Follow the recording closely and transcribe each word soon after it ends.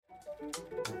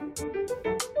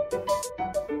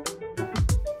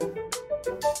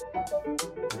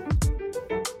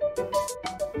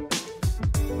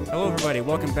everybody.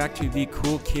 Welcome back to the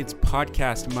Cool Kids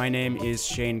Podcast. My name is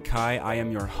Shane Kai. I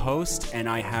am your host, and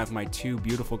I have my two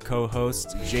beautiful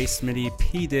co-hosts, Jay Smitty,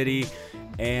 P. Diddy,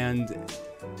 and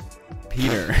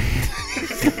Peter.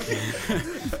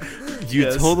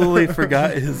 You totally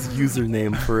forgot his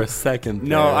username for a second.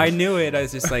 No, there. I knew it. I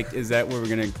was just like, is that what we're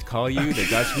going to call you? The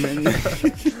Dutchman?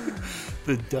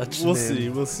 The Dutchman.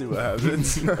 We'll see what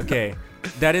happens. Okay.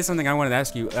 That is something I wanted to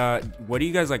ask you. What do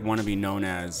you guys like want to be known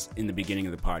as in the beginning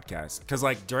of the podcast? Because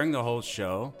like during the whole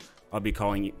show, I'll be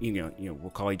calling you. We'll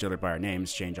call each other by our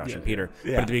names, Shane, Josh, and Peter.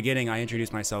 Yeah. But at the beginning, I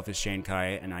introduce myself as Shane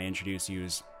Kai, and I introduce you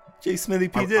as Jay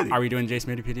Smitty P. Diddy. Are we doing Jay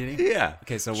Smitty P. Diddy? Yeah.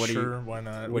 Okay, so what Sure, do you? why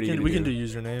not? what are we you can, gonna we can do?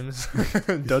 do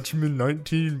usernames. Dutchman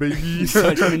 19, baby.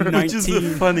 Dutchman Which is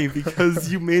 19. funny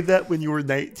because you made that when you were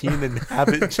 19 and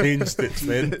haven't changed it,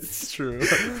 man. It's true.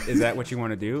 Is that what you want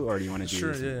to do, or do you want to do?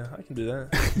 Sure, this? yeah, I can do that.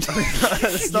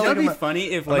 It's You not know, like it'd be funny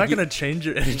if I'm like not you- gonna change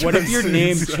it. anytime what if your soon,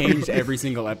 name so- changed every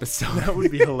single episode? That would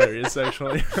be hilarious,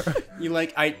 actually. You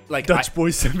like Dutch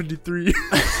Boy 73.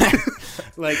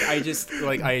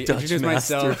 I Dutch introduce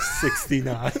Master myself.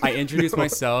 69. I introduce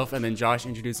myself, and then Josh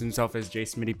introduced himself as Jay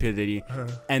Smitty P. Diddy,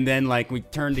 and then like we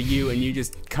turn to you, and you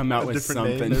just come out A with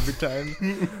different something. name every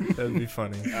time. That'd be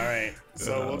funny. All right,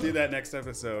 so we'll do that next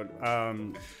episode.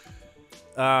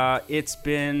 It's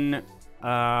been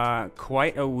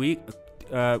quite a week.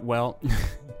 Well,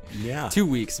 Yeah. 2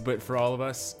 weeks, but for all of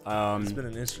us, It's been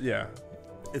an It's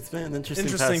been an interesting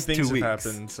interesting past things 2 have weeks.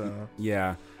 happened. So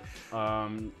yeah.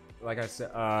 Like I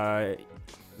said,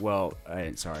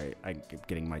 sorry, I keep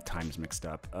getting my times mixed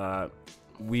up.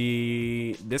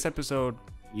 This episode,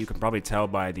 you can probably tell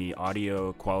by the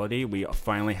audio quality, we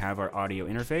finally have our audio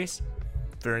interface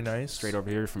very nice. straight over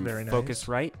here from Very nice.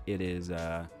 Focusrite. It is,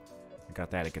 I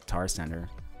got that at Guitar Center.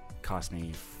 Cost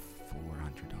me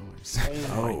 $400.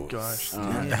 Oh my Oh, gosh.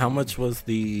 How much was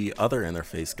the other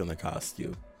interface going to cost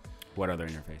you? What other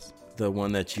interface? The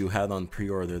one that you had on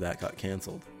pre-order that got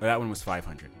canceled. Well, that one was $500.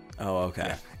 Oh, okay.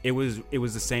 Yeah. It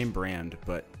was the same brand,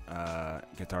 but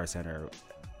Guitar Center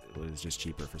was just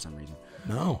cheaper for some reason.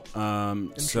 No.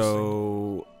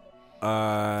 So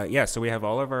we have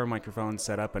all of our microphones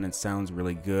set up and it sounds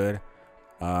really good.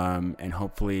 And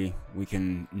hopefully we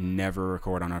can never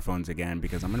record on our phones again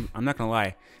because I'm not gonna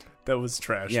lie. That was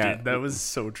trash, Yeah. dude. That was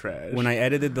so trash. When I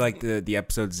edited like the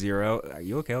episode 0, are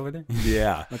you okay over there?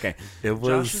 Yeah. Okay. It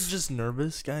was. Josh is just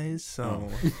nervous, guys. So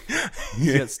Oh.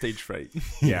 he got stage fright.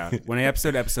 Yeah. When I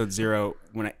edited episode 0,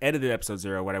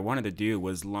 what I wanted to do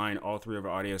was line all three of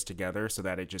our audios together so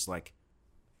that it just like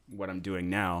what I'm doing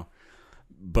now.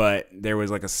 But there was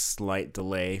like a slight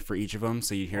delay for each of them,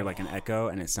 so you hear like an echo,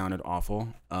 and it sounded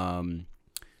awful.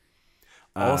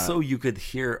 Also, you could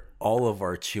hear all of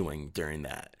our chewing during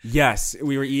that. Yes,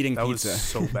 we were eating That pizza. was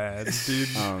so bad, dude.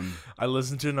 I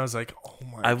listened to it and I was like, oh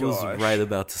my I gosh. was right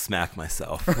about to smack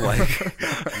myself. Like,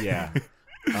 Yeah.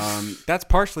 That's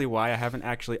partially why I haven't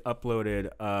actually uploaded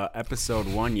episode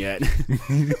 1 yet.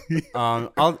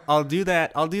 I'll do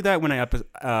that. I'll do that when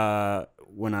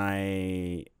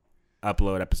I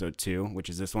upload episode 2, which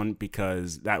is this one,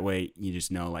 because that way you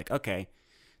just know like, okay,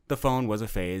 the phone was a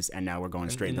phase and now we're going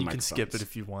straight and into you microphones. can skip it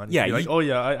if you want. Yeah, You're like, you- oh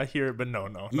yeah, I hear it, but no,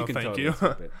 You can thank totally you.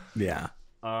 skip it. yeah.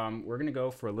 We're going to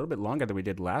go for a little bit longer than we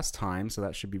did last time, so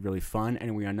that should be really fun.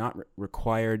 And we are not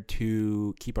required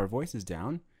to keep our voices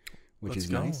down, which Let's is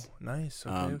go. nice. Nice.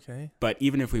 Okay, okay. But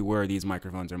even if we were, these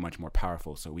microphones are much more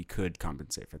powerful, so we could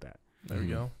compensate for that. There we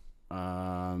go.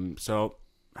 So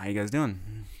how you guys doing?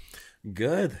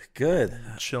 Good.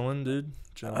 Chilling, dude.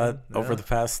 Chilling. Over the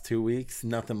past 2 weeks,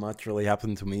 nothing much really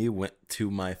happened to me. Went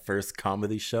to my first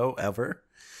comedy show ever.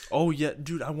 Oh yeah,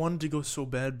 dude. I wanted to go so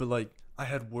bad, but like I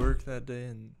had work that day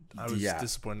and I was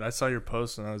disappointed. I saw your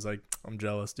post and I was like, I'm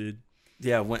jealous, dude.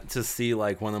 Yeah, went to see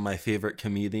like one of my favorite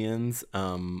comedians.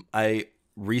 I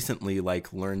recently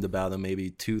like learned about him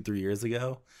maybe 2-3 years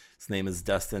ago. His name is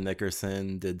Dustin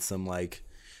Nickerson. Did some like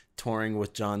touring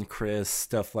with John Chris,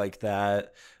 stuff like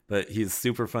that. But he's a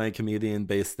super funny comedian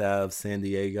based out of San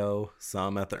Diego. Saw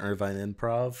him at the Irvine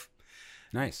Improv.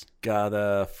 Nice.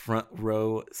 Got front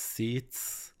row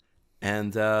seats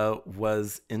and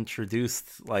was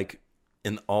introduced like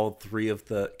in all three of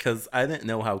because I didn't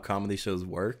know how comedy shows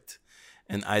worked,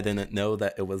 and I didn't know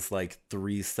that it was like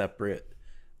 3 separate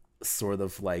sort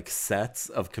of like sets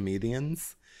of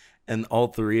comedians. And all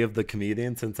 3 of the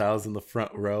comedians, since I was in the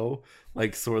front row,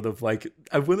 like sort of like,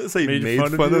 I wouldn't say made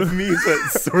fun of me, but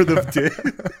sort of did.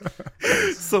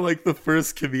 So like the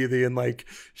first comedian, like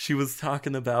she was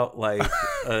talking about like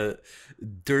a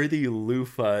dirty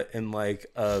loofah in like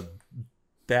a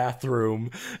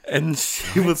bathroom, and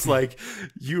she was like,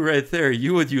 "You right there,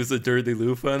 you would use a dirty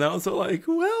loofah," and I was like,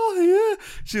 "Well, yeah."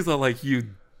 She's all like, "You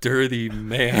dirty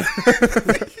man."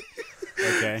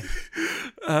 Okay.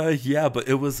 Yeah, but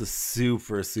it was a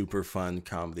super, super fun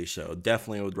comedy show.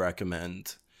 Definitely would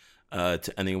recommend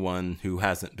to anyone who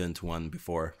hasn't been to one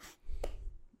before.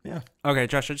 Yeah. Okay,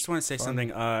 Josh, I just want to say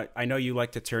something. I know you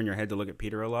like to turn your head to look at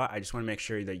Peter a lot. I just want to make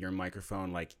sure that your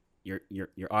microphone, like your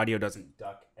audio doesn't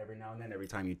duck every now and then every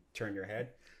time you turn your head.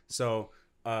 So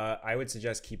I would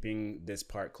suggest keeping this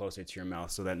part closer to your mouth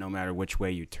so that no matter which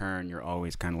way you turn, you're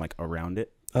always kind of like around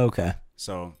it. Okay.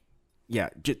 So yeah,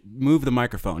 just move the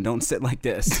microphone. Don't sit like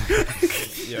this.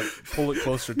 Yeah, pull it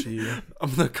closer to you.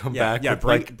 I'm gonna come back. Yeah,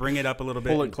 bring it up a little bit.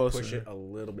 Pull it closer. Push it a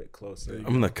little bit closer.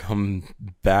 I'm gonna come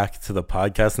back to the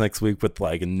podcast next week with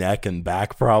like neck and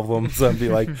back problems. I'd be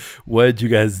like, "What did you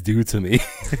guys do to me?"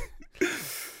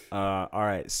 All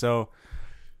right, so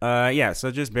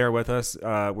so just bear with us.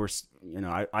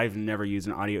 I've never used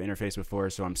an audio interface before,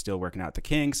 so I'm still working out the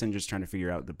kinks and just trying to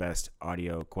figure out the best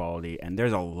audio quality. And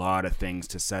there's a lot of things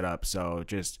to set up, so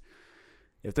just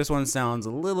if this one sounds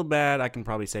a little bad, I can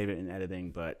probably save it in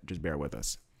editing, but just bear with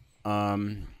us.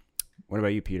 What about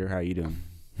you, Peter? How are you doing?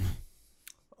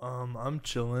 I'm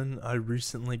chilling. I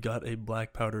recently got a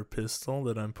black powder pistol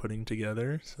that I'm putting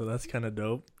together, so that's kind of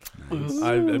dope. Nice.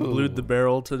 I blued the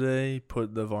barrel today,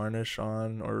 put the varnish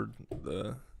on, or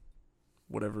the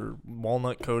whatever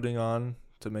walnut coating on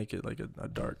to make it like a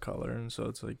dark color, and so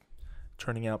it's like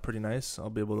turning out pretty nice. I'll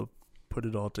be able to put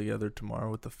it all together tomorrow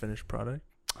with the finished product.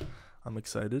 I'm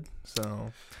excited.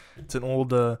 So it's an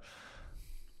old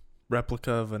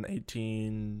replica of an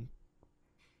 1840s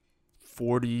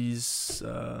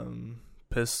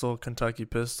pistol, Kentucky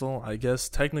pistol. I guess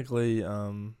technically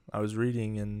I was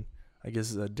reading, and I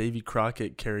guess Davy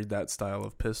Crockett carried that style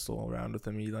of pistol around with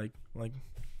him. He like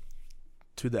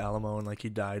to the Alamo, and like he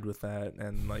died with that,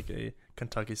 and like a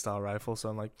Kentucky style rifle. So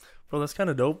I'm like, bro, that's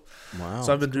kind of dope. Wow.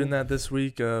 So I've been doing that this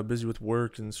week, busy with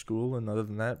work and school, and other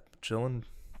than that, chilling.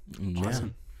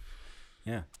 Awesome.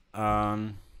 Yeah.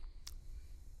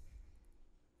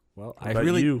 Well, What about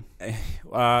you?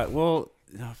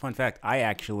 Fun fact. I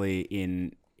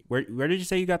actually where did you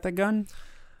say you got that gun?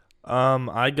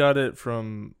 I got it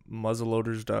from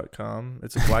muzzleloaders.com.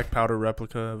 It's a black powder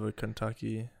replica of a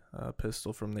Kentucky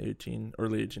pistol from the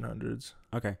early 1800s.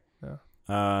 Okay. Yeah.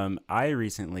 I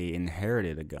recently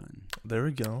inherited a gun. There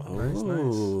we go. Oh, Nice.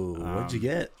 what'd you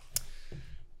get?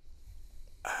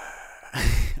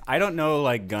 I don't know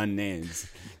like gun names,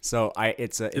 so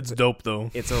it's dope though.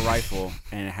 It's a rifle,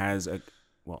 and it has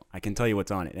I can tell you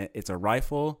what's on it. It's a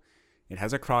rifle. It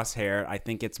has a crosshair. I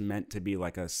think it's meant to be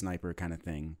like a sniper kind of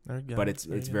thing, There you go. but it's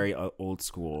very old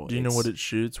school. Do you know what it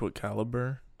shoots? What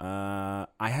caliber? I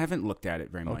haven't looked at it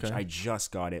very much. Okay. I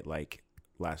just got it like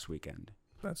last weekend.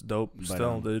 That's dope. But,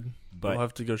 Still, dude. But We'll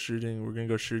have to go shooting. We're gonna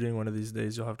go shooting one of these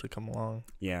days. You'll have to come along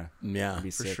Yeah. it'd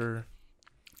be for sick. sure.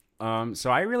 So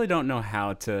I really don't know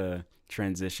how to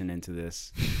transition into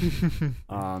this,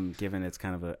 given it's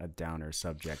kind of a downer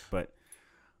subject. But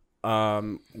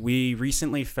we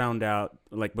recently found out,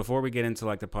 like before we get into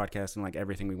like the podcast and like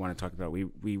everything we want to talk about, we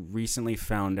recently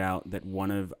found out that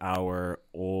one of our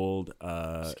old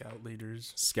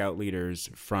scout leaders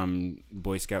from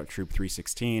Boy Scout Troop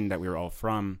 316 that we were all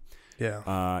from,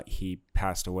 he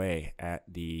passed away at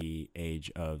the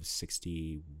age of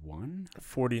 61.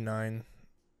 49.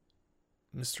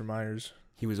 Mr. Myers.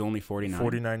 He was only 49.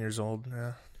 49 years old.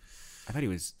 Yeah. I thought he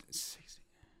was 60.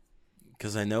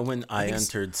 Because I know when I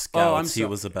entered Scouts, he so-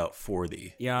 was about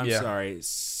 40. Yeah, I'm Yeah. sorry.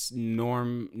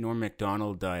 Norm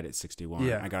McDonald died at 61.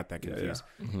 Yeah. I got that Yeah, confused.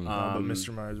 Mhm. But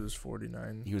Mr. Myers was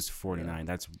 49. He was 49. Yeah.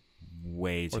 That's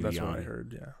way Or too that's young. what I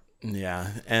heard. Yeah.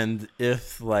 Yeah, and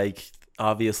if like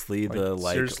obviously the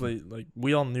like seriously, like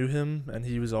we all knew him, and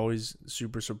he was always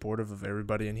super supportive of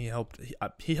everybody, and he helped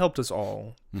us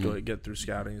all get through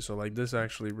scouting. So like this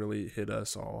actually really hit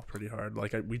us all pretty hard.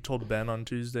 Like we told Ben on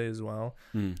Tuesday as well,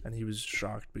 and he was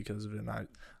shocked because of it. And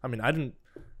I mean I didn't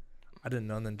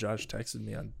know. And then Josh texted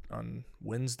me on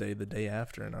Wednesday, the day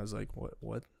after, and I was like,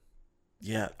 what?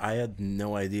 Yeah, I had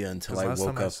no idea until I last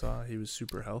woke time up. I saw he was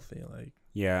super healthy. Like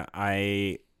Yeah,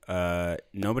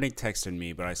 nobody texted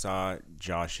me, but I saw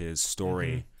Josh's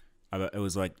story. It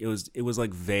was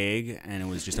like vague, and it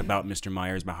was just about Mr.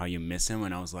 Myers, about how you miss him,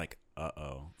 and I was like,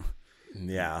 uh-oh.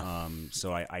 Yeah.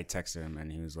 So I texted him,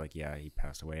 and he was like, "Yeah, he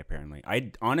passed away. Apparently."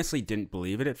 I honestly didn't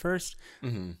believe it at first.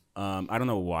 Mm-hmm. I don't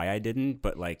know why I didn't,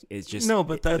 but like it's just No,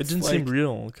 but that's It didn't like, seem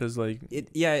real because like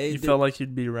you felt like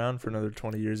he'd be around for another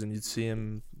 20 years, and you'd see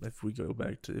him if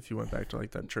you went back to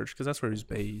like that church because that's where he's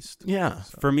based. Yeah.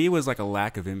 So. For me, it was like a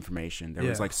lack of information. There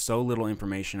was Yeah. like so little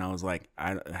information. I was like,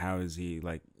 how is he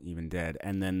like even dead?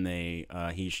 And then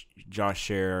Josh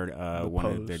shared one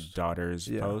of their post. daughter's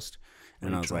Yeah. post,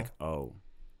 and I was Rachel. like, oh,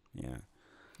 yeah.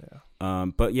 Yeah.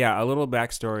 But yeah, a little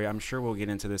backstory. I'm sure we'll get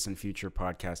into this in future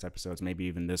podcast episodes, maybe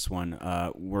even this one.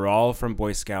 We're all from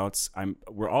Boy Scouts.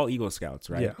 We're all Eagle Scouts,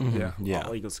 right? Yeah. Mhm. Yeah. Yeah.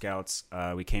 All Eagle Scouts.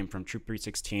 We came from Troop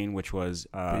 316, which was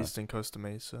Based in Costa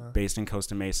Mesa. based in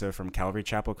Costa Mesa, from Calvary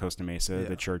Chapel, Costa Mesa, Yeah.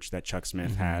 the church that Chuck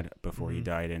Smith Mhm. had before he Mhm.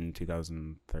 died in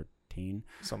 2013.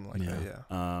 Something like Yeah. that.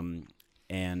 Yeah.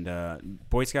 And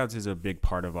Boy Scouts is a big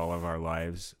part of all of our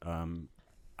lives.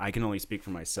 I can only speak for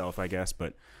myself, I guess,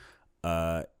 but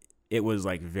it was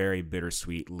like very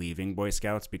bittersweet leaving Boy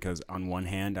Scouts because on one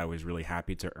hand, I was really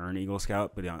happy to earn Eagle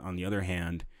Scout, but on the other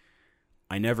hand,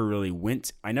 I never really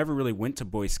went to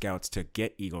Boy Scouts to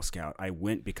get Eagle Scout. I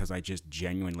went because I just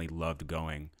genuinely loved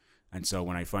going. And so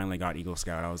when I finally got Eagle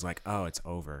Scout, I was like, oh, it's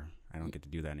over. I don't get to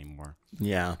do that anymore.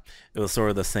 Yeah, it was sort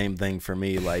of the same thing for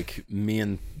me. Like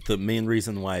and the main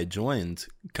reason why I joined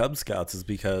Cub Scouts is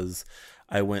because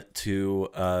I went to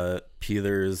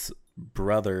Peter's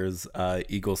brother's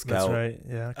Eagle Scout That's right.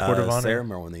 Yeah. Court of Honor.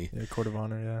 ceremony. Yeah. Court of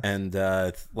Honor. Yeah. And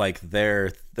like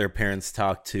their parents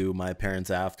talked to my parents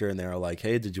after, and they were like,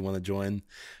 "Hey, did you want to join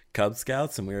Cub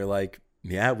Scouts?" And we were like,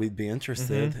 "Yeah, we'd be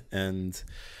interested." Mm-hmm. And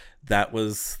that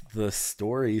was the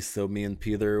story. So me and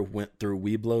Peter went through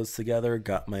Weeblos together,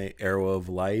 got my Arrow of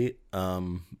Light.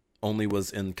 Only was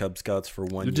in Cub Scouts for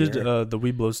 1 You year. did the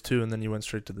Weeblos 2, and then you went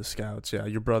straight to the Scouts. Yeah,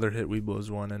 your brother hit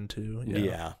Weeblos 1 and 2.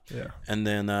 Yeah. Yeah. And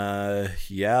then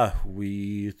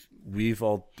we've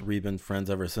all three been friends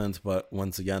ever since. But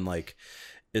once again, like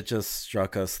it just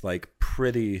struck us like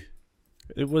pretty.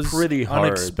 It was Pretty hard.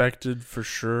 unexpected for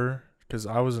sure, because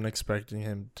I wasn't expecting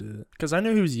him to. Because I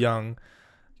knew he was young.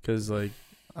 Because like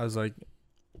I was like,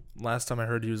 last time I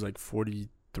heard he was like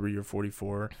 43 or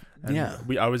 44. And Yeah.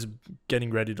 I was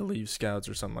getting ready to leave Scouts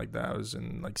or something like that. I was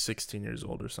in like 16 years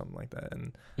old or something like that.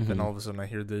 And then Mhm. all of a sudden I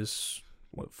hear this.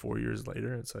 4 years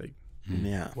later? It's like,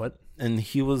 Yeah. what? And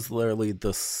he was literally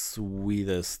the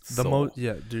sweetest The soul. most,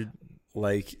 yeah, dude.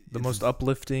 Like The most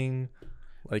uplifting,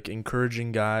 like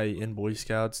encouraging guy in Boy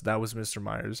Scouts. That was Mr.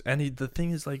 Myers. And the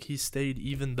thing is, like, he stayed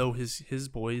even though his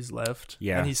boys left.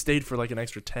 Yeah. And he stayed for like an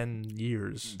extra 10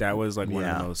 years. That was like one of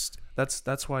Yeah. the most.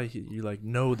 That's why you like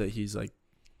know that he's like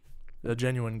a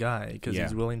genuine guy, because Yeah.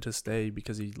 he's willing to stay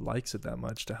because he likes it that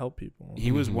much to help people.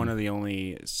 He was one Mhm. of the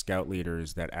only scout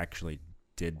leaders that actually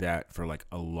did that for like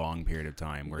a long period of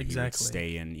time, where he would Exactly.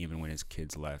 stay in even when his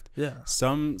kids left. Yeah.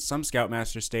 Some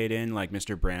scoutmasters stayed in, like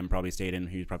Mr. Bram probably stayed in.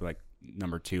 He was probably like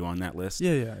number 2 on that list.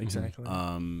 Yeah, exactly.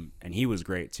 And he was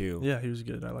great too. yeah, he was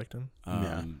good. I liked him.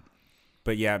 Yeah.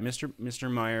 But yeah,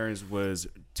 Mr. Myers was,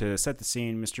 to set the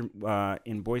scene.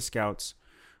 In Boy Scouts,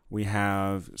 we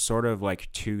have sort of like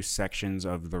 2 sections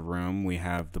of the room. We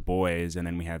have the boys, and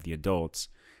then we have the adults.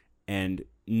 And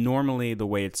normally, the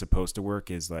way it's supposed to work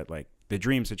is that like the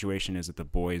dream situation is that the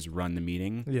boys run the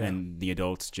meeting, Yeah. and the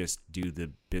adults just do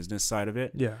the business side of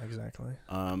it. Yeah, exactly.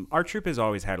 Our troop has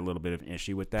always had a little bit of an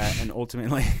issue with that, and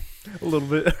ultimately, A little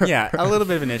bit. yeah, a little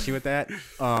bit of an issue with that.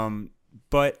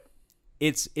 But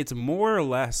it's more or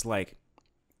less like,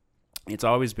 it's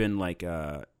always been like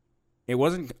it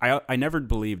wasn't. I never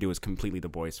believed it was completely the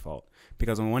boys' fault,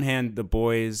 because on one hand,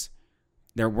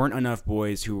 there weren't enough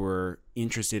boys who were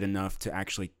interested enough to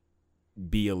actually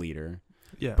be a leader,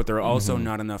 Yeah. but there are also Mhm.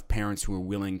 not enough parents who are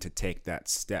willing to take that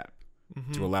step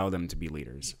Mhm. to allow them to be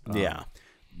leaders. Yeah.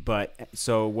 But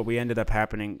so what ended up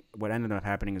happening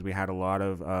is we had a lot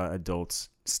of adults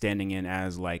standing in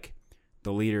as like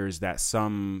the leaders that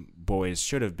some boys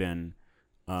should have been.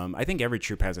 I think every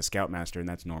troop has a scoutmaster, and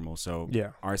that's normal. So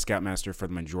Yeah. our scoutmaster for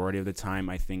the majority of the time,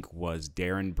 I think, was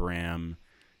Darren Bram,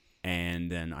 and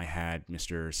then I had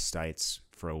Mr. Stites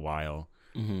for a while.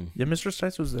 Mm-hmm. Yeah, Mr.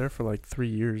 Stites was there for like 3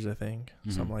 years, I think.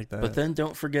 Mhm. Something like that. But then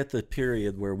don't forget the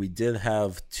period where we did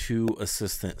have 2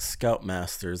 assistant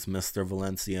scoutmasters, Mr.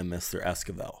 Valencia and Mr.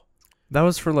 Esquivel. that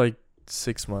was for like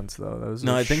 6 months, though. That was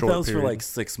No, a I think short that was period. for like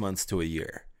 6 months to a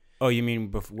year. Oh, you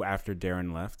mean after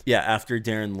Darren left? Yeah, after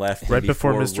Darren left. and right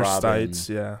before Mr. Robin- Stites.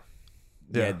 Yeah.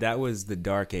 Yeah, that was the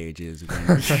dark ages. When,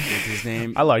 what's his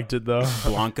name? I liked it though.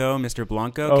 Blanco, Mr.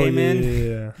 Blanco Oh, came in.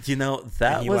 Yeah. You know,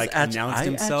 that And he, was like, actually, announced I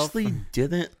himself. actually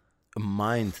didn't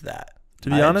mind that. To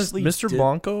be I honest, actually Mr. did-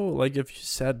 Blanco, like if you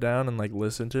sat down and like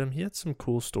listened to him, he had some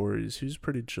cool stories. He was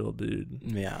pretty chill, dude.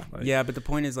 Yeah. Like, Yeah, but the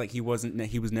point is, like, he was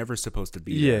never supposed to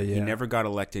be Yeah, there. He yeah. never got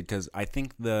elected because I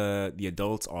think the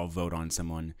adults all vote on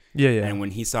someone. yeah. And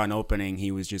when he saw an opening,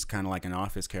 he was just kind of like an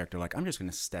office character. Like, I'm just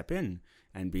going to step in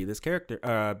and be this character,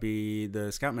 be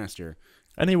the Scoutmaster.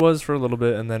 And he was for a little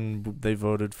bit, and then they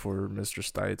voted for Mr.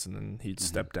 Stites, and then he'd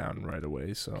step down right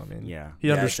away. So I mean, Yeah. he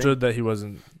Yeah, I understood that he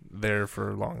wasn't there for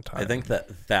a long time. I think that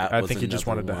I was think he just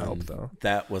another wanted to one- help, though.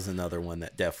 That was another one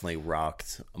that definitely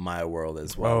rocked my world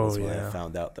as well. Oh, was when yeah. I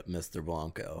found out that Mr.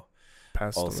 Blanco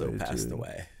Passed also away, passed too.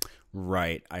 away.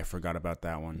 Right. I forgot about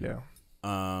that one. Yeah,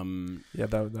 Yeah.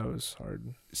 that was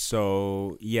hard.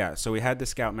 So we had the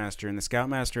Scoutmaster, and the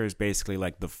Scoutmaster is basically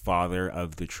like the father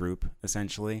of the troop,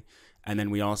 essentially. And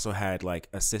then we also had like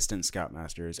assistant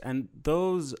Scoutmasters, and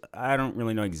those I don't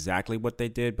really know exactly what they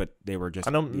did, but they were just.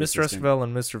 I know the Mr. assistant. Esquivel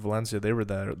and Mr. Valencia, they were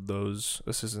those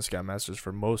assistant scoutmasters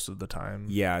for most of the time.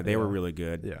 Yeah, they were really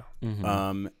good. Yeah.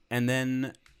 Mm-hmm. And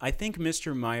then I think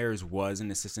Mr. Myers was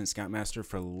an assistant Scoutmaster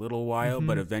for a little while,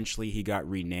 but eventually he got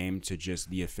renamed to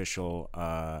just the official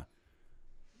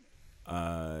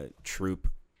troop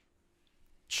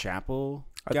chapel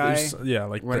guy.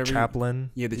 Like whatever the you-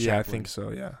 chaplain. Yeah, the Yeah, I chaplain. think so.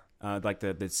 Yeah. Like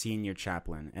the senior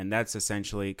chaplain, and that's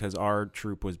essentially because our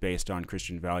troop was based on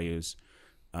Christian values.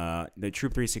 The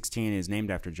Troop 316 is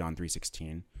named after John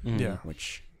 316, Yeah.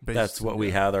 which That's what we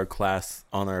had our class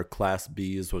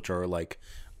Bs, which are like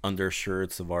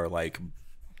undershirts of our like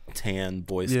tan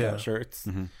Boy Scout Yeah. shirts.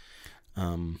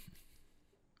 um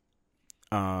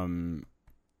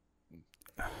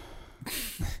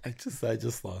I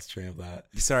just lost train of that.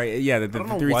 sorry, yeah, the I don't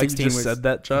know why you 316 just was said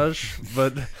that, Josh,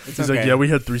 but he's like, okay. yeah, we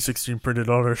had 316 printed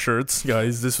on our shirts,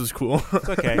 guys. This was cool. It's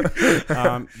okay.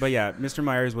 But yeah, Mr.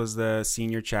 Myers was the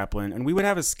senior chaplain, and we would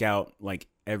have a scout like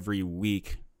every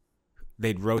week.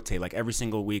 They'd rotate like every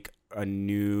single week, a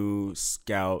new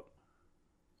scout.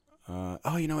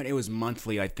 You know what? It was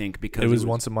monthly, I think, because It was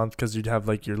once a month because you'd have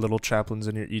like your little chaplains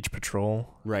in each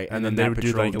patrol, right, and then that they would do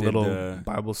patrol like a did little the-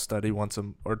 Bible study once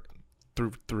or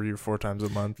 3 or 4 times a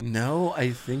month. No,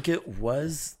 I think it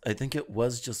was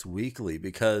just weekly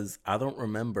because I don't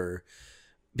remember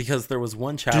because there was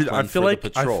one chaplain Dude, I feel for like the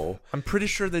patrol. I'm pretty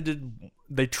sure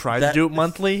they tried to do it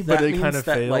monthly, but it kind of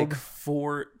failed.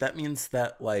 That means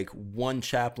that like one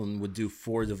chaplain would do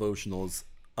 4 devotionals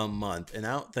a month, and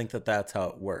I don't think that that's how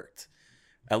it worked.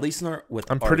 At least not with.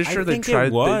 I'm pretty I sure they think it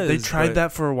tried. was, they tried but-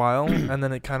 that for a while, and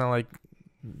then it kind of like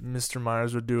Mr.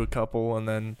 Myers would do a couple, and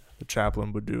then the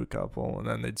chaplain would do a couple, and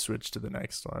then they'd switch to the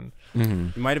next one. Mm-hmm.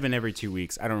 It might have been every 2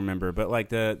 weeks. I don't remember, but like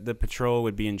the patrol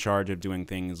would be in charge of doing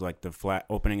things like the flag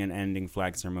opening and ending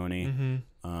flag ceremony.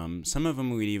 Mm-hmm. Some of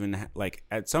them we'd even like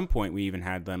at some point we even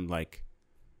had them like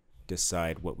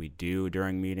decide what we do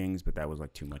during meetings, but that was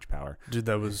like too much power. Dude,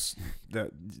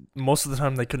 that most of the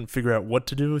time they couldn't figure out what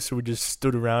to do, so we just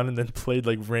stood around and then played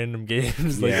like random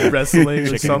games, like Yeah. wrestling or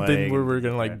Chicken something leg where we're gonna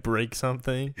and like that. break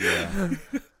something. Yeah.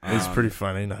 It was pretty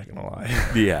funny, not gonna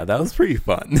lie. Yeah, that was pretty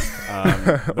fun.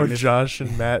 Or Josh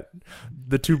and Matt,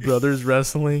 the 2 brothers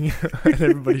wrestling and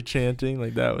everybody chanting,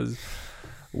 like that was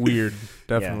weird.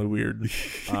 Definitely weird. We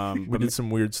but did some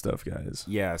weird stuff, guys.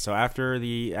 yeah, so after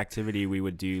the activity we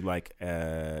would do like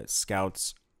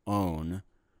Scouts Own,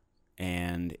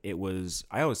 and it was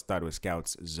I always thought it was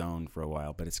Scouts Zone for a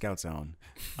while, but it's Scouts Own.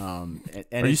 And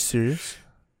Are you it's, serious?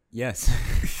 yes.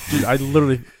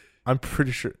 Dude, I'm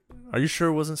pretty sure. Are you sure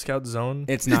it wasn't Scout Zone?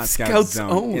 It's not It's Scouts, Scouts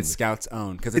Zone. Own. It's Scouts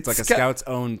Own because it's It's like a Scouts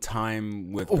Own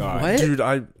time with God. What? Dude,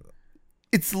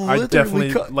 It's I literally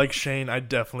definitely like Shane. I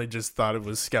definitely just thought it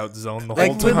was Scout Zone the whole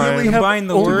Like time. literally combine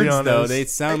the to be words though, honest. they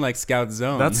sound like Scout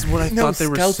Zone. That's what I thought they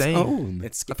were Scouts saying. Own.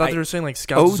 it's I thought they were saying like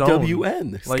Scout Zone.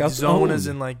 OWN. Like Scouts zone Own. as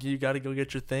in like you got to go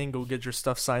get your thing, go get your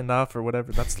stuff signed off or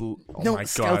whatever. That's oh no, my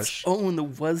Scouts gosh.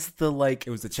 Own was the like It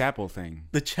was the chapel thing.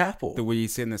 the chapel. The way you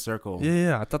sit in the circle.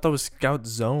 Yeah, I thought that was Scout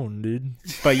Zone, dude.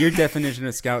 But your definition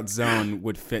of Scout Zone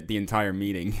would fit the entire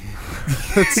meeting.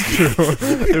 That's true.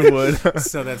 It would.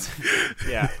 So that's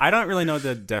yeah. I don't really know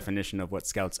the definition of what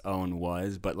Scouts Own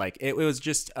was, but like it was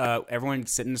just everyone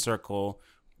sit in a circle.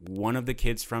 One of the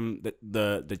kids from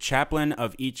the chaplain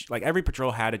of each, like every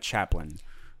patrol had a chaplain,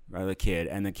 the kid,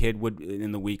 and the kid would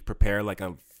in the week prepare like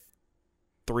a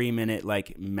 3-minute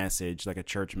like message, like a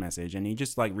church message, and he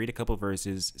just like read a couple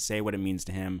verses, say what it means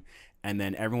to him, and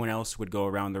then everyone else would go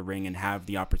around the ring and have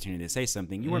the opportunity to say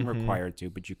something. You weren't required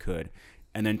to, but you could.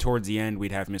 And then towards the end,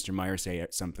 we'd have Mr. Meyer say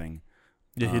something.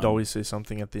 Yeah, he'd always say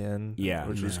something at the end. Yeah.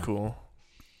 which was cool.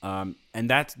 And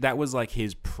that was like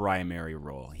his primary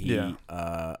role.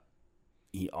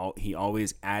 He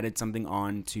always added something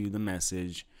on to the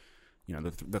message.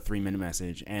 the 3-minute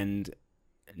message. And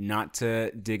not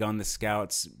to dig on the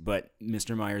scouts, but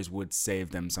Mr. Myers would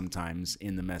save them sometimes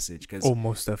in the message. Cause, Oh,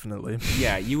 most definitely.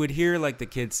 yeah, you would hear like the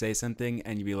kids say something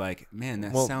and you'd be like, man,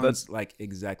 that sounds like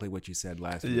exactly what you said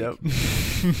last week. Yep.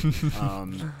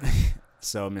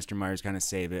 So Mr. Myers kind of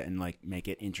save it and like make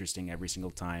it interesting every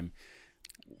single time.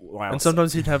 And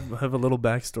sometimes he'd have a little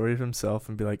backstory of himself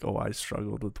and be like, oh, I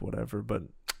struggled with whatever, but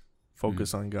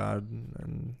focus on God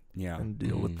and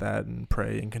deal with that and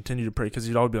pray and continue to pray, because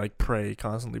he'd always be like,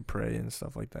 constantly pray and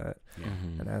stuff like that,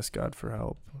 and ask God for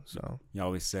help. So he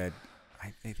always said,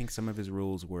 I think some of his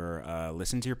rules were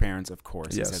listen to your parents, of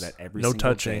course. Yes. He said that every No single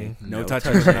touching. day. No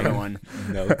touching is another one.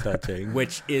 No touching.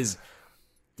 Which is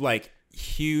like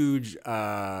huge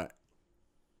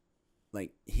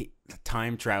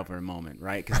time traveler moment,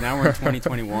 right? Because now we're in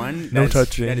 2021. No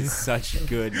touching. That is such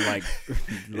good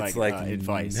It's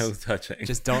advice. No touching.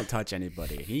 Just don't touch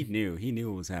anybody. He knew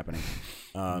what was happening.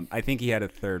 I think he had a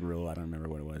third rule. I don't remember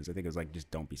what it was. I think it was like, just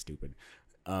don't be stupid.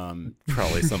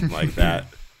 Probably something like that.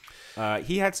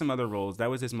 He had some other rules. That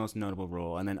was his most notable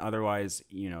rule. And then otherwise,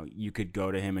 you could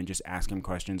go to him and just ask him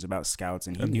questions about scouts,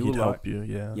 and he knew a lot. Help you,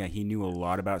 yeah. Yeah, he knew a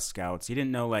lot about scouts. He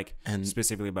didn't know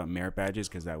specifically about merit badges,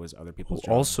 because that was other people's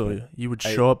jobs. Also, you would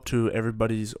show up to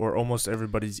everybody's or almost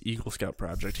everybody's Eagle Scout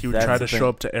project. He would try to show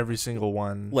up to every single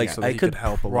one. Like, so I could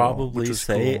help probably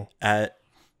say cool. at,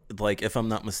 like, if I'm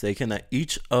not mistaken, at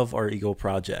each of our Eagle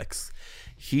projects,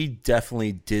 he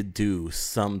definitely did do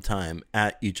some time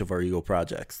at each of our Eagle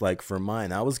projects. Like for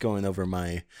mine, I was going over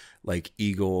my like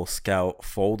Eagle Scout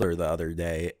folder the other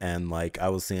day, and like I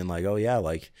was seeing like, oh yeah,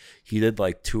 like he did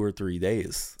like 2 or 3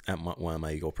 days at one of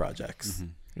my Eagle projects.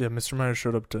 Mm-hmm. Yeah, Mr. Myers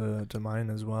showed up to mine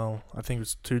as well. I think it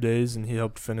was 2 days, and he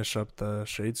helped finish up the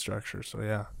shade structure. So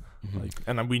yeah,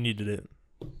 and we needed it.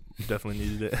 We definitely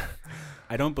needed it.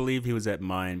 I don't believe he was at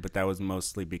mine, but that was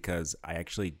mostly because I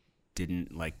actually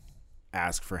didn't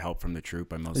ask for help from the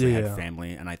troop. I mostly had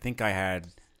family, and I think you had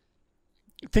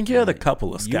a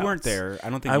couple of scouts. You weren't there. I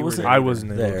don't think I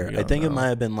wasn't there. I think it might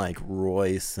have been like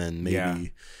Royce and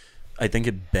maybe I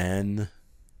think Ben.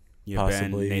 Yeah,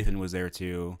 possibly. Ben, Nathan was there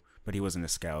too, but he wasn't a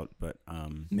scout. But so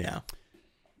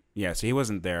he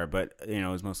wasn't there. But it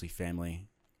was mostly family.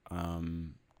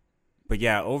 But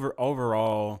yeah,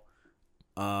 overall,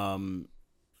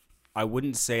 I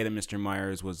wouldn't say that Mr.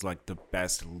 Myers was like the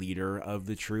best leader of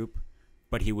the troop,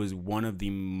 but he was one of the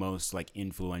most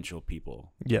influential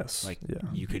people. Yes.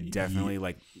 You could definitely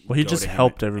Well, he just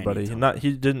helped everybody.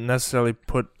 He didn't necessarily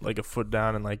put a foot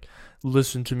down and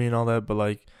listen to me and all that,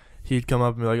 but he'd come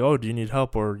up and be like, "Oh, do you need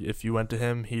help?" Or if you went to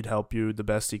him, he'd help you the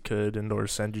best he could, and or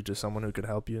send you to someone who could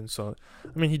help you. And so,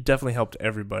 I mean, he definitely helped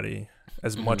everybody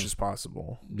as much as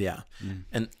possible. Yeah,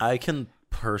 and I can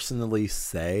personally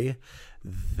say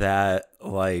that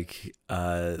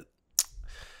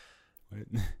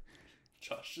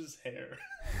Josh's hair.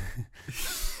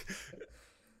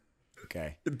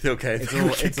 Okay. Okay.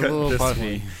 It's a little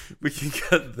puffy. We can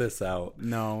cut this out.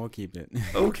 No, we'll keep it.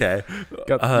 Okay.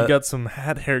 You got some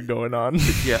hat hair going on.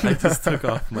 Yeah, I just took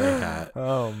off my hat.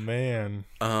 Oh man.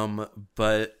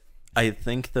 But I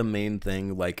think the main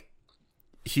thing,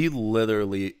 he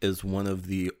literally is one of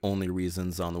the only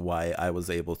reasons on why I was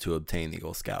able to obtain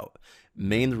Eagle Scout.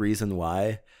 Main reason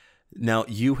why. Now,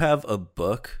 you have a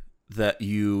book that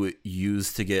you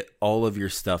use to get all of your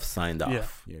stuff signed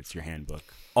off. Yeah, it's your handbook.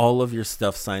 All of your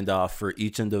stuff signed off for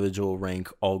each individual rank,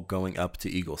 all going up to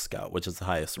Eagle Scout, which is the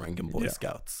highest rank in Boy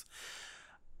Scouts.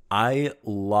 I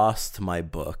lost my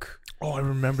book. Oh, I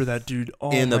remember that, dude.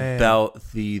 Oh, in man.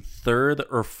 About the 3rd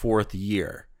or 4th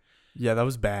year. Yeah, that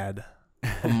was bad.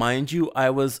 Mind you,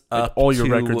 I was up all your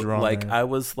records wrong. I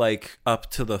was up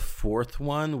to the 4th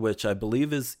one, which I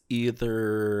believe is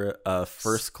either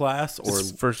first class or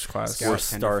first class or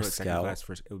Star Scout.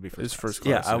 It would be first class.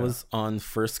 Yeah, I was on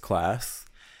first class,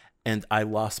 and I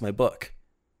lost my book.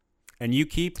 And you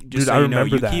keep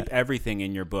keep everything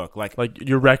in your book, like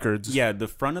your records. Yeah, the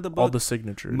front of the book, all the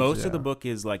signatures. Most of the book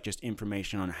is just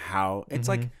information on how it's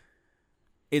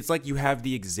It's like you have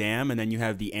the exam and then you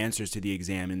have the answers to the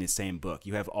exam in the same book.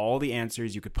 You have all the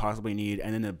answers you could possibly need,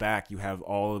 and in the back you have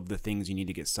all of the things you need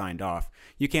to get signed off.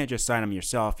 You can't just sign them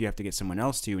yourself. You have to get someone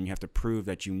else to, and you have to prove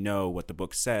that you know what the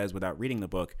book says without reading the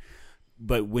book.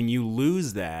 But when you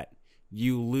lose that,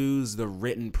 you lose the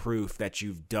written proof that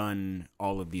you've done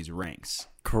all of these ranks.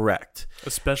 Correct.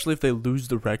 Especially if they lose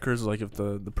the records, if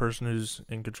the person who's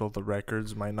in control of the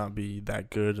records might not be that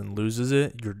good and loses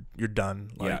it, you're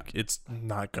done. It's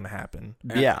not gonna happen.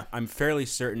 Yeah. I'm fairly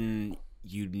certain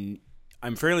you need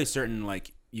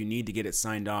to get it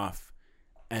signed off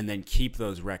and then keep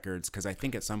those records, because I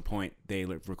think at some point they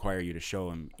require you to show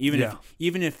them, even Yeah.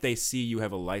 if they see you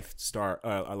have a Life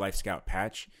Scout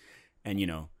patch, and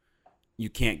you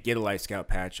can't get a Life Scout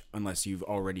patch unless you've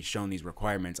already shown these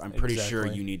requirements. I'm pretty sure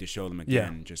Exactly. you need to show them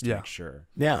again just to Yeah. make sure.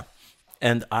 Yeah.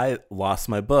 And I lost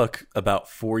my book about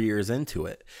 4 years into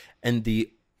it. And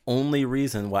the only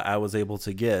reason why I was able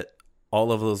to get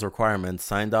all of those requirements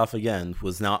signed off again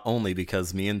was not only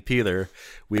because me and Peter,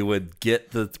 we would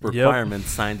get the requirements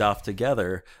signed off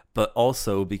together, but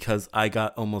also because I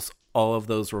got almost all of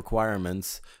those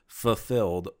requirements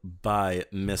fulfilled by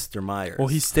Mr. Myers. Well,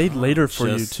 he stayed later for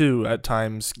you Just- too at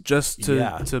times, just to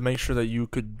Yeah. to make sure that you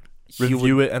could He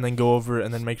review would- it and then go over it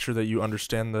and then make sure that you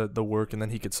understand the work, and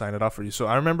then he could sign it off for you. So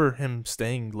I remember him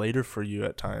staying later for you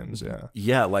at times. Yeah,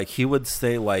 Yeah, like he would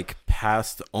stay like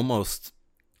past almost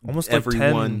almost like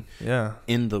everyone 10, yeah,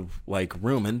 in the like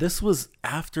room, and this was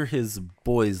after his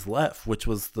boys left, which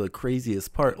was the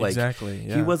craziest part. Like exactly.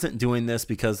 Yeah. he wasn't doing this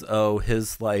because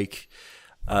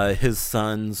his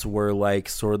sons were like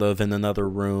sort of in another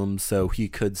room so he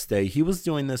could stay. He was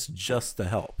doing this just to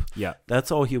help. Yeah. That's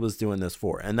all he was doing this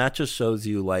for. And that just shows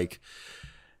you like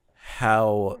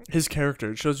how his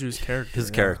character. It shows you his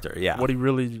character. yeah. What he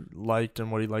really liked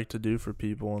and what he liked to do for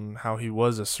people, and how he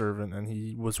was a servant and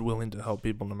he was willing to help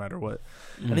people no matter what.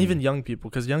 And even young people,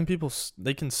 because young people,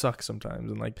 they can suck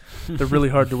sometimes, and like they're really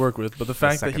hard to work with. But the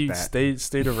fact suck that he at that.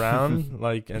 stayed around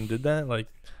like and did that, like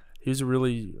he's a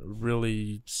really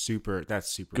really That's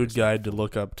super good guy to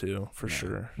look up to for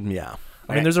sure. Yeah.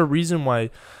 I mean, there's a reason why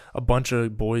a bunch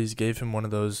of boys gave him one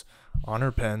of those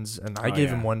honor pens, and I gave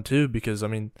him one too, because I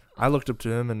mean, I looked up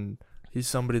to him, and he's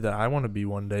somebody that I want to be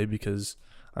one day, because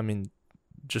I mean,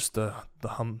 just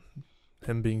him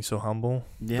being so humble,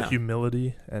 the Yeah.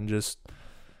 humility, and just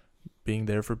being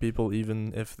there for people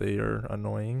even if they are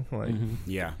annoying. Like,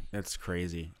 Yeah, that's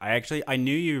crazy. I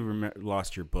knew you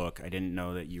lost your book. I didn't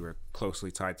know that you were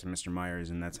closely tied to Mr. Myers,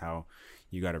 and that's how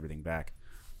you got everything back.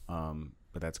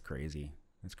 But that's crazy.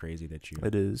 That's crazy that you.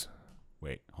 it is.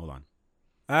 Wait, hold on.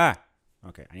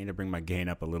 Okay. I need to bring my gain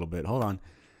up a little bit. Hold on.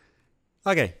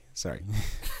 Okay, sorry.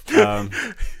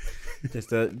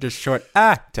 Just short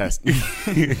test.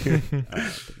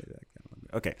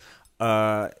 Okay.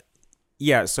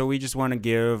 Yeah. So we just want to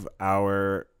give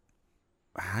our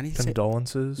how do you say?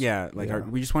 Condolences. Yeah,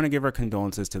 we just want to give our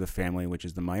condolences to the family, which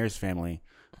is the Myers family.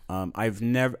 I've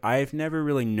never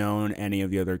really known any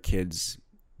of the other kids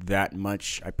that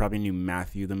much. I probably knew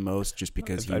Matthew the most, just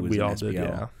because he was we in all SBL.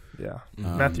 did. Yeah.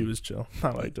 Matthew was chill. I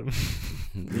liked him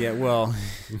Yeah, well,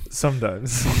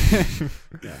 sometimes.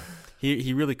 yeah.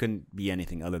 He really couldn't be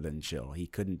anything other than chill. He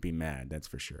couldn't be mad, that's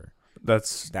for sure. That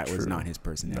was true. not his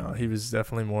personality. No, he was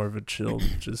definitely more of a chill,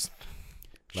 just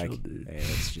like, chill dude. hey,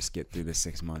 let's just get through the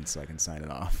 6 months so I can sign it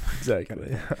off.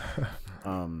 Exactly.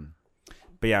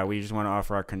 But yeah, we just want to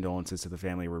offer our condolences to the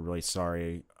family. We're really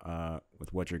sorry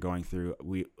with what you're going through.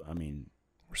 We're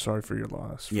sorry for your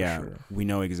loss. For sure. We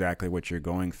know exactly what you're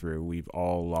going through. We've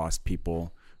all lost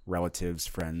people, relatives,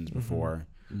 friends before.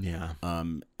 Yeah.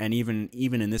 And even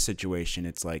in this situation,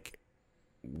 it's like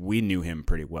we knew him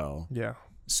pretty well. Yeah.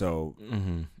 So,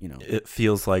 It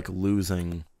feels like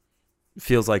losing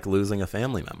a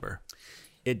family member.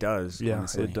 it does. Yeah,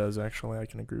 honestly. it does actually. I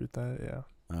can agree with that.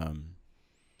 Yeah.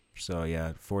 So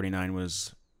yeah, 49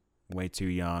 was way too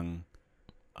young.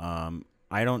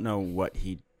 I don't know what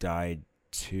he died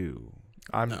to.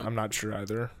 I'm not sure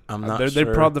either. I'm not They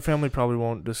sure. the family probably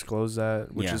won't disclose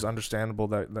that, which Yeah. is understandable.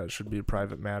 That should be a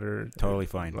private matter. Totally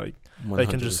fine. Like they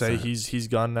can just say 100%. he's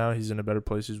gone now. He's in a better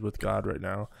place. He's with God right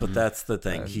now. But that's the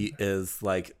thing. And- He is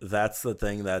like, that's the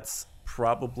thing that's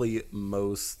probably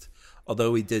most,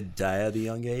 although he did die at a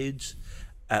young age,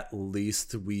 at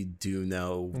least we do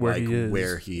know Where he is.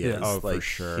 where he Yeah. is. Oh, for like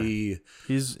sure. He's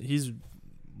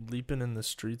leaping in the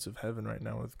streets of heaven right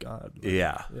now with God. Like,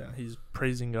 Yeah. Yeah. He's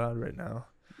praising God right now.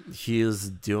 He is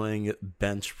doing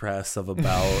bench press of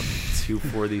about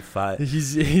 245.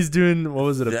 He's doing, what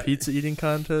was it, a That- pizza eating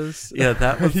contest? Yeah,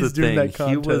 that was He's the doing thing. that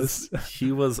contest.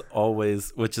 He was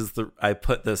always, which is I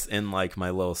put this in like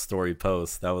my little story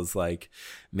post. That was like,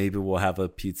 maybe we'll have a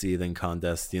pizza eating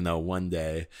contest, one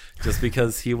day, just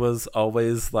because he was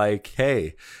always like,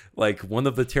 hey, like one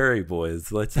of the Terry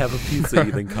boys, let's have a pizza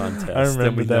eating contest. I remember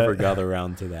and we that. never got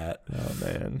around to that. Oh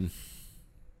man.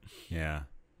 Yeah,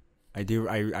 I do.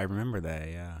 I remember that.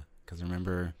 Yeah, because I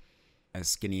remember, as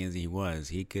skinny as he was,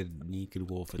 he could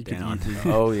wolf it He could down. eat it.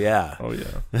 Oh yeah. Oh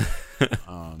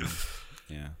yeah.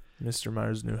 Yeah. Mr.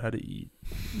 Myers knew how to eat.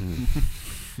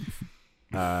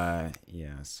 Yeah.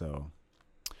 So,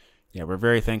 yeah, we're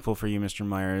very thankful for you, Mr.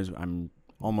 Myers. I'm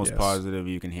almost Yes. positive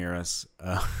you can hear us.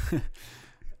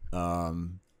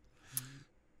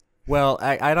 Well,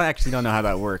 I don't know how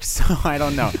that works, so I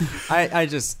don't know. I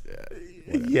just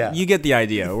Yeah. you get the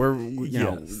idea. We're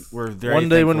we're very One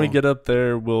day when we thankful. get up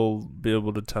there, we'll be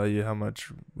able to tell you how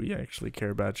much we actually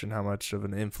care about you and how much of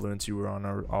an influence you were on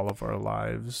all of our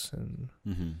lives. And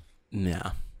Mm-hmm.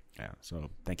 Yeah. Yeah. So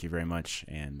thank you very much,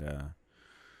 and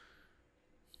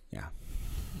yeah.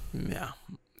 Yeah.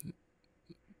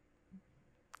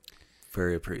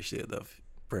 Very appreciative.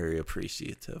 Very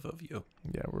appreciative of you.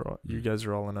 yeah, you guys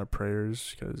are all in our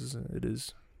prayers because it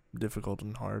is difficult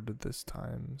and hard at this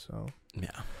time. So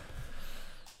Yeah.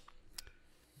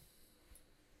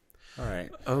 All right.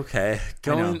 Okay.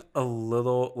 Going a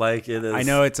little like it is. I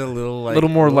know it's a little like little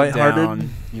more little lighthearted. down,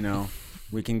 you know.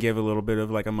 We can give a little bit of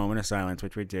like a moment of silence,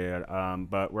 which we did.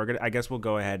 But I guess we'll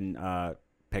go ahead and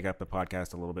pick up the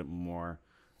podcast a little bit more.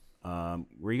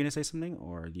 Were you gonna say something,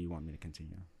 or do you want me to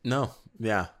continue? No.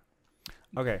 Yeah.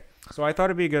 Okay. So I thought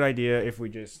it'd be a good idea if we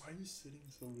just. Why are you sitting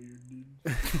so weird,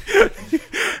 dude?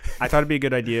 I thought it'd be a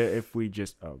good idea if we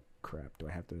just. Oh crap! Do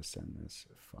I have to send this?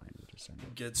 Fine, we'll just send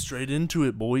it. Get straight into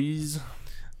it, boys.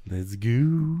 Let's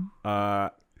go. I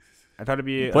thought it'd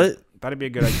be. What? Thought it'd be a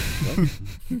good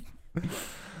idea.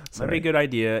 It'd be a good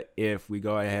idea if we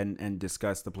go ahead and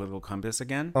discuss the political compass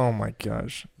again. Oh my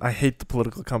gosh, I hate the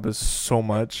political compass so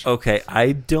much. Okay,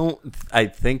 I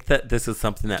think that this is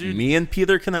something that Dude. me and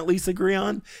Peter can at least agree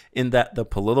on, in that the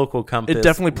political compass. It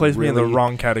definitely plays me in the really-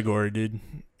 wrong category, dude.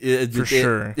 For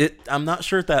sure. I'm not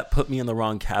sure if that put me in the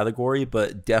wrong category,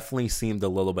 but definitely seemed a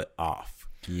little bit off.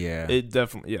 Yeah. It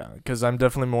definitely, yeah, because I'm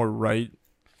definitely more right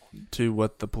to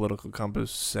what the political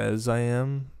compass says I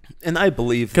am. And I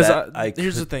believe Because that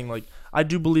here's the thing, like I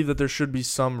do believe that there should be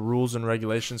some rules and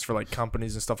regulations for like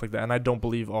companies and stuff like that, and I don't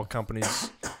believe all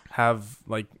companies have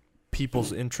like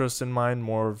people's interests in mind,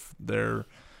 more of their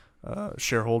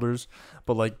shareholders.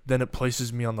 But like then it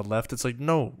places me on the left. It's like,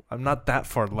 no, I'm not that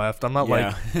far left. I'm not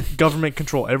like government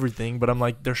control everything, but I'm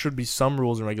like there should be some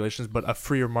rules and regulations. But a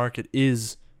freer market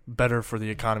is better for the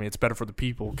economy. It's better for the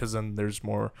people because then there's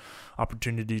more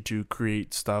opportunity to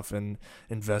create stuff and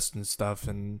invest in stuff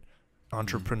and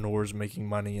entrepreneurs making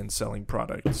money and selling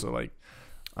products. So like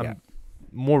I'm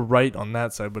more right on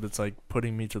that side, but it's like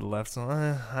putting me to the left. So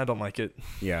I don't like it.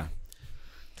 Yeah.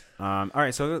 All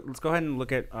right, so let's go ahead and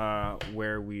look at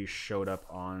where we showed up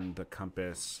on the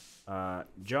compass.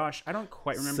 Josh, I don't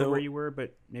quite remember where you were,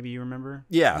 but maybe you remember.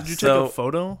 Yeah. Did you take a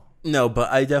photo? No,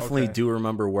 but I definitely Okay. do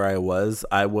remember where I was.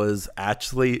 I was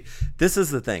actually, this is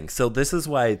the thing. So this is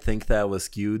why I think that was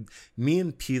skewed. Me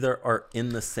and Peter are in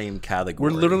the same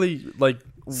category. We're literally like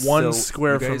one So,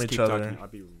 square You guys from each keep other. talking, I'll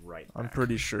be right back. I'm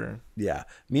pretty sure. Yeah.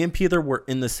 Me and Peter were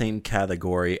in the same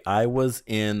category. I was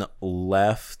in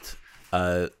left,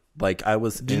 like I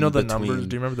was Do you in know the between, numbers?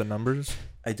 Do you remember the numbers?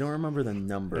 I don't remember the Yeah,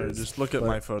 numbers. just look at but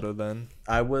my photo then.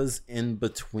 I was in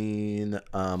between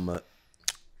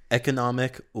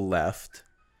economic left.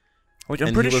 Like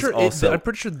And he was also- I'm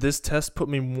pretty sure this test put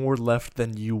me more left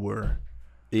than you were.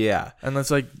 Yeah. And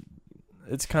that's like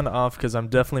it's kind of off because I'm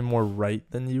definitely more right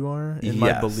than you are in my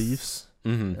Yes. beliefs.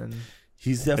 hmm And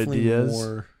He's definitely ideas.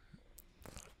 more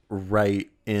right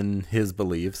in his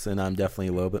beliefs, and I'm definitely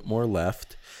a little bit more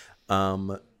left.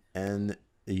 And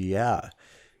yeah,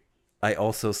 I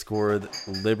also scored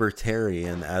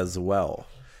libertarian as well.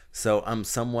 So I'm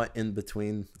somewhat in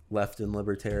between left and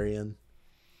libertarian.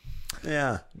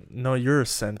 Yeah. no, you're a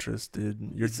centrist,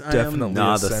 dude. You're I definitely am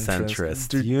not a a centrist. centrist.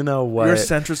 Dude, You know what? you're a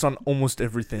centrist on almost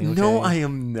everything. No, okay? I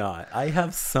am not. I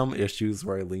have some issues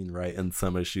where I lean right and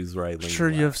some issues where I lean Sure,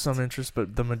 you have left. some interest,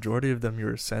 but the majority of them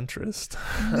you're a centrist.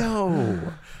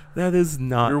 No, that is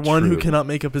not You're one who true. cannot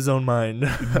make up his own mind. No,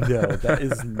 that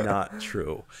is not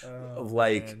true.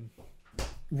 Like- man.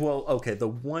 Well, okay, the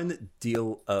one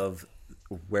deal of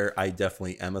where I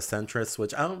definitely am a centrist,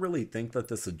 which I don't really think that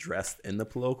this addressed in the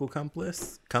political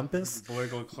compass.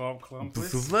 Political clump.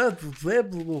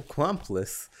 Political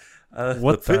compass. What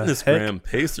the the fitness heck? gram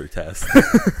pacer test.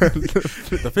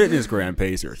 The fitness gram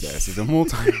pacer test is a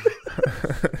multi.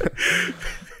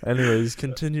 Anyways,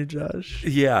 continue, Josh.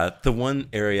 Yeah, the one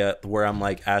area where I'm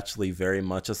like actually very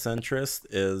much a centrist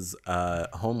is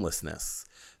homelessness.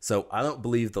 So I don't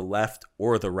believe the left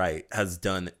or the right has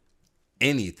done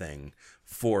anything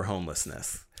for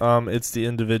homelessness. It's the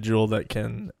individual that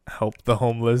can help the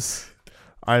homeless.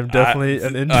 I'm definitely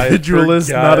an I individualist,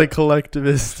 forgot. not a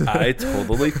collectivist. I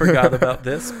totally forgot about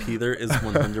this. Peter is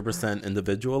 100%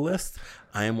 individualist.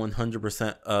 I am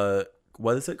 100%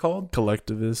 what is it called?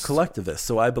 Collectivist. Collectivist.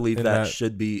 So I believe In that that-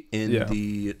 should be in yeah.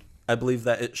 the I believe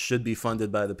that it should be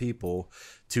funded by the people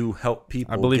to help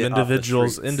people. I believe get off the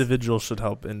streets. individuals should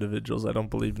help individuals. I don't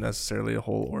believe necessarily a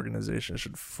whole organization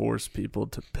should force people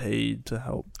to pay to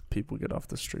help people get off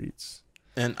the streets.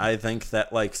 And I think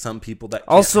that like some people that can't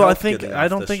Also, help getting I off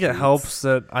don't the think it streets- helps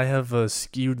that I have a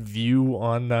skewed view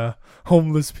on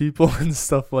homeless people and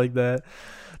stuff like that.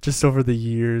 Just over the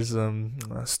years,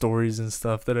 stories and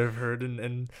stuff that I've heard,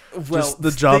 and Well, just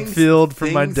the job field for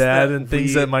my things dad that and things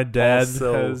we that my dad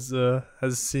also-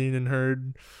 has seen and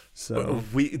heard. So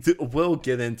we'll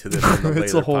get into this in the later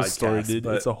it's a whole podcast, story, dude.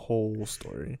 but It's a whole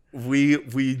story.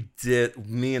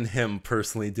 me and him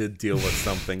personally did deal with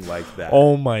something like that.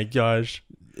 Oh my gosh,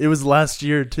 it was last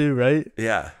year too, right?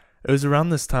 Yeah. It was around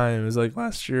this time. It was like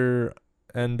last year,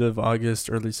 end of August,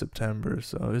 early September.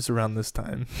 So it was around this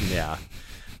time. Yeah.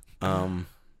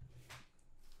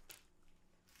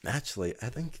 Actually, I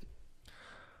think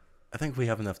we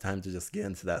have enough time to just get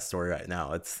into that story right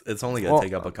now. It's only gonna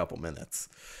take up a couple minutes.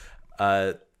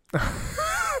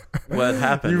 What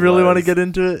happened? You really want to was- get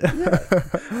into it?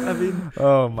 I mean,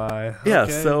 Oh my. yeah.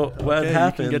 Okay. So what Okay, you can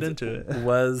happened get into it.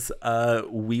 was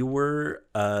we were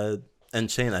and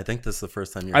Shane, I think this is the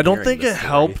first time you're. I don't hearing think this it story.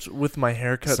 helped with my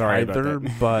haircut Sorry about either,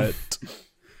 that. but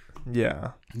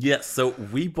yeah. Yes. So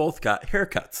we both got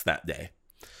haircuts that day.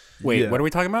 Wait, Yeah. what are we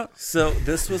talking about? So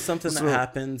this was something that So-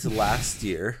 happened last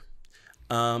year.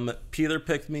 Peter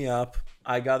picked me up.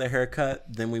 I got a haircut.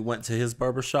 Then we went to his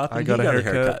barbershop and I got he a got a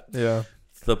haircut. haircut. Yeah.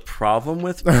 The problem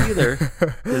with Peter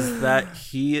is that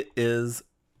he is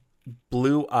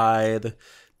blue-eyed,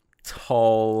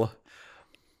 tall,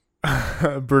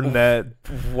 Brunette,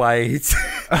 white.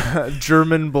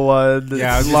 German blood.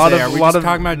 Yeah, I was a gonna lot say, of are we lot just of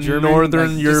talking about German?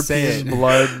 Northern Like, just say European it.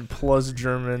 blood plus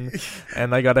German,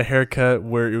 and I got a haircut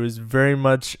where it was very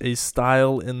much a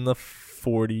style in the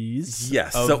 40s.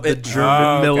 Yes, of so the it- German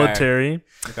Oh, okay. military.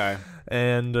 Okay.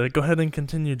 And go ahead and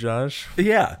continue, Josh.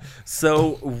 Yeah.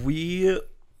 So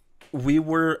we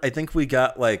were. I think we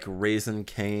got like Raisin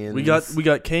Cane's. We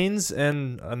got Cane's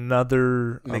and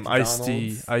another iced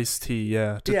McDonald's? tea,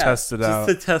 yeah, to Yeah, test it just out.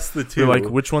 to test the two. We're like,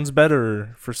 which one's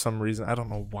better? For some reason, I don't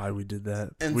know why we did that.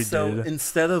 And we so did.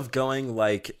 instead of going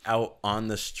like out on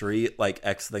the street, like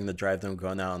exiting the drive-thru and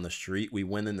going out on the street, we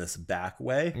went in this back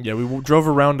way. Yeah, we drove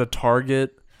around a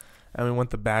Target, and we went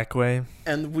the back way.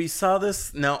 And we saw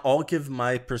this. Now I'll give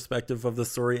my perspective of the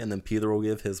story, and then Peter will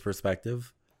give his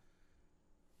perspective.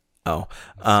 Oh,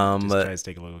 Just guys,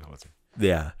 take a little closer.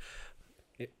 yeah.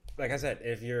 Like I said,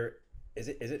 if you're, is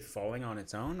it falling on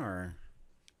its own or?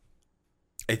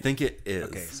 I think it is.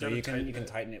 Okay, so you can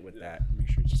tighten it with that. Make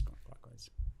sure it's just going clockwise.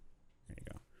 There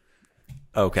you go.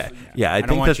 Okay. Yeah, I don't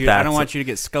think want that you. that's. I don't want you to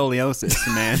get scoliosis,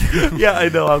 man. Yeah, I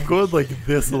know. I'm going like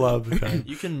this a lot of the time.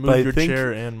 You can But I move your think-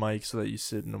 chair and mic so that you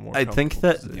sit in a more. I think comfortable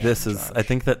that position, this is. Josh. I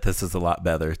think that this is a lot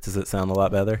better. Does it sound a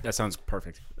lot better? That sounds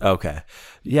perfect. Okay.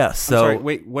 Yeah. I'm So sorry,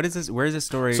 wait, what is this? Where is this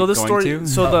story? So the going story, to?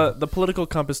 so the political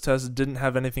compass test didn't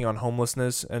have anything on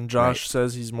homelessness, and Josh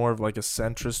says he's more of like a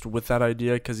centrist with that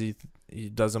idea because he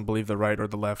doesn't believe the right or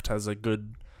the left has a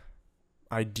good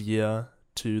idea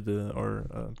to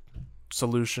the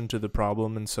solution to the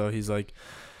problem, and so he's like,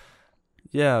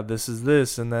 yeah, this is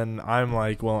this, and then I'm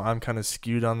like, well, I'm kind of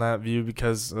skewed on that view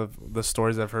because of the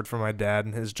stories I've heard from my dad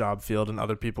and his job field and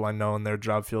other people I know in their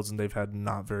job fields, and they've had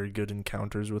not very good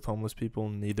encounters with homeless people,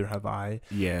 and neither have I.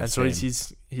 Yeah. And so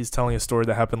he's telling a story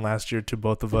that happened last year to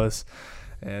both of us,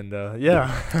 and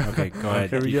yeah. Okay, go ahead.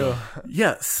 Here we Keep go.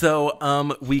 yeah.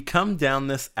 So we come down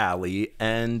this alley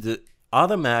and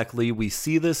automatically we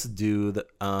see this dude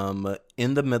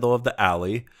in the middle of the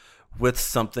alley with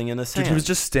something in his Dude, hand. he was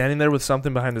just standing there with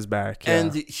something behind his back. Yeah.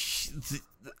 And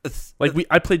like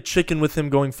I played chicken with him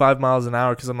going 5 miles an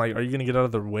hour because I'm like, are you gonna get out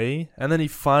of the way? And then he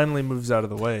finally moves out of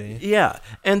the way. yeah,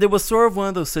 and it was sort of one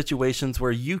of those situations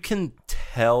where you can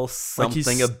tell Like he's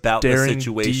something about the staring deep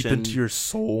situation into your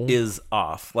soul. is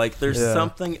off. Like there's Yeah.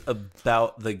 something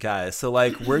about the guy. So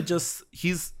like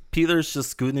Peter's just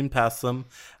scooting past them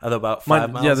at about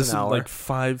 5 miles this an hour. is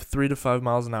like 3 to 5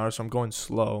 miles an hour, so I'm going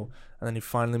slow. And then he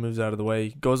finally moves out of the way,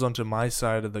 goes onto my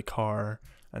side of the car,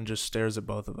 and just stares at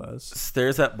both of us.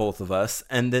 Stares at both of us,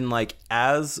 and then like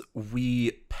as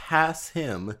we pass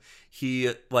him, he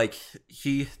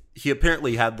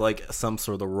apparently had like some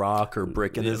sort of rock or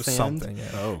brick in It his was hand, something, yeah.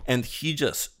 Oh. and he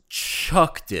just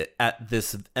chucked it at At the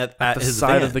his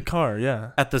side van, of the car,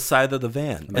 yeah. at the side of the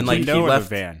van, and like window he or the left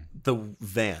van? the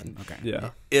van. Okay. Yeah.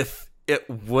 If it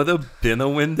would have been a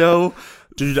window,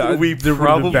 Dude, we there would've been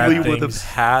probably bad would have things.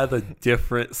 had a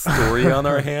different story on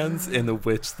our hands in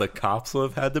which the cops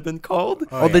would have had to been called.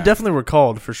 Oh, they definitely were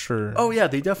called for sure. Oh yeah,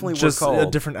 they definitely Just were called.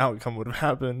 a different outcome would have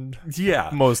happened, Yeah.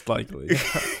 most likely.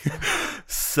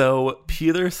 So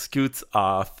Peter scoots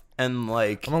off, and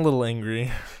like I'm a little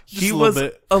angry. Just he a little was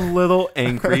bit. a little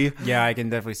angry. Yeah, I can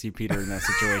definitely see Peter in that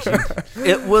situation.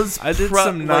 It was I did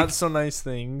some like, not so nice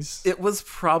things. It was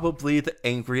probably the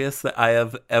angriest that I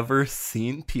have ever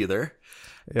seen Peter.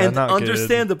 Yeah, and not good.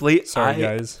 understandably, Sorry,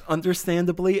 guys.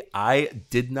 I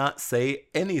did not say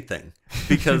anything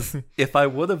because if I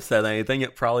would have said anything,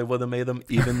 it probably would have made him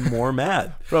even more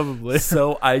mad. Probably.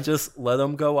 So I just let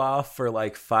him go off for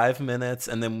like 5 minutes,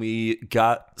 and then we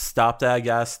got stopped at a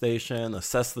gas station,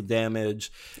 assessed the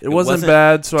damage. It wasn't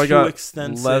bad, so I too got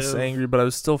extensive. less angry, but I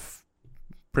was still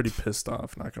pretty pissed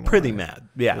off. Not gonna Pretty lie. mad,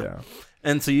 yeah.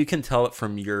 And so you can tell it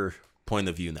from your point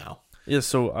of view now. Yeah,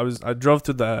 so I drove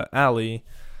through the alley,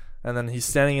 and then he's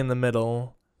standing in the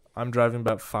middle. I'm driving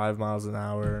about 5 miles an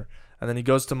hour, and then he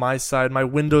goes to my side. My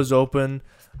window's open.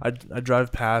 I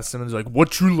drive past him, and he's like,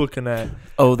 "What you looking at?"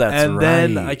 Oh, that's and right.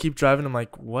 then I keep driving. I'm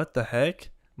like, "What the heck?"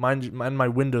 My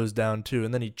window's down too,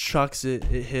 and then he chucks it.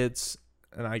 It hits,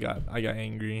 and I got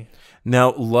angry.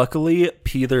 Now, luckily,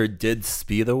 Peter did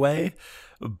speed away,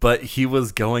 but he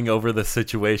was going over the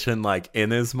situation like in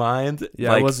his mind, Yeah,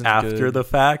 it like wasn't after good. the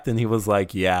fact, and he was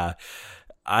like, "Yeah,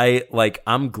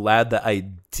 I'm glad that I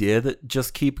did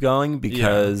just keep going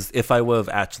because if I would have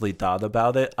actually thought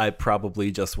about it, I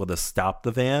probably just would have stopped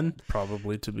the van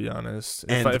Probably, to be honest,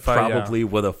 and if I probably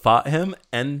would have fought him."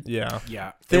 And yeah.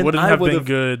 Yeah. It wouldn't I have been would've-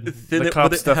 good. then The it cops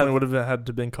wouldn't definitely have- would have had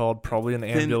to been called, probably an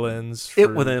ambulance. It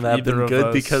for wouldn't have either been of good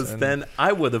us, because and- then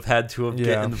I would have had to have get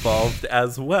Yeah. involved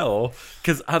as well.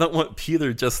 Because I don't want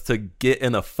Peter just to get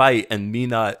in a fight and me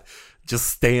not just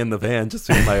stay in the van, just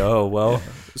being like, "Oh well."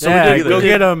 So yeah, we did, go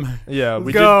get him. Yeah, Let's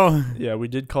we go. did. Yeah, we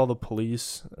did call the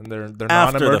police, and they're After the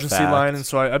non-emergency fact. line, and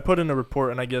so I put in a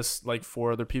report, and I guess like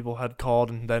 4 other people had called,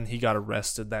 and then he got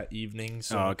arrested that evening.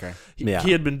 So Oh, okay.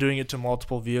 he had been doing it to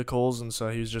multiple vehicles, and so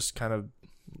he was just kind of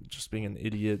just being an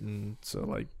idiot, and so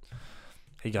like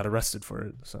he got arrested for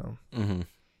it. So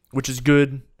which is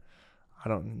good. I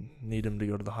don't need him to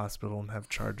go to the hospital and have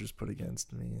charges put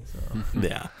against me. So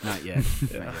Yeah. Not yet.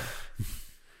 yeah. Not yet.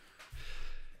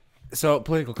 So,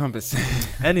 political compass.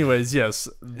 Anyways, yes,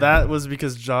 that was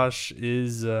because Josh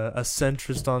is a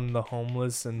centrist on the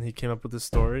homeless, and he came up with this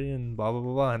story, and blah blah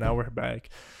blah blah. And now we're back.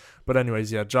 But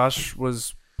anyways, yeah, Josh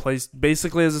was placed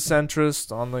basically as a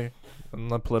centrist on the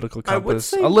political I would compass,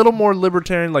 say- a little more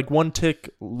libertarian, like one tick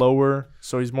lower.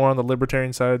 So he's more on the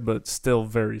libertarian side, but still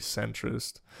very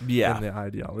centrist Yeah. in the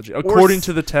ideology, according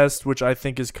to the test, which I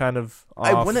think is kind of off,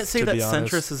 I wouldn't say to that be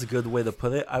honest. centrist is a good way to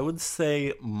put it. I would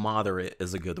say moderate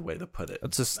is a good way to put it.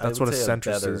 That's I what would a say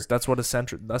centrist better- is. That's what a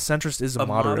centrist is. A A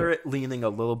moderate. moderate leaning a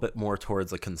little bit more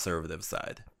towards a conservative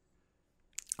side.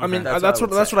 I mean, That's that's what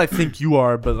I would what say. I think you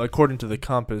are, but according to the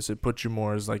compass, it puts you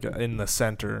more as like in the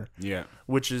center, Yeah.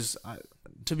 which is,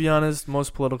 to be honest,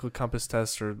 most political compass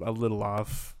tests are a little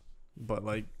off, but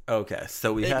like Okay,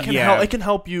 so we it have can Yeah. help. It can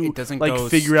help you It doesn't like go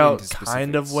figure straight out into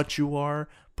kind of specifics. what you are,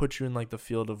 put you in like the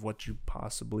field of what you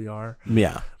possibly are,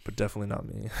 yeah. but definitely not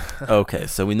me. Okay,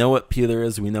 so we know what Peter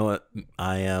is. We know what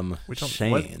I am. We don't-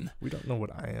 Shane. We don't know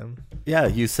what I am. Yeah,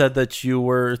 you said that you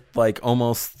were like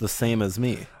almost the same as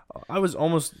me. I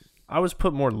was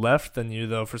put more left than you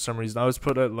though for some reason. I was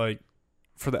put at like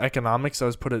for the economics I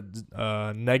was put at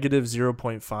negative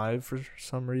 0.5 for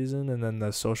some reason, and then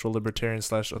the social libertarian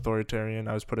 / authoritarian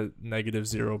I was put at negative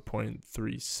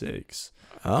 0.36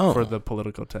 Oh, for the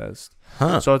political test.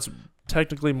 huh? So it's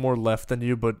technically more left than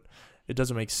you, but it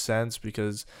doesn't make sense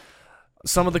because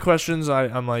some of the questions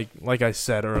I'm like I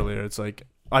said earlier, it's like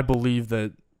I believe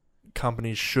that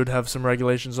companies should have some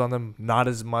regulations on them, not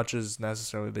as much as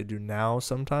necessarily they do now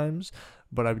sometimes,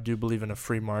 but I do believe in a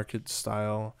free market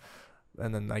style,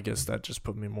 and then I guess that just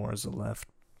put me more as a left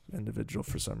individual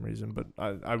for some reason, but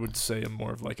I would say I'm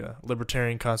more of like a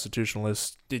libertarian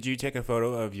constitutionalist. Did you take a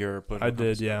photo of your political I did,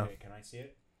 compass? yeah. Okay, can I see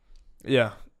it?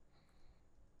 Yeah.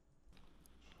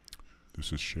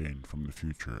 This is Shane from the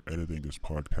future, editing this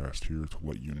podcast here to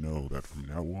let you know that from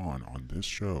now on this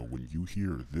show, when you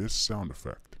hear this sound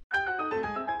effect,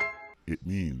 it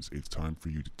means it's time for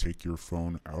you to take your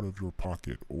phone out of your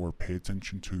pocket or pay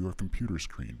attention to your computer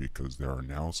screen because there are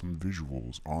now some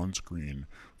visuals on screen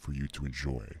for you to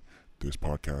enjoy. This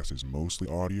podcast is mostly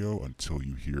audio until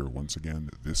you hear, once again,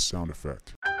 this sound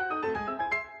effect.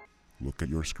 Look at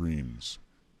your screens.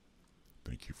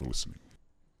 Thank you for listening.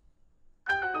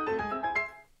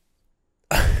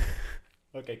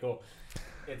 Okay, cool.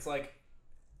 It's like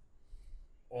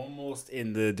almost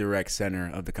in the direct center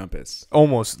of the compass.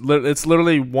 Almost. It's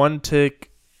literally one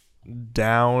tick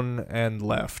down and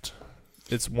left.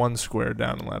 It's one square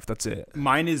down and left. That's it.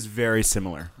 Mine is very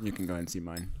similar. You can go ahead and see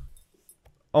mine.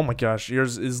 Oh my gosh,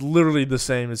 yours is literally the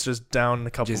same. It's just down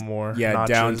a couple Just, more. yeah,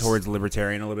 notches, down towards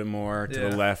libertarian a little bit more to Yeah.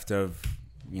 the left of,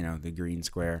 the green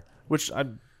square. which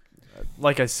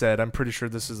like I said, I'm pretty sure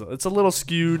it's a little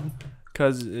skewed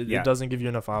because it doesn't give you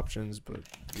enough options. But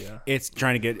yeah, It's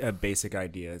trying to get a basic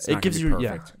idea. It's it not gives gonna you be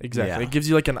perfect. exactly. Yeah. It gives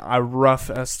you like a rough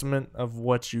estimate of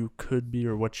what you could be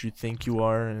or what you think you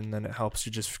are, and then it helps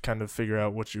you just kind of figure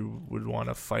out what you would want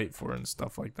to fight for and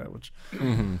stuff like that. Which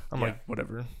I'm like,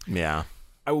 whatever. Yeah.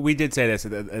 We did say this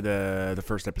at the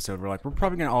first episode. We're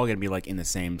probably all gonna be like in the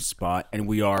same spot, and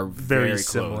we are very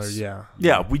similar. close. Yeah,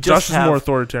 Yeah, we Josh just is have, more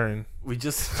authoritarian. we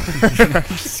just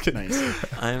Just kidding. Nice.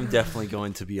 I am definitely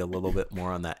going to be a little bit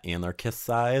more on that anarchist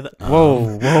side.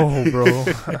 Whoa, bro.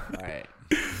 All right.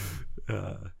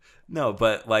 No,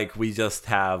 but like we just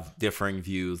have differing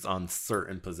views on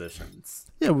certain positions.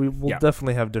 Yeah, we will Yeah.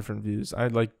 definitely have different views.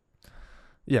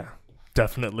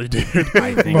 Definitely, dude.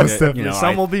 I think Most that, definitely.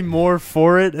 Some will be more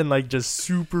for it and like just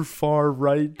super far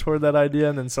right toward that idea,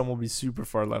 and then some will be super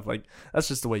far left. Like that's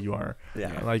just the way you are.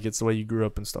 Yeah. Like it's the way you grew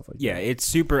up and stuff like yeah, that. it's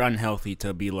super unhealthy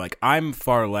to be like, I'm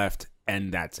far left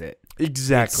and that's it.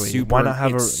 Exactly. It's super, Why not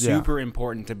have it's a super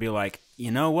important to be like,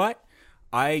 you know what?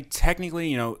 I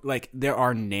technically, there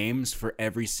are names for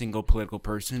every single political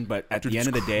person, but at Dude, the end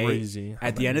of it's the day, crazy how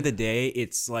at the end many- of the day,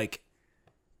 it's like,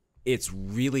 it's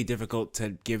really difficult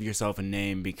to give yourself a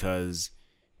name because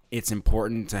it's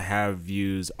important to have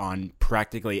views on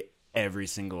practically every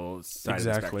single side of the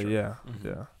Exactly. spectrum. Yeah. Mm-hmm.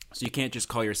 Yeah. So you can't just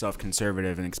call yourself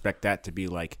conservative and expect that to be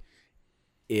like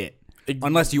it.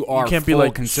 Unless you are You can't be full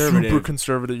like conservative. super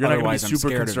conservative. You're not going Otherwise, to I'm be super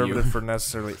scared of you. conservative for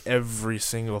necessarily every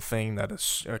single thing that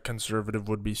a conservative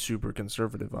would be super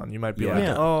conservative on. You might be Yeah. like,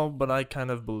 Yeah. oh, but I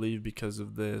kind of believe because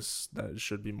of this that it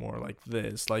should be more like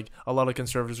this. Like a lot of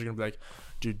conservatives are going to be like,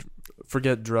 dude,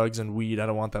 forget drugs and weed. I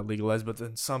don't want that legalized. But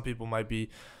then some people might be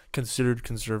considered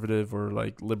conservative or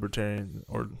like libertarian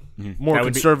or Mhm. more That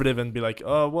would be- conservative and be like,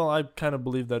 oh, well, I kind of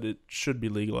believe that it should be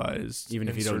legalized. Even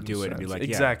if in you don't certain do it, it'd be sense. like, yeah.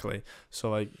 exactly.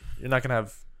 So like, you're not gonna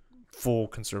have full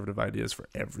conservative ideas for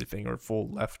everything or full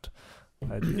left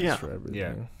ideas Yeah. for everything.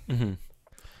 Yeah. Mm-hmm.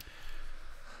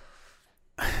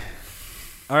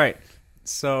 All right.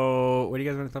 So, what do you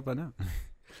guys want to talk about now?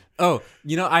 Oh,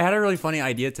 I had a really funny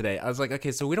idea today. I was like,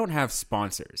 okay, so we don't have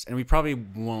sponsors, and we probably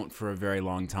won't for a very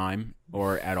long time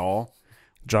or at all.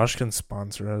 Josh can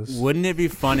sponsor us. Wouldn't it be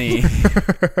funny?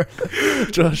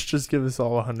 Josh, just give us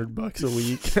all $100 a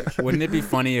week. Wouldn't it be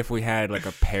funny if we had like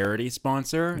a parody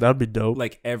sponsor? That'd be dope.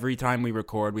 Like every time we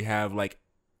record, we have like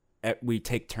we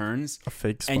take turns, A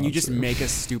fake sponsor. and you just make a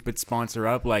stupid sponsor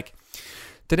up. Like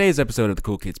today's episode of the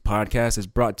Cool Kids Podcast is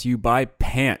brought to you by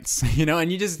Pants.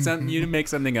 And you just you make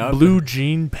something up. blue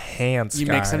jean pants. You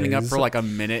make something up guys. for like a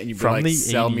minute, and you be From like, the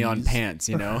 "Sell me on 80s. pants."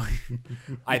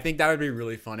 I think that would be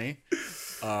really funny.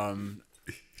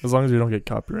 As long as we don't get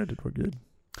copyrighted, we're good.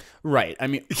 Right. I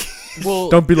mean, well,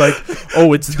 Don't be like,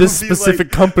 oh, it's this be specific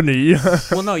company.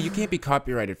 well, no, you can't be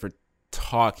copyrighted for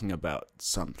talking about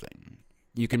something.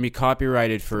 You can be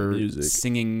copyrighted for Music.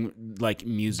 singing like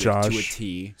music to a Josh.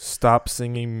 T. Stop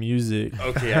singing music.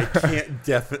 Okay,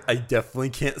 I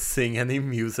definitely can't sing any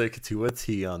music to a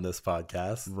T on this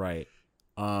podcast. Right.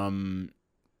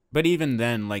 But even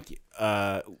then, like,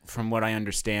 from what I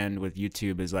understand with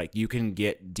YouTube is like you can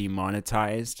get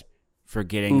demonetized for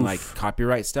getting Oof. like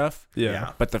copyright stuff.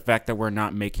 Yeah. But the fact that we're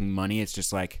not making money, it's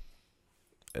just like,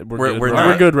 We're We're good. not-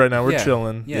 We're good right now. We're Yeah.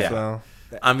 chilling. Yeah. So.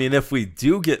 I mean, if we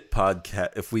do get sponsors,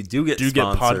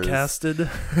 podcasted?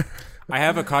 I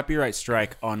have a copyright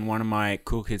strike on one of my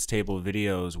Cool Kids Table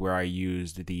videos where I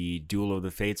used the Duel of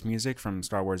the Fates music from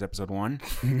Star Wars Episode 1.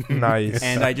 Nice.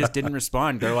 And I just didn't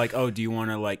respond. They're like, "Oh, do you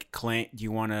want to like claim? Do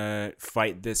you want to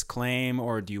fight this claim,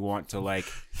 or do you want to like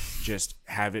just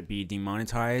have it be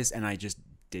demonetized?" And I just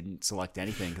didn't select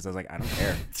anything because I was like, "I don't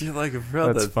care. You're like,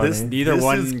 brother, That's funny. Neither this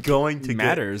one is going to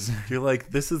matters." You're like,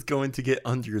 this is going to get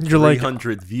under You're like-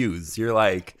 300 views. You're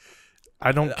like,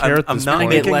 I don't care at I'm this not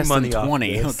point. get making less than money off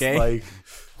 20, this. okay? Like,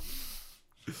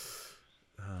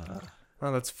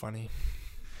 Oh, that's funny.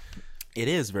 It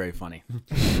is very funny.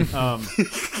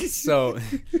 So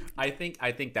I think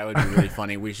that would be really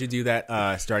funny. We should do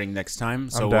that starting next time.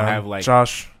 So I'm we'll down. have like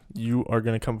Josh, you are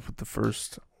gonna come up with the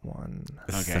first one.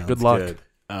 Okay. sounds Good luck.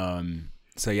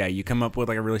 So yeah, you come up with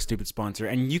like a really stupid sponsor,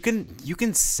 and you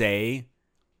can say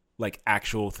like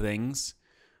actual things,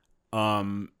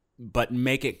 but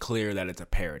make it clear that it's a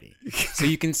parody. So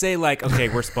you can say like, okay,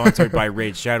 we're sponsored by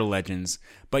Raid Shadow Legends,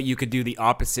 but you could do the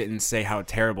opposite and say how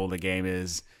terrible the game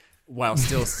is, while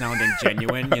still sounding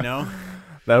genuine.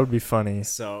 That would be funny.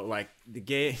 So like the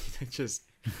game, just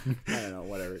I don't know,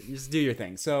 whatever. Just do your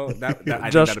thing. So that I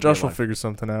think Josh that'd be a will lot. figure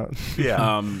something out. Yeah.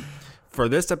 For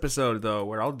this episode, though,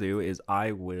 what I'll do is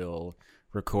I will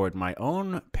record my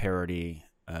own parody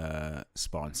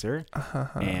sponsor,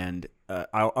 and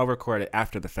I'll record it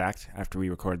after the fact, after we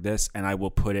record this, and I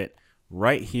will put it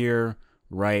right here,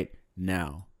 right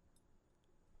now.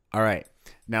 All right.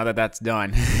 Now that that's done,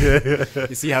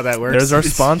 you see how that works? There's our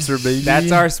sponsor, baby.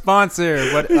 That's our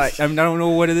sponsor. What I don't know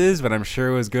what it is, but I'm sure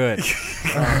it was good.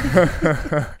 Let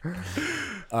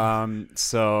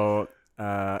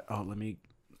me.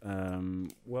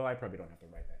 Well, I probably don't have to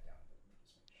write that down.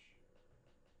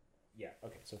 Yeah.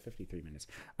 Okay. So 53 minutes.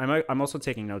 I'm also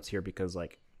taking notes here because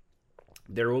like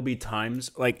there will be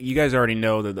times like you guys already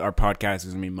know that our podcast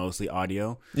is gonna be mostly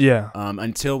audio. Yeah.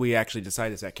 Until we actually decide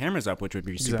to set cameras up, which would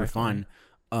be super Exactly.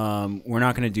 fun. We're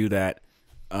not gonna do that.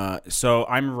 So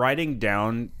I'm writing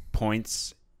down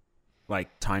points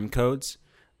like time codes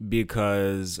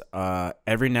because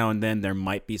every now and then there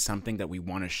might be something that we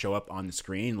want to show up on the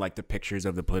screen, like the pictures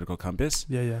of the political compass.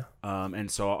 Yeah. And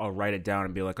so I'll write it down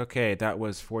and be like, okay, that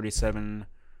was 47,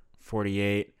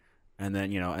 48. And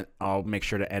then, I'll make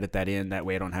sure to edit that in. That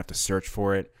way I don't have to search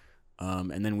for it.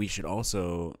 And then I should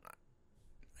also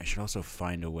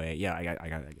find a way. Yeah,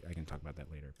 I can talk about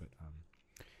that later. But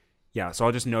yeah, so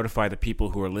I'll just notify the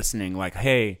people who are listening, like,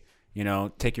 hey,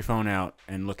 take your phone out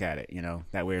and look at it.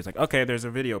 That way it's like, okay, there's a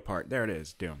video part. There it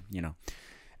is. Doom.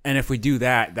 And if we do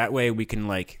that, that way we can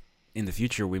like in the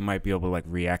future we might be able to like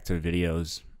react to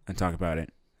videos and talk about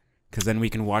it. Because then we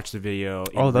can watch the video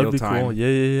in that'd real be time. cool.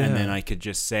 Yeah. And then I could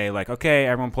just say like, okay,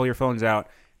 everyone pull your phones out.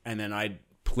 And then I'd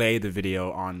play the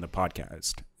video on the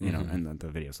podcast, and the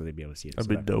video so they'd be able to see it. That'd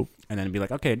be dope. And then it'd be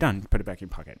like, okay, done. Put it back in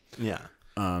your pocket. Yeah.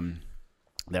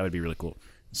 That would be really cool.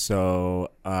 So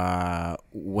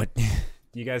what do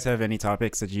you guys have any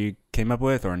topics that you came up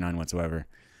with or none whatsoever?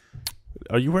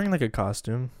 Are you wearing like a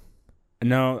costume?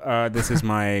 No, this is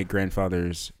my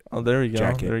grandfather's. Oh, there you go.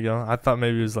 Jacket. There you go. I thought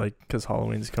maybe it was like because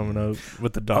Halloween's coming up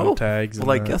with the dog tags.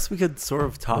 Well, I and guess we could sort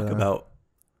of talk about,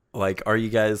 like, are you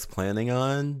guys planning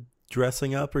on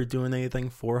dressing up or doing anything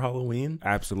for Halloween?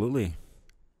 Absolutely.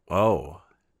 Oh,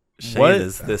 Shane, What?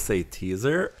 is this a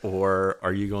teaser or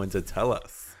are you going to tell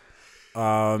us?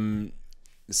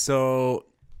 So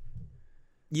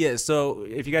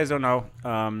if you guys don't know,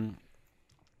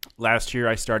 last year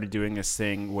I started doing this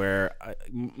thing where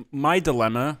my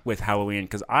dilemma with Halloween,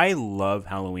 because I love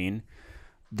Halloween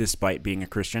despite being a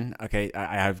Christian. Okay,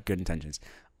 I have good intentions.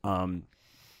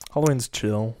 Halloween's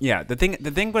chill. Yeah, the thing with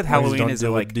As long as you Halloween don't is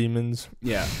deal that, with like, demons.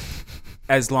 yeah,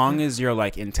 as long as your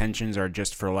like intentions are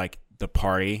just for like the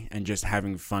party and just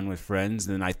having fun with friends,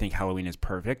 then I think Halloween is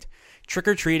perfect. Trick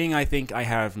or treating, I think I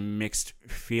have mixed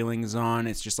feelings on.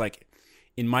 It's just like,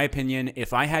 in my opinion,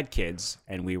 if I had kids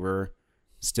and we were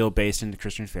still based in the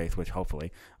Christian faith, which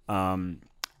hopefully, and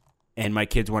my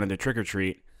kids wanted to trick or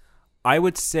treat, I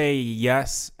would say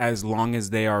yes, as long as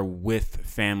they are with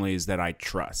families that I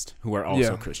trust who are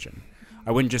also Christian.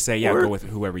 I wouldn't just say, go with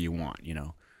whoever you want,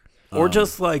 Or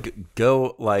just like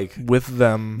go like With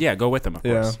them. Yeah, go with them, of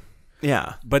course.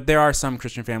 yeah. But there are some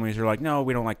Christian families who are like, no,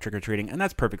 we don't like trick or treating, and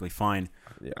that's perfectly fine.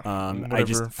 Yeah.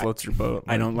 Whatever floats your boat.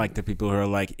 I don't like the people who are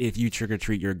like, if you trick or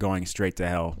treat, you're going straight to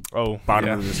hell. Oh, Bottom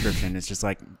of the description. It's just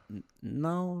like,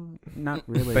 no, not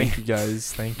really. Thank you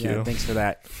guys. Thank Yeah, you. thanks for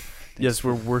that. Yes,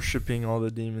 we're worshiping all the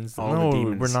demons. All no, the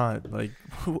demons. we're not. Like,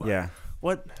 Yeah.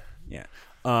 what? Yeah.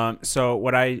 So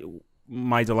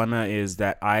my dilemma is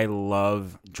that I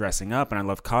love dressing up and I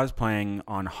love cosplaying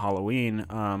on Halloween.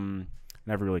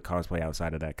 Never really cosplay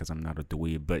outside of that because I'm not a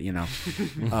dweeb, but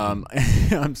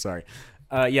I'm sorry.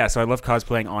 So I love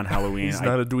cosplaying on Halloween. He's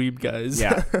not a dweeb, guys.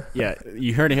 Yeah.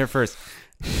 You heard it here first.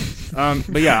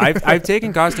 But yeah, I've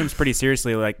taken costumes pretty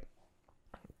seriously. Like,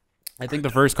 I think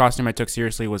the first costume I took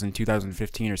seriously was in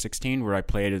 2015 or 16, where I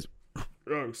played as,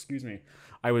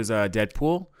 I was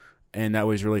Deadpool, and that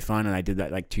was really fun. And I did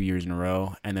that like 2 years in a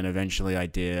row. And then eventually I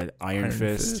did Iron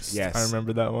Fist. Yes, I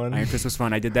remember that one. Iron Fist was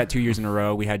fun. I did that 2 years in a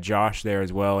row. We had Josh there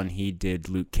as well, and he did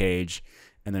Luke Cage.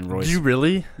 And then Royce. Did you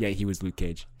really? Yeah, he was Luke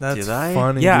Cage. That's Did I?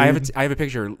 funny. Yeah, dude. I have a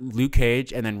picture. Luke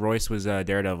Cage, and then Royce was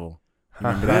Daredevil.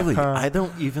 Remember that? Really? I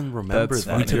don't even remember That's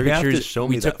that. funny. We took You're gonna have to pictures. show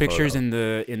me We took that pictures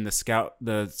photo. in the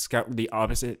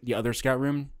other scout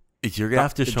room. You're gonna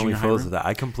have to the show me junior high photos room. of that.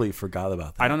 I completely forgot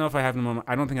about that. I don't know if I have them on.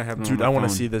 I don't think I have them. Dude, on I my want to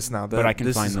phone. see this now. but I can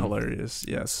this find is them. hilarious.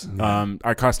 Yes.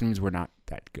 Our costumes were not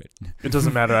that good. It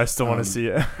doesn't matter. I still want to see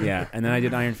it. Yeah, and then I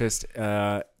did Iron Fist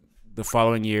the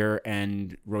following year,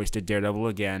 and Royce did Daredevil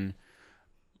again,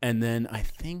 and then I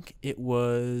think it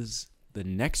was the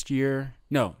next year.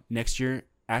 No, next year.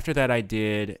 After that, I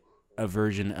did a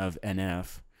version of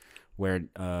NF where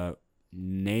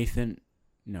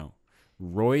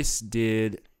Royce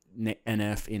did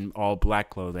NF in all black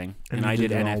clothing, and you I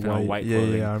did it NF in all white yeah,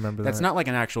 clothing. Yeah, I remember That's that. not like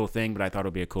an actual thing, but I thought it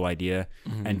would be a cool idea.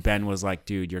 Mhm. And Ben was like,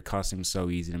 "Dude, your costume's so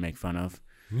easy to make fun of."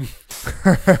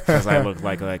 Because I look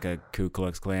like a Ku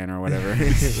Klux Klan or whatever.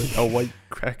 A white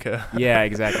cracker. Yeah,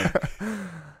 exactly.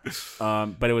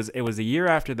 But it was a year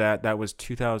after that. That was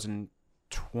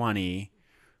 2020,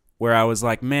 where I was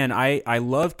like, man, I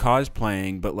love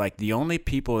cosplaying, but like the only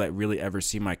people that really ever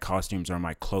see my costumes are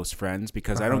my close friends,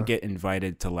 because I don't get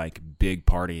invited to like big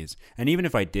parties. And even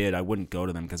if I did, I wouldn't go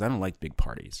to them because I don't like big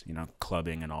parties,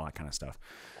 clubbing and all that kind of stuff.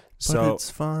 But So it's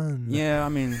fun. yeah, I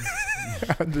mean,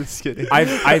 I'm just kidding.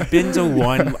 I've been to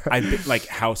one. I've been like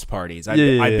house parties. I've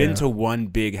been Yeah. to one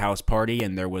big house party,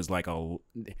 and there was like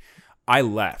I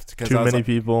left because Too many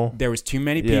people. there was too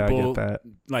many Yeah, I people. get that.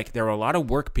 Like there were a lot of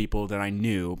work people that I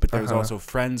knew, but there was Uh-huh. also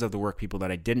friends of the work people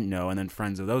that I didn't know, and then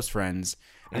friends of those friends,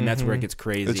 and that's where it Mhm. gets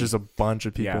crazy. It's just a bunch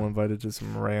of people Yeah. invited to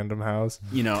some random house.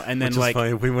 And then Which is like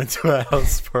funny. We went to a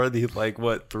house party like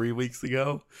 3 weeks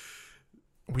ago.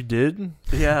 We did?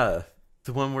 Yeah,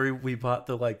 the one where we bought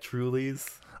the like Trulies.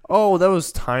 Oh, that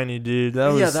was tiny, dude.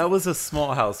 That was a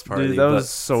small house party. dude. That but was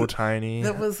so tiny.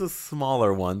 That was a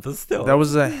smaller one, but still, That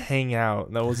was a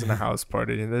hangout. That wasn't a house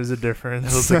party. There's a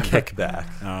difference. it was a kickback.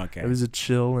 oh, okay, It was a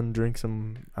chill and drink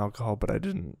some alcohol, but I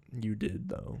didn't. You did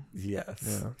though. Yes.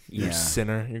 Yeah. You're Yeah. a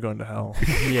sinner. You're going to hell.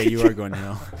 yeah, you are going to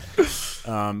hell.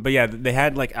 But yeah, they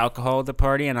had like alcohol at the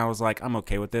party, and I was like, I'm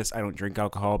okay with this. I don't drink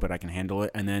alcohol, but I can handle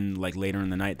it. And then like later in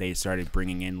the night, they started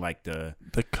bringing in like the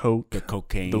The Coke.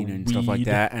 cocaine The and stuff like weed.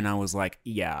 that, and I was like,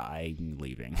 yeah, I'm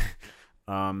leaving.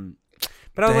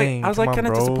 But I Dang, was come like on, kind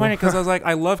of bro. disappointed because I was like,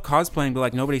 I love cosplaying, but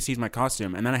like nobody sees my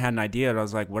costume. And then I had an idea, and I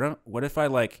was like, what if I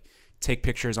like take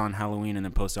pictures on Halloween and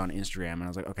then post it on Instagram? And I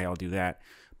was like, okay, I'll do that.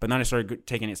 But then I started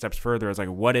taking it steps further. I was like,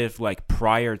 what if like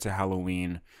prior to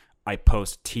Halloween, I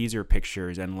post teaser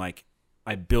pictures and like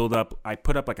I put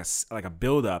up like a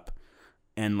build up,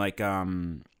 and like I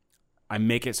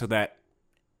make it so that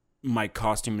my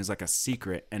costume is like a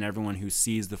secret, and everyone who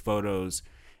sees the photos,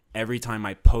 every time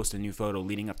I post a new photo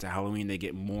leading up to Halloween, they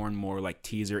get more and more like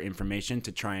teaser information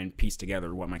to try and piece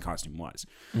together what my costume was.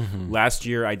 Mm-hmm. Last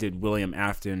year I did William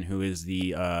Afton, who is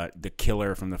the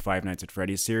killer from the Five Nights at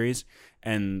Freddy's series,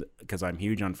 and because I'm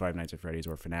huge on Five Nights at Freddy's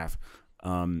or FNAF,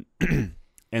 and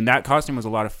that costume was a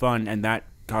lot of fun, and that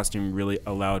costume really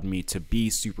allowed me to be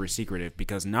super secretive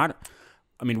because not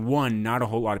a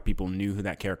whole lot of people knew who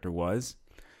that character was.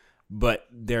 But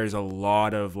there's a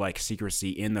lot of like secrecy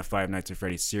in the Five Nights at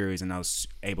Freddy's series, and I was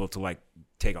able to like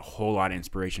take a whole lot of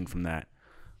inspiration from that.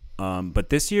 But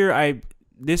this year I'm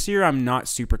not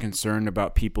super concerned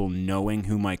about people knowing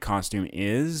who my costume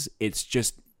is. It's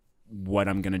just what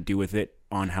I'm gonna do with it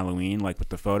on Halloween, like with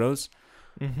the photos.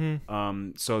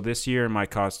 Mm-hmm. So this year my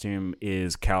costume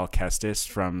is Cal Kestis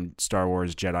from Star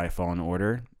Wars Jedi Fallen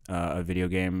Order, a video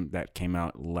game that came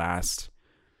out last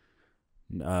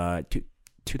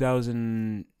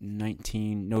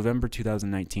 2019, November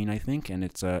 2019, I think, and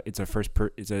it's a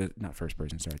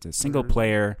single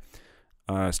player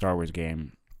Star Wars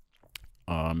game.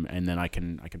 And then I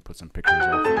can put some pictures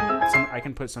of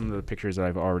some of the pictures that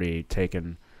I've already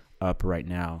taken up right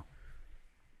now.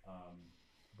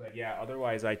 But yeah,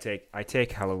 otherwise I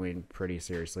take Halloween pretty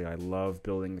seriously. I love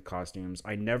building the costumes.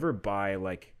 I never buy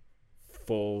like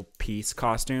full piece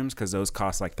costumes because those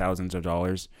cost like thousands of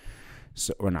dollars.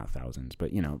 So, or not thousands,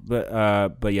 but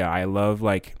but yeah, I love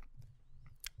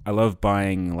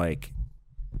buying like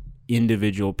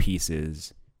individual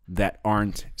pieces that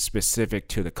aren't specific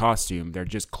to the costume. They're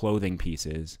just clothing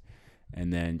pieces,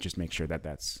 and then just make sure that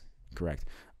that's correct.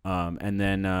 And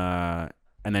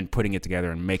then putting it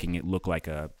together and making it look like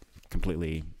a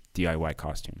completely DIY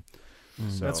costume.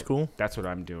 So That's cool. That's what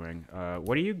I'm doing.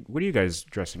 What are you guys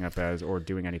dressing up as or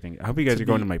doing anything? I hope you guys are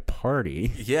going to my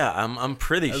party. Yeah, I'm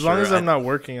pretty sure. As long as I'm not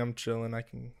working, I'm chilling. I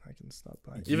can stop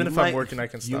by. Even if I'm working, I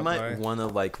can stop by. You might want to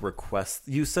like request.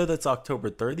 You said it's October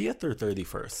 30th or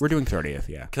 31st. We're doing 30th,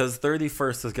 yeah. Because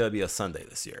 31st is gonna be a Sunday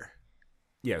this year.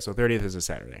 Yeah, so 30th is a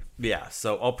Saturday. Yeah,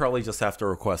 so I'll probably just have to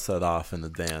request that off in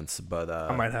advance. But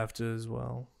I might have to as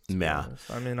well. to be Yeah. honest.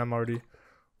 I mean, I'm already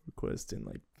requesting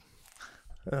like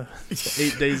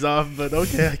 8 days off, but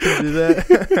okay, I can do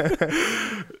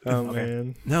that. Oh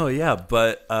man. No, yeah,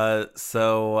 but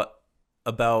so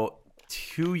about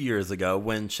 2 years ago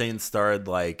when Shane started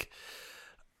like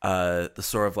the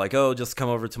sort of like, oh, just come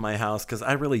over to my house, because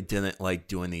I really didn't like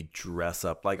do any dress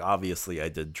up. Like obviously I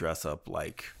did dress up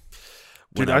like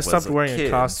when Dude, I stopped was wearing kid. a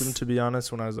costume, to be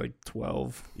honest, when I was like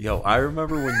 12. Yo, I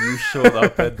remember when you showed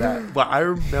up at that. But I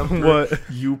remember What?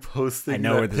 you posting I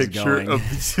know where that this is picture going. of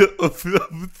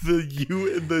the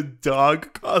you in the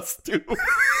dog costume.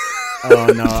 Oh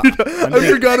no, I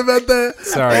forgot about that.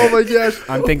 Sorry. Oh my gosh.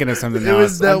 I'm thinking of something It else.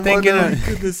 was that I'm thinking one- of,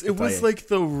 Goodness, it was like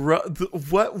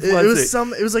what was It was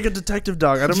it? It was like a detective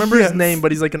dog. I don't remember his Yes. name,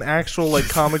 but he's like an actual like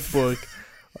comic book.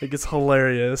 Like it's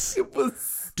hilarious. It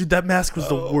was. Dude, that mask was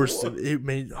the worst. Oh, It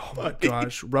made. Oh my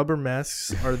gosh, rubber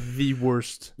masks are the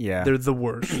worst. yeah. They're the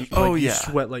worst. Oh, Like, you yeah.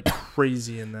 sweat like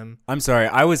crazy in them. I'm sorry.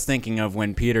 I was thinking of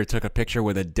when Peter took a picture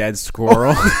with a dead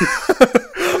squirrel.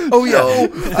 Oh yeah,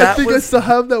 that I think I was- still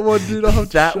have that one, dude. I'll have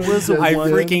to That show was you a guys. I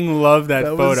one- freaking love that,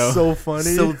 That photo. was so funny.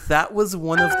 So that was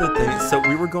one of the things. So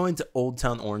we were going to Old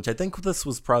Town Orange. I think this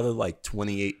was probably like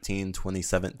 2018,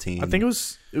 2017. I think it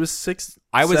was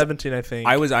 17. I think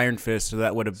I was Iron Fist, so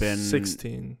that would have been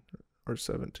 16 or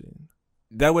 17.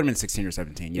 That would have been 16 or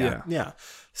 17. Yeah. Yeah.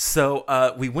 So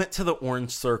we went to the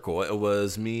Orange Circle. It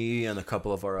was me and a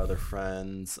couple of our other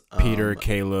friends. Peter,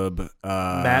 Caleb,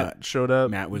 Matt showed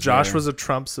up. Matt was Josh there. was a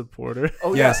Trump supporter.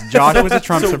 Oh, Yes, Josh was a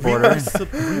Trump So supporter.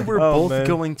 We were Oh, both man.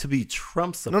 going to be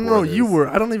Trump No, supporters. no, you were.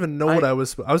 I don't even know what I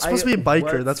was. I was supposed to be a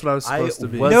biker. was- That's what I was supposed to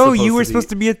be. was No, supposed you were to be- supposed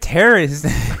to be a terrorist.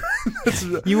 That's-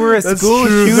 You were a That's school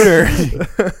true.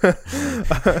 shooter.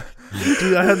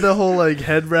 Dude, I had the whole like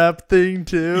head wrap thing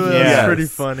too. That Yes. was pretty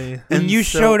funny. When And you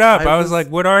so showed up, I I was was- like,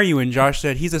 "What are you?" And Josh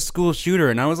said, "He's a school shooter."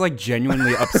 And I was like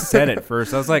genuinely upset at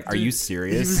first. I was like, "Are you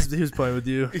serious?" He was playing with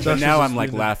you. But Josh now was I'm like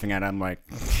just laughing at it. I'm like,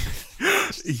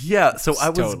 Yeah, so I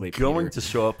was Totally going Peter. to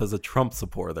show up as a Trump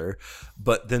supporter,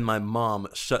 but then my mom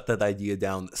shut that idea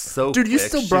down so Dude, you quick.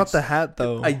 still She- brought the hat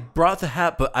though. I brought the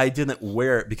hat, but I didn't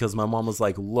wear it because my mom was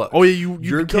like, "Look, Oh yeah, you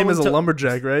You're became as a going to-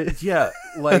 lumberjack, right? yeah,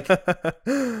 like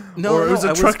no, Or it was a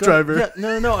I truck gonna- driver.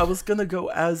 Yeah, no, I was gonna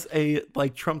go as a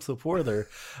like Trump supporter,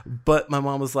 but my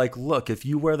mom was like, "Look, if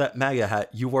you wear that MAGA hat,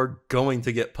 you are going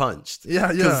to get punched." Yeah,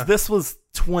 because yeah. this was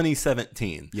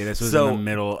 2017. "Yeah, this was so, in the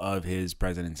middle of his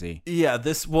presidency." Yeah,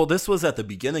 this was at the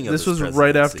beginning of This his was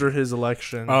right presidency. after his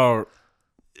election. Oh,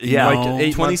 Yeah, like No.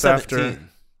 8 months after. 2017.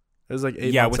 It was like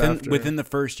 8 yeah, months after. within the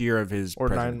first year of his or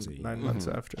presidency. nine months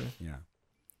after. Yeah,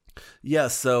 Yeah,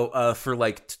 so for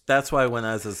like that's why I went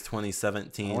as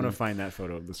 2017. I want to find that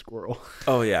photo of the squirrel.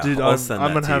 Oh yeah, Dude, I'll I'm send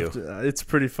gonna that have to you. to. It's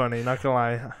pretty funny. Not gonna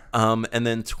lie. And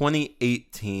then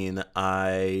 2018,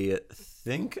 I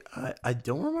think I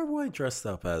don't remember what I dressed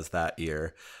up as that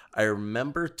year. I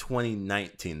remember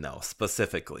 2019 though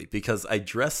specifically because I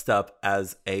dressed up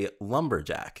as a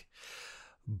lumberjack.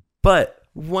 But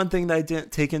one thing that I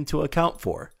didn't take into account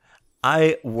for,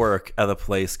 I work at a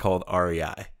place called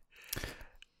REI.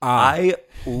 I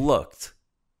looked.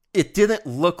 It didn't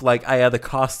look like I had a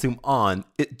costume on.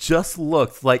 It just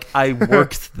looked like I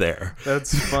worked there.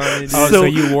 That's funny. Dude. Oh, so So-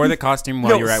 you wore the costume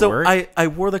while you were at work? I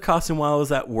wore the costume while I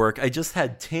was at work. I just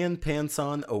had tan pants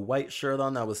on, a white shirt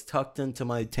on. I was tucked into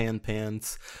my tan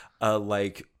pants,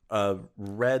 like a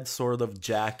red sort of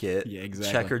jacket, Yeah,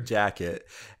 exactly. checkered jacket,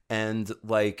 and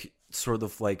like sort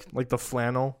of like like the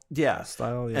flannel yeah,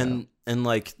 style. Yeah. and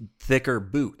like thicker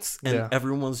boots. And Yeah.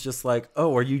 everyone was just like,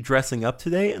 "Oh, are you dressing up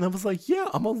today?" And I was like, "Yeah,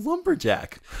 I'm a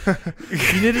lumberjack."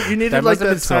 you needed That like must have that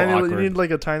been so tiny. You awkward. needed like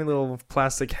a tiny little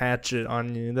plastic hatchet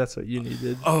on you. That's what you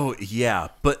needed. Oh yeah,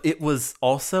 but it was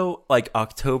also like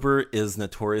October is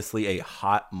notoriously a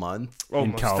hot month Oh,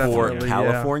 in most California. for definitely,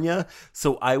 yeah. California.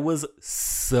 So I was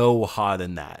so hot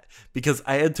in that because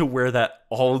I had to wear that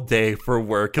all day for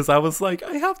work because I was like,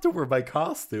 I have to wear my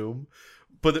costume.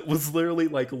 But it was literally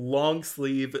like long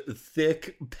sleeve,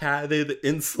 thick, padded,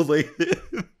 insulated.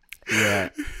 Yeah,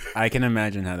 I can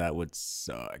imagine how that would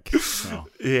suck. So.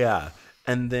 Yeah.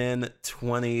 And then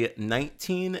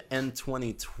 2019 and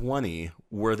 2020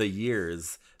 were the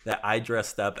years that I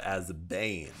dressed up as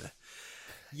Bane.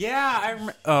 Yeah,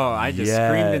 I just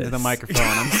screamed into the Yes. microphone.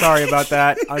 I'm sorry about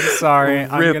that. I'm sorry.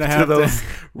 I'm Rip gonna to have those,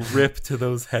 to. rip to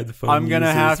those headphones. I'm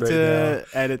gonna have to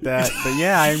edit that. But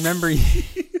yeah, I remember.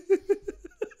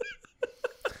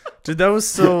 Dude, that was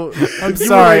so. I'm you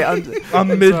sorry. were like I'm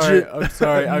a midget. I'm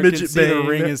sorry. I can midget see the Bane.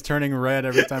 ring is turning red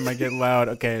every time I get loud.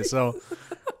 Okay, so.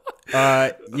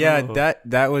 Yeah,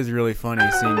 that was really funny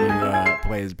seeing you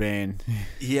play as Bane.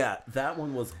 Yeah, that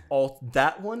one was all.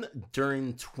 That one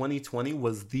during 2020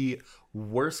 was the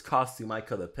worst costume I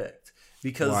could have picked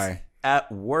because Why?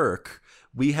 at work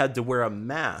we had to wear a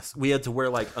mask. We had to wear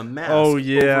like a mask Oh,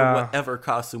 yeah. over whatever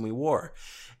costume we wore.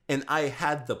 And I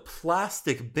had the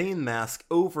plastic Bane mask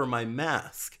over my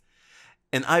mask.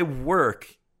 And I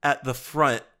work at the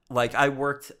front, like I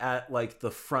worked at like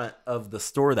the front of the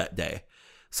store that day.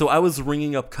 So I was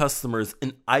ringing up customers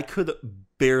and I could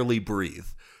barely breathe.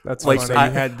 That's Like, funny. So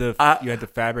you had the I- you had the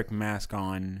fabric mask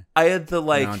on. I had the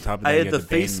like on top of I that, had you the had the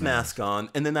Bane face mask mask. on,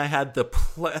 and then I had the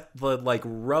like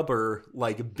rubber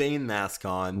like Bane mask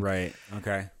on. Right.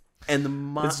 Okay.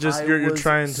 And It's just you're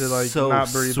trying to like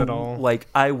not breathe at all. Like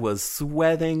I was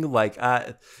sweating.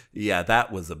 That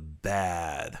was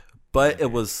bad. But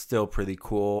it was still pretty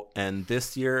cool. And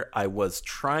this year I was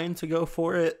trying to go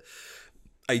for it.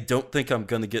 I don't think I'm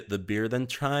gonna get the beard in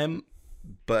time,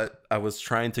 but I was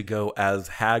trying to go as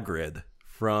Hagrid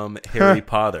from Harry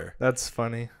Potter. That's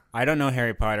funny. I don't know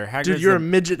Harry Potter. Hagrid's Dude, you're a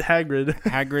midget Hagrid.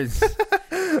 Hagrid's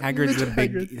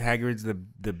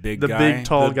the big The guy. big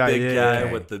tall The guy. big yeah.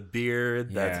 guy with the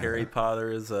beard. That's Yeah. Harry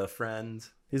Potter's friend.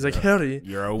 He's like, Harry,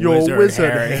 You're a you're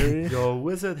wizard, Harry. Harry. You're a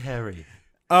wizard, Harry.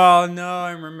 Oh no,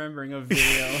 I'm remembering a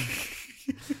video.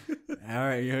 All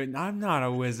right, I'm not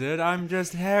a wizard. I'm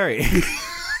just Harry.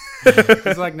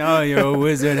 It's like, no, you're a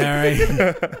wizard, Harry.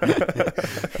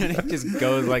 And it just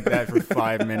goes like that for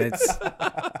 5 minutes.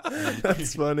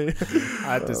 That's funny.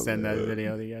 I have to send that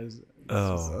video to you guys.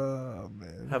 Oh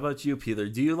man, How about you, Peter?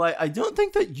 Do you I don't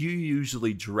think that you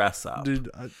usually dress up. dude.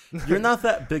 You're not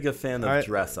that big a fan of I-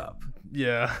 dress up.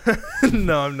 Yeah.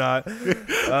 No, I'm not.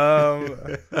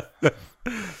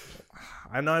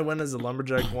 I know I went as a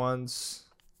lumberjack once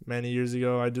many years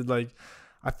ago. I did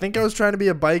I think I was trying to be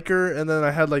a biker, and then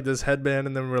I had like this headband,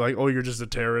 and then we were like, oh, you're just a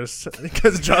terrorist.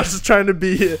 Because Josh is trying to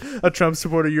be a Trump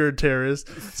supporter, you're a terrorist.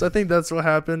 So I think that's what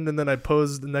happened, and then I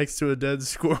posed next to a dead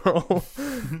squirrel.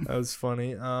 That was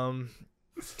funny.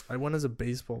 I went as a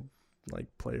baseball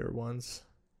player once.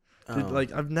 Dude, Oh.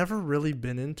 I've never really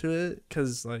been into it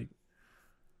because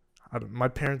my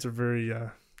parents are very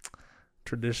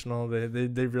traditional.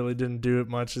 They really didn't do it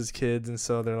much as kids, and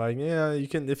so they're like, yeah, you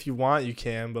can if you want, you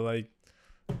can, but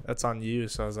that's on you.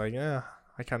 So I was like, yeah,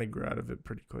 I kind of grew out of it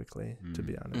pretty quickly, to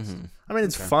be honest. Mhm. I mean,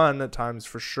 it's Okay. fun at times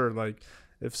for sure.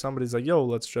 If somebody's like, yo,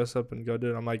 let's dress up and go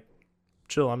do it, I'm like,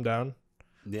 chill, I'm down.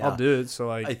 Yeah. I'll do it. So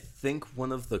I think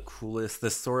one of the coolest,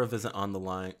 this sort of isn't on the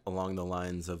line along the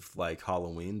lines of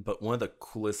Halloween, but one of the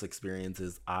coolest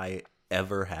experiences I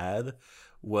ever had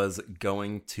was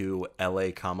going to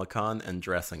LA Comic-Con and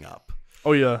dressing up.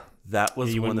 oh yeah, That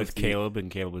was You one went of with the, Caleb,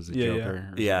 and Caleb was the Yeah, Joker.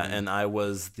 or yeah, something. and I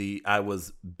was Bane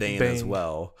as Bane.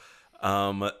 well.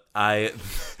 I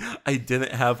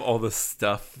didn't have all the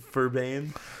stuff for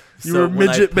Bane. You were when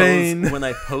I midget posed- Bane. When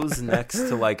I pose next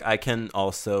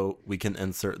to we can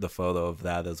insert the photo of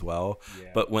that as well. Yeah.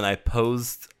 But when I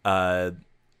posed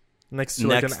next to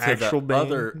next an to actual the Bane.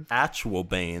 other actual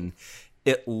Bane,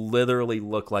 it literally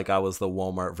looked like I was the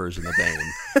Walmart version of Bane.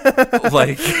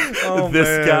 Oh, This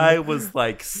man. guy was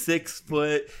 6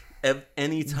 foot.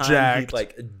 Anytime Jacked.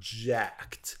 he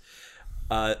jacked.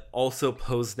 Also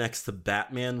posed next to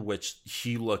Batman, which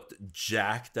he looked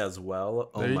jacked as well.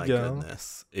 Oh There you my go.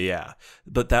 goodness. Yeah.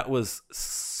 But that was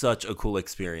such a cool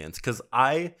experience. Because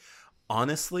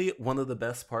honestly, one of the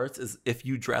best parts is if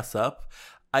you dress up,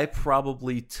 I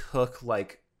probably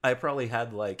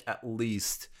had at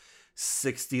least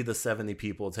 60 to 70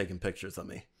 people taking pictures of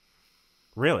me.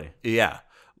 Really? Yeah.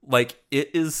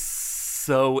 It is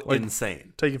so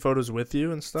insane. Taking photos with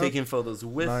you and stuff. Taking photos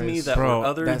with Nice. me that Bro, were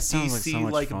other that sounds like DC so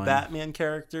much fun. Batman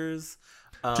characters.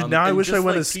 Dude, now I and wish I just,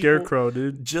 went as people- Scarecrow,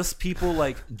 dude. Just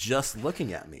people just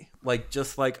looking at me,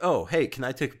 oh, hey, can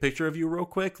I take a picture of you real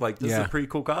quick? This is Yeah. a pretty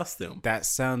cool costume. That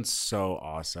sounds so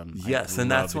awesome. Yes, I'd and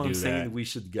love that's to what I'm do saying. that. We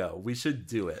should go. We should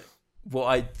do it. Well,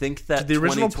 I think that The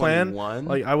original plan,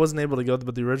 2021 I wasn't able to go,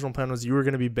 but the original plan was you were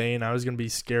going to be Bane, I was going to be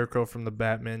Scarecrow from the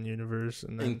Batman universe,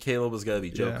 and then and Caleb was gonna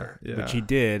be Joker. Yeah, Which he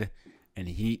did, and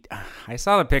I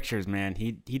saw the pictures, man.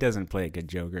 He doesn't play a good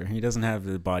Joker. He doesn't have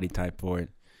the body type for it.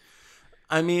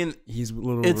 I mean, He's a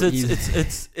little. it's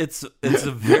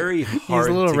a very hard. He's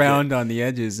a little to get- round on the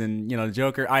edges, and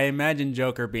Joker. I imagine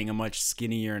Joker being a much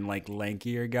skinnier and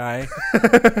lankier guy.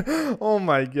 Oh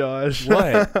my gosh!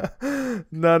 What?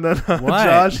 No.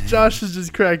 What? Josh is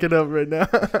just cracking up right now.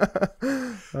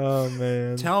 Oh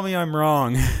man. Tell me I'm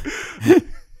wrong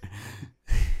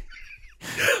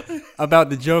about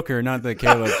the Joker, not the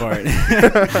Caleb part.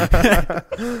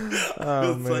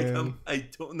 Oh It's man. I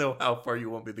don't know how far you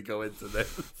want me to go into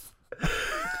this.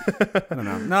 I don't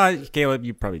know. No, Caleb,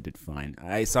 you probably did fine.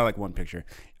 I saw one picture.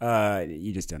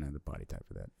 You just don't have the body type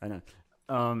for that. I know.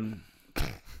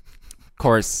 Of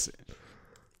course,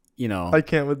 I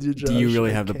can't with you, Josh. do you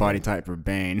really I have the can't. body type for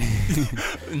Bane?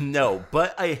 No,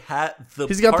 but I had the.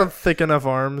 He's got the part- thick enough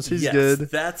arms. He's Yes, good.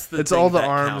 That's the. It's thing all the that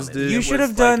arms, counted. dude. You It should was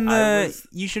have done I the. was-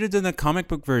 You should have done the comic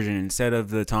book version instead of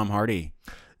the Tom Hardy.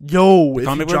 Yo, if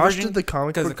comic book Josh version? did the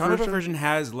comic Because book the comic book version, version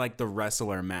has the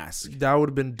wrestler mask. that would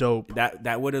have been dope.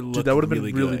 That would have looked Dude, that would have been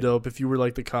really really good. dope if you were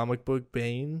the comic book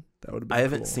Bane. That would have been I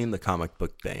haven't cool. seen the comic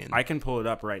book Bane. I can pull it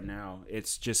up right now.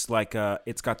 It's just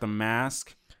it's got the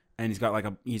mask,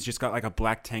 and he's just got like a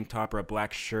black tank top or a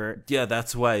black shirt. Yeah,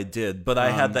 that's what I did. But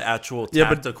I had the actual Yeah,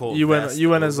 but tactical. you went vest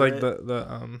as like over it.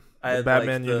 the I had,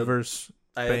 Batman like, the- universe.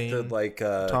 I had the Bane, like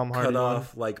Tom Hardy cut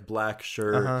off like black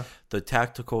shirt, Uh-huh. the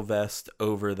tactical vest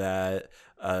over that,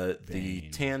 the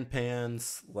Bane. tan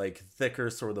pants, like thicker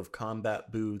sort of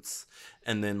combat boots,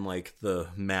 and then like the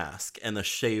mask and the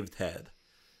shaved head.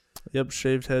 Yep,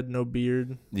 shaved head, no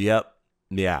beard. Yep.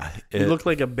 Yeah. You looked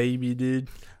like a baby, dude.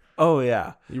 Oh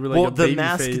yeah. You were like a the baby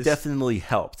mask face. definitely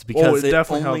helped because it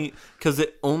definitely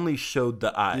it only showed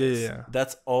the eyes. Yeah.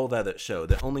 That's all that it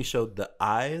showed. It only showed the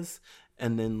eyes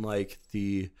and then like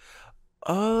the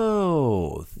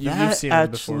You've that seen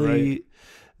it before, actually right?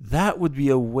 that would be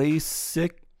a way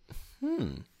sick.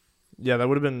 Yeah, that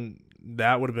would have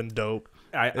been dope.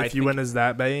 If you went as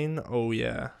that Bane, oh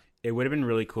yeah. It would have been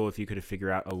really cool if you could have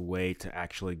figured out a way to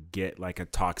actually get like a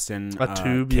toxin A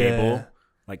tube, cable, yeah.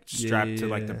 like strapped to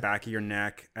like Yeah. the back of your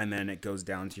neck, and then it goes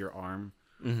down to your arm.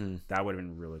 Mm-hmm. That would have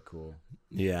been really cool.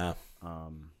 Yeah.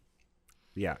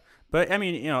 Yeah, but I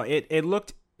mean, it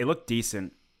looked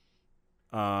decent.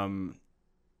 I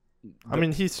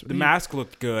mean, The mask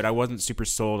looked good. I wasn't super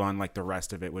sold on like the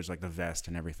rest of it, which like the vest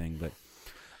and everything, but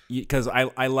because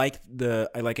I like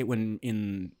it when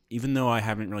even though I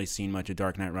haven't really seen much of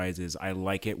Dark Knight Rises, I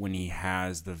like it when he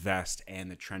has the vest and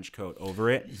the trench coat over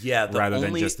it, Yeah. rather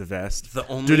than just the vest. The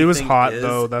only Dude, it was thing hot, is,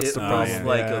 though. That's it the was problem.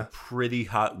 like Yeah. a pretty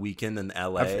hot weekend in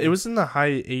LA. it was in the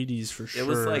high 80s for sure. It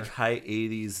was like high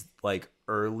 80s, like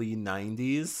early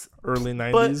 90s. early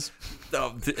 90s,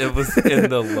 No, it was in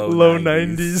the low low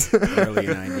 90s. 90s. Early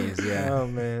 90s, yeah. Oh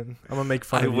man, I'm gonna make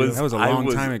fun I of was- you. That was a I long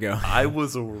was- time ago. I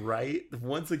was right.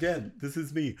 Once again, this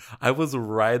is me. I was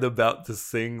right about to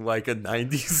sing like a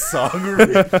 90s song right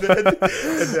then.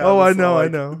 And Oh, I was know, I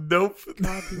like, know. Nope.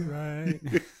 Copyright.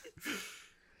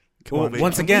 Come on, man.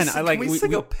 Once Can again, we, I like. Can we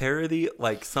sing a parody,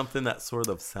 like something that sort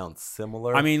of sounds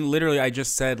similar? I mean, literally, I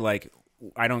just said like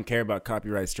I don't care about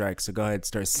copyright strikes, so go ahead,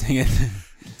 start singing.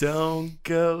 don't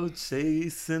go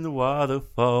chasing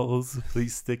waterfalls.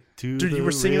 Please stick to Dude, the you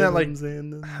were singing that, like, rhythms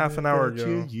and the half an note hour that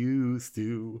ago. You used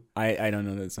to. I don't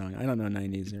know that song. I don't know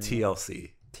 90s.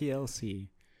 TLC. TLC.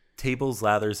 Tables,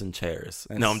 ladders, and chairs.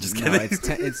 No, I'm just kidding. No,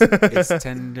 it's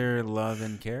Tender Love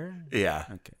and Care. Yeah.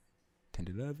 Okay.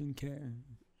 Tender Love and Care.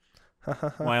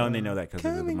 Well, I only know that because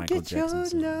of the Michael Jackson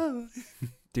song.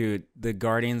 Dude, the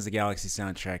Guardians of the Galaxy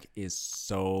soundtrack is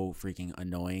so freaking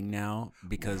annoying now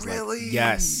because, Really? like,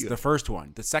 yes, the first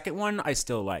one. The second one I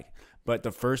still like, but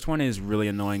the first one is really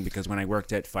annoying because when I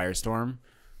worked at Firestorm,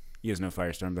 you guys know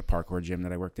Firestorm, the parkour gym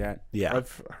that I worked at. Yeah.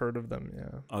 I've heard of them.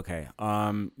 Yeah. Okay.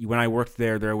 When I worked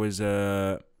there was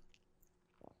a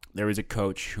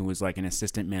coach who was like an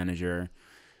assistant manager.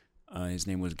 His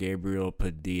name was Gabriel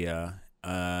Padilla.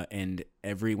 And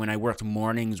when I worked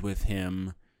mornings with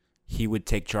him, he would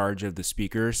take charge of the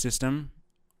speaker system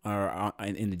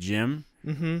in the gym.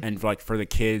 Mm-hmm. And like for the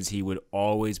kids, he would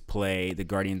always play the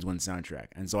Guardians 1 soundtrack.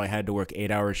 And so I had to work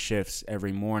 8-hour shifts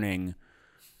every morning,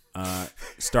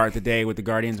 start the day with the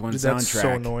Guardians 1 Dude, soundtrack. that's so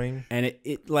annoying. And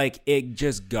it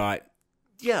just got...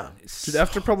 Yeah. Dude,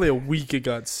 after probably a week, it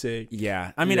got sick.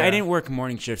 Yeah. I mean, Yeah. I didn't work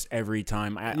morning shifts every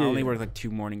time. I Yeah. only worked like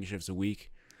 2 morning shifts a week.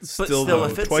 But Still, though,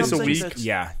 if it's twice a something week. that-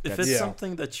 Yeah. If that's- it's Yeah.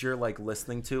 something that you're like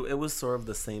listening to, it was sort of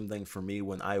the same thing for me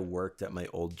when I worked at my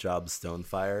old job,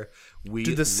 Stonefire.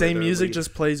 Dude, the same music literally-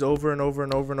 just plays over and over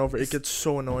and over and over. It gets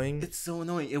so annoying. It's so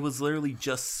annoying. It was literally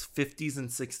just 50s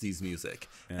and 60s music,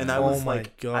 and I Oh was my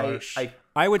like, gosh.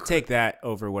 I would take that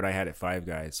over what I had at Five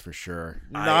Guys for sure.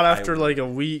 Not I after like a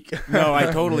week. No,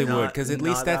 I totally would Not- because at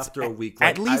least not that's after a week.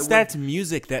 At Like, I least would- that's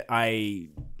music that I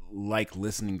like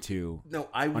listening to no,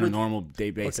 I on a would. normal day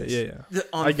basis. Okay, yeah.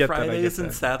 On I get that, I Fridays get and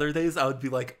that. Saturdays, I would be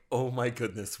like, "Oh my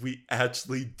goodness, we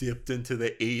actually dipped into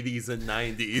the 80s and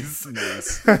 90s."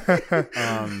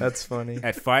 Nice. That's funny.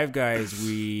 At Five Guys,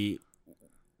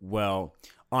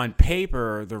 on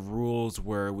paper, the rules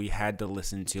were we had to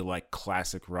listen to like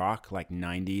classic rock, like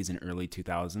 90s and early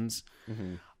 2000s.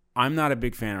 Mm-hmm. I'm not a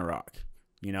big fan of rock.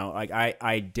 You know, like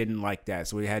I didn't like that,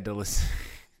 so we had to listen.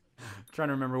 Trying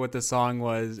to remember what the song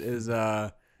was.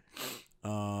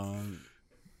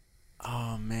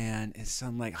 Oh man, it's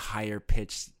some like higher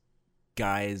pitched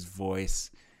guy's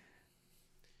voice.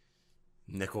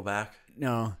 Nickelback.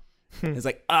 No. It's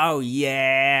like, oh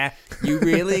yeah, you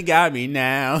really got me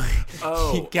now.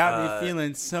 Oh, you got me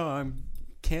feeling so I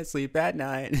can't sleep at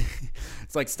night.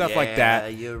 It's like stuff like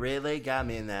that. You really got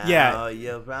me now. Yeah.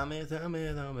 You brought me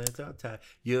so tight.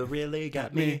 You really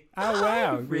got me. Oh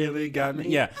wow, really got me.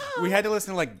 Yeah, we had to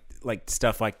listen to like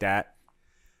stuff like that.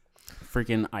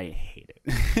 Freaking, I hate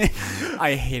it.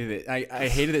 I hated it. I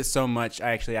hated it so much.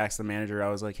 I actually asked the manager. I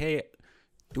was like, hey,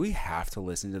 do we have to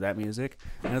listen to that music?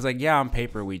 And I was like, yeah, on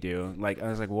paper we do. Like, I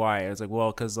was like, why? I was like,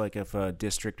 well, because like if a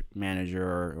district manager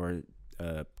or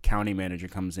a county manager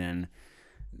comes in,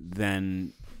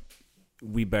 then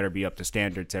we better be up to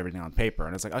standard to everything on paper.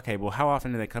 And I was like, okay, well, how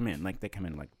often do they come in? Like, they come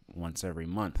in like once every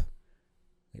month.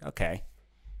 Like, okay.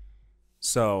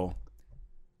 So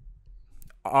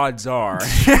odds are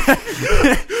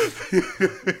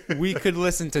we could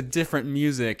listen to different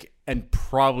music and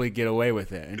probably get away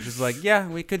with it. And just like, yeah,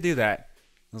 we could do that.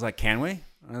 I was like, can we?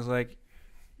 I was like,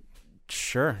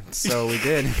 sure. So we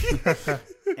did.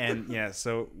 And yeah,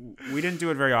 so we didn't do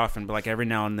it very often, but like every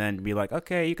now and then be like,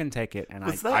 okay, you can take it. And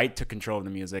I took control of the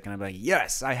music, and I'd be like,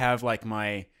 yes, I have like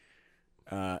my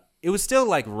it was still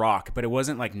like rock, but it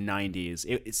wasn't like 90s.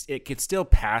 It could still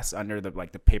pass under the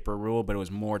like the paper rule, but it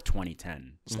was more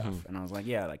 2010 stuff. And I was like,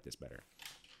 yeah, I like this better.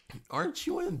 Aren't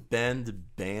you in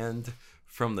band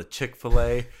from the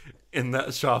Chick-fil-A in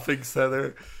that shopping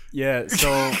center? Yeah,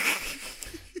 so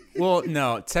well,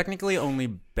 no, technically only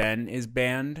Ben is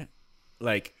banned.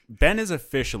 Like, Ben is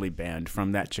officially banned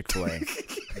from that Chick-fil-A.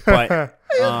 But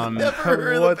Never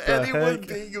heard What of the anyone heck?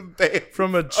 being banned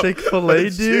From a Chick-fil-A,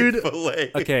 dude?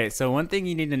 Chick-fil-A. okay, so one thing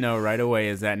you need to know right away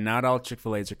is that not all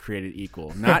Chick-fil-A's are created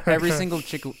equal. Not every single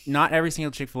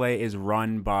Chick-fil-A is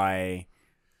run by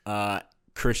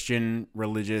Christian,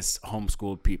 religious,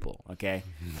 homeschooled people. Okay,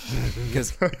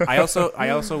 because I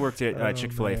also worked at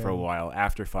Chick-fil-A for a while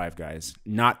after Five Guys.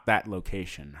 Not that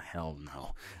location. Hell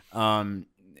no.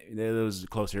 It was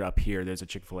closer up here. There's a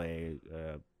Chick-fil-A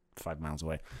 5 miles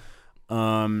away.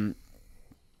 Yeah,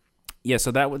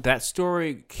 so that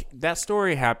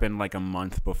story happened like a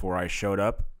month before I showed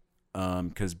up,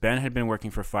 because Ben had been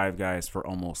working for Five Guys for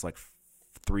almost like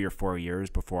 3 or 4 years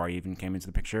before I even came into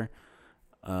the picture,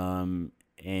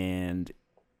 and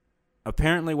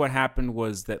apparently what happened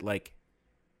was that like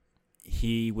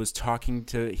Ben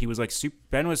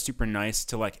was super nice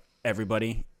to like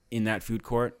everybody in that food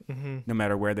court, no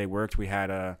matter where they worked. We had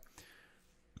a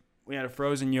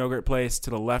frozen yogurt place to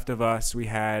the left of us. We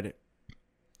had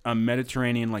a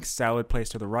Mediterranean like salad place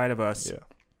to the right of us. Yeah.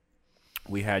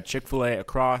 We had Chick-fil-A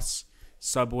across,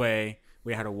 Subway.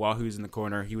 We had a Wahoo's in the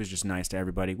corner. He was just nice to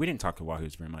everybody. We didn't talk to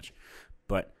Wahoo's very much,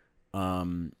 but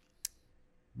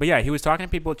yeah, he was talking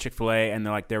to people at Chick-fil-A, and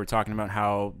they were talking about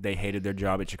how they hated their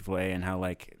job at Chick-fil-A and how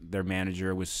like their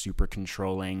manager was super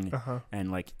controlling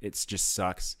and like it's just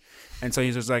sucks. And so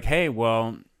he's just like, hey,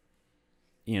 well,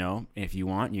 you know, if you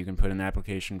want, you can put in the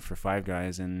application for Five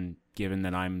Guys, and given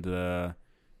that I'm the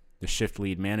shift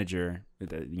lead manager,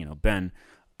 you know, Ben,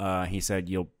 he said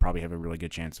you'll probably have a really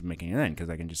good chance of making it in because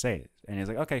I can just say it. And he's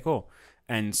like, okay, cool.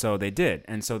 And so they did.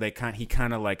 And so he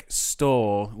kind of like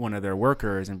stole one of their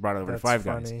workers and brought it over to Five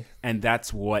Guys. And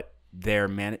that's what their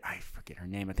I forget her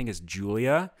name. I think it's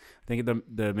Julia. I think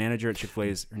the manager at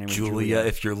Chick-fil-A's, her name was Julia.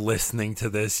 If you're listening to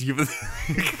this, you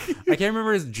I can't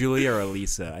remember if it's Julia or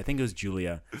Elisa. I think it was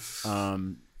Julia.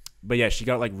 But yeah, she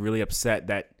got like really upset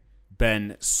that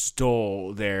Ben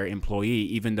stole their employee,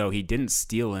 even though he didn't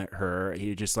steal her.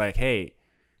 He just like, hey,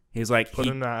 he's like, put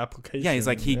in that application. Yeah, he's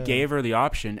like, he gave her the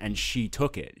option and she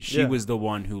took it. She was the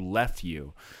one who left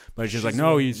you. But she's like,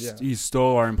 no, he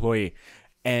stole our employee.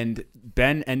 And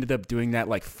Ben ended up doing that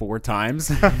like 4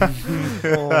 times.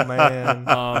 Oh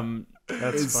man.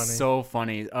 That's it's funny. so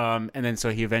funny. And then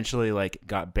so he eventually like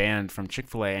got banned from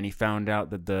Chick-fil-A, and he found out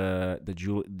that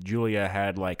the Julia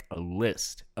had like a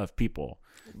list of people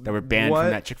that were banned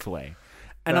from that Chick-fil-A.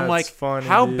 And I'm like, funny,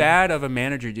 how dude. bad of a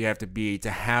manager do you have to be to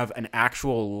have an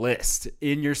actual list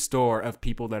in your store of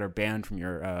people that are banned from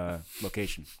your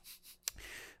location?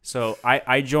 So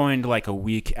I joined like a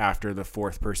week after the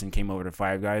 4th person came over to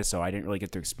Five Guys, so I didn't really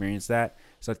get to experience that.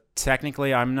 So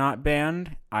technically I'm not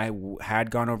banned. I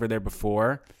had gone over there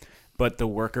before, but the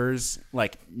workers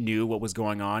like knew what was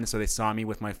going on, so they saw me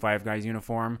with my Five Guys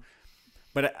uniform.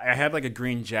 But I had like a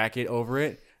green jacket over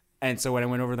it, and so when I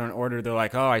went over there and ordered, they're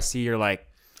like, oh, I see you're like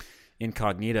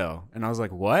incognito. And I was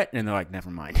like, what? And they're like, never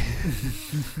mind.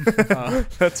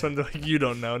 That's when they're like, you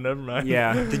don't know, never mind.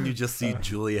 Yeah. Then you just see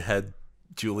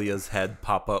Julia's head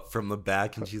pop up from the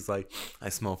back, and she's like, I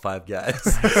smell Five Guys.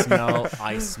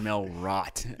 I smell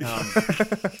rot.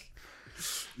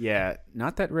 Yeah,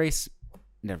 not that race.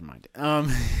 Never mind. I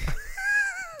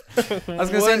was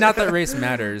gonna say not that race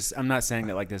matters. I'm not saying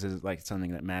that like this is like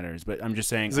something that matters, but I'm just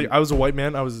saying. He's like, I was a white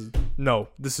man.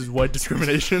 This is white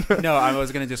discrimination. No, I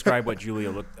was gonna describe what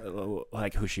Julia looked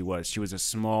like, who she was. She was a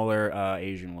smaller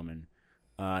Asian woman,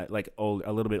 like a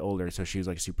little bit older, so she was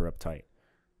like super uptight.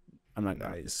 I'm not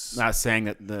not saying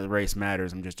that the race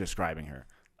matters. I'm just describing her.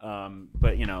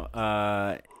 But you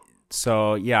know,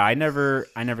 so yeah, I never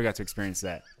got to experience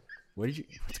that. What's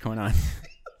going on?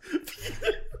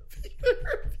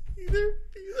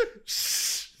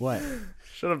 What?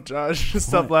 Shut up, Josh.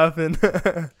 Stop laughing.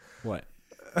 What?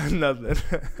 Nothing.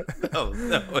 No.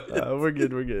 We're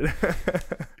good. We're good.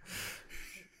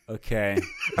 Okay.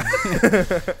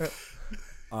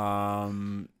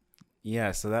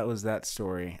 Yeah, so that was that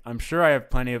story. I'm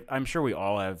sure we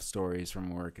all have stories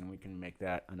from work, and we can make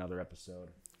that another episode.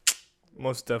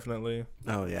 Most definitely.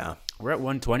 Oh yeah. We're at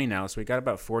 120 now, so we got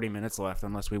about 40 minutes left,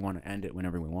 unless we want to end it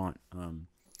whenever we want.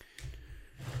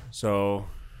 So,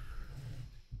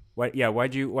 why'd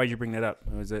you bring that up?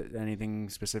 Was it anything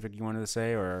specific you wanted to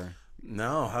say, or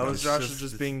No, how was Josh is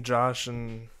just being Josh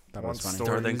and That was funny.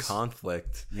 starting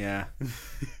conflict? yeah?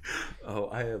 Oh,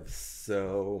 I have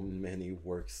so many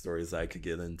work stories I could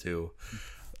get into.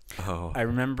 Oh, I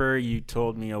remember you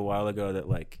told me a while ago that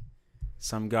like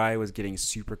some guy was getting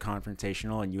super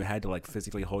confrontational, and you had to like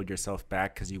physically hold yourself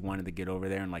back because you wanted to get over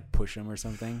there and like push him or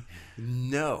something.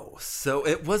 no. So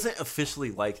it wasn't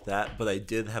officially like that, but I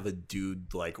did have a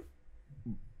dude like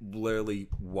literally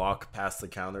walk past the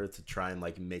counter to try and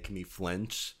like make me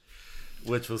flinch,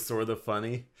 which was sort of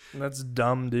funny. That's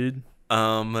dumb, dude.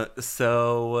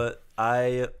 So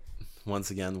I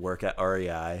once again work at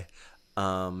REI,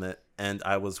 and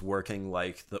I was working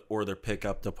like the order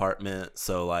pickup department,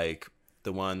 so like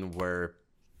the one where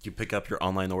you pick up your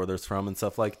online orders from and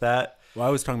stuff like that. Well, I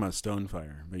was talking about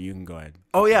Stonefire, but you can go ahead.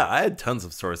 Oh yeah, I had tons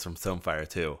of stories from Stonefire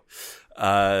too.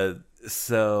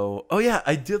 So oh yeah,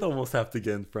 I did almost have to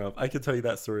get in from. I can tell you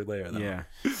that story later though. Yeah.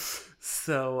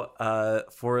 So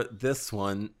for this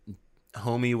one,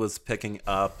 homie was picking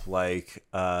up like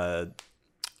a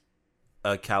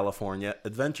California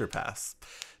Adventure Pass.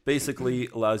 Basically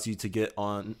allows you to get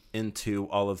on into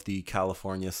all of the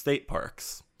California state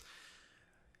parks.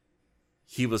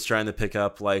 He was trying to pick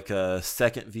up like a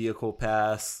second vehicle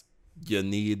pass. You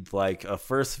need like a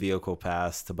first vehicle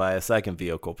pass to buy a second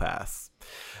vehicle pass.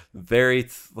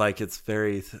 It's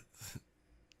very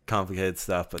complicated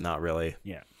stuff, but not really.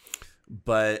 Yeah.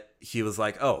 But he was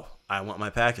like, "Oh, I want my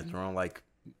package." And I'm like,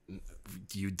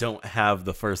 "You don't have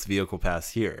the first vehicle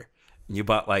pass here. And you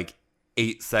bought like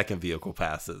 8 second vehicle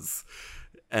passes."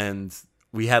 And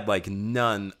we had like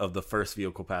none of the first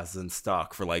vehicle passes in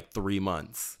stock for like 3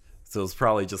 months. So it was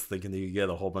probably just thinking that you get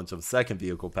a whole bunch of second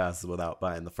vehicle passes without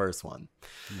buying the first one.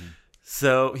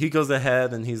 So he goes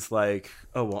ahead and he's like,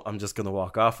 "Oh, well, I'm just going to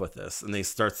walk off with this." And he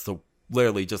starts to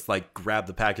literally just like grab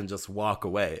the pack and just walk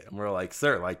away. And we're like,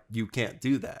 "Sir, like you can't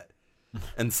do that."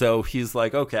 And so he's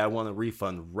like, "Okay, I want a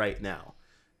refund right now."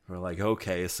 We're like,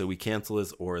 "Okay." So we cancel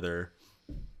his order.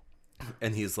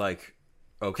 And he's like,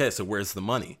 "Okay, so where's the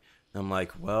money?" And I'm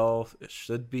like, "Well, it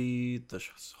should be, the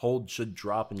hold should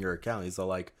drop in your account." He's all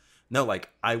like, "No, like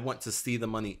I want to see the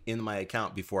money in my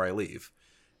account before I leave."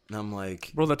 And I'm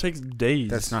like, Bro, that takes days.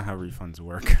 That's not how refunds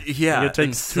work. "Yeah." It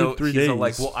takes and 2-3 he's all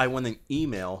like, days. "Well, I want an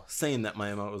email saying that my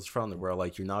amount was refunded." We're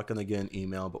like, "You're not going to get an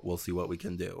email, but we'll see what we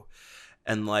can do."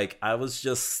 And like I was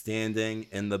just standing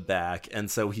in the back,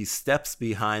 and so he steps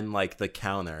behind like the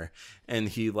counter and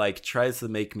he like tries to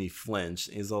make me flinch.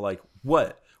 He's all like,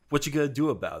 What you gonna do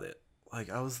about it?" Like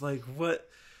I was like, What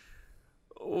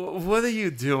are you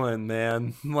doing,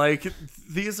 man? Like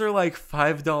these are like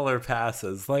 $5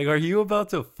 passes. Like, are you about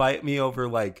to fight me over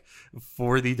like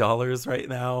 $40 right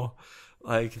now?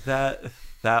 Like that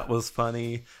was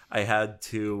funny. I had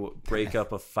to break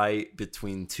up a fight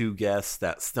between 2 guests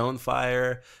at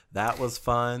Stonefire. That was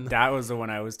fun. That was the one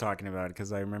I was talking about,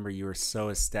 because I remember you were so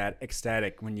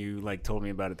ecstatic when you like told me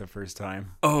about it the first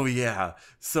time. Oh yeah.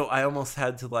 So I almost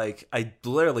had to like, I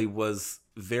literally was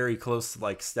very close to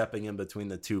like stepping in between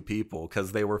the 2 people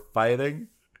because they were fighting.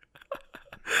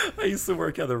 I used to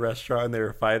work at a restaurant and they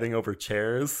were fighting over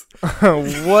chairs.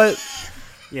 What?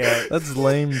 Yeah, That's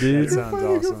lame, dude. That sounds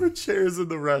Fighting awesome. over chairs in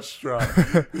the restaurant.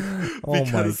 Oh my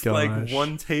Because like gosh.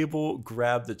 one table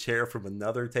grabbed a chair from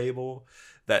another table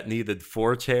that needed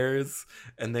 4 chairs,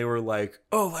 and they were like,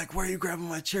 "Oh, like why are you grabbing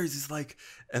my chairs?" He's like,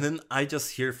 and then I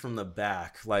just hear from the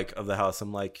back like of the house,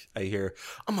 I hear,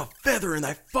 "I'm a feather and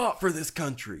I fought for this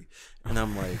country." And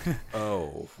I'm like,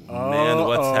 oh man,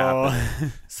 what's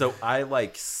happening? So I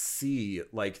like see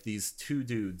like these 2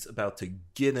 dudes about to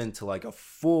get into like a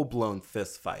full-blown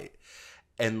fist fight.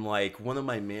 And like one of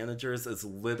my managers is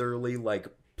literally like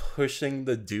pushing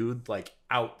the dude like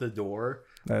out the door.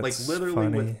 That's like literally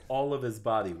funny. with all of his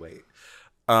body weight.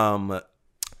 And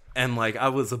like I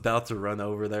was about to run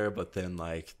over there, but then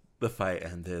like the fight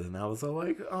ended and I was all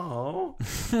like, "Oh,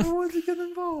 I wanted to get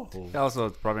involved." Also,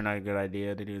 it's probably not a good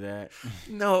idea to do that.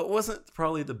 No, it wasn't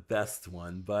probably the best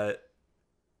one, but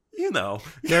you know.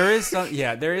 There is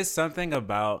something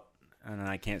about, and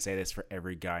I can't say this for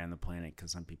every guy on the planet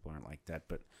because some people aren't like that,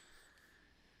 but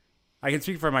I can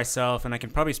speak for myself, and I can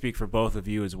probably speak for both of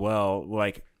you as well.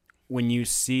 Like, when you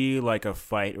see like a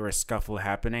fight or a scuffle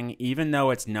happening, even though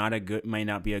it's not might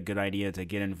not be a good idea to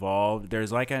get involved,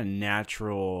 there's like a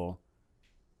natural,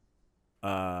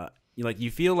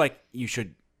 you feel like you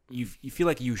should, you feel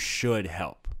like you should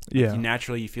help. Yeah.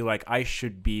 Naturally, you feel like I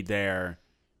should be there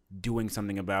doing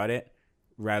something about it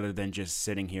rather than just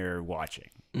sitting here watching.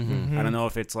 Mm-hmm. I don't know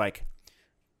if it's like,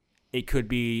 it could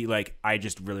be like, I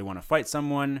just really want to fight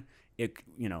someone.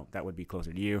 That would be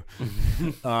closer to you.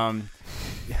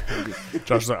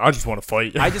 Josh's like, I just want to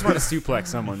fight. I just want to suplex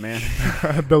someone, man.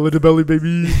 Belly to belly,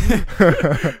 baby.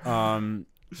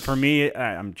 For me,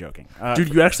 I'm joking.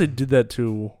 Dude, you actually did that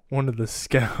to one of the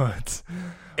scouts.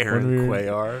 Aaron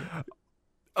Cuellar.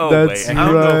 Oh, That's wait. I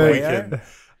don't know if we right. can.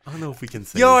 I don't know if we can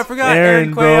say. Yo, I his- forgot Aaron,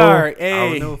 Aaron bro. Cuellar. I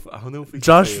Hey, don't know if we can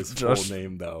Josh- say his Josh- full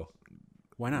name though.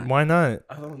 why not? Why not?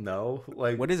 I don't know.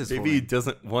 Like, What is his full maybe he name?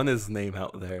 doesn't want his name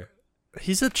out there.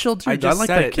 He's a chill dude. I I, just like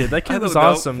said that it. kid. That I kid was don't know.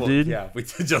 awesome, Well, dude. Yeah, we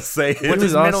could just say it. What's was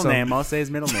his middle awesome. name? I'll say his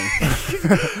middle name.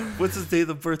 What's his date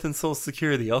of birth and social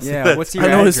security? I'll say Yeah, that. what's your I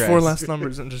know his address? 4 last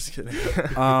numbers. I'm just kidding.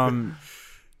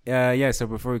 Yeah. So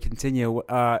before we continue,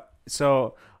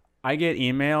 so I get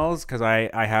emails because I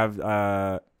have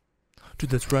Dude,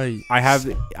 that's right. I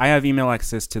have email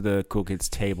access to the Cool Kids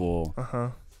Table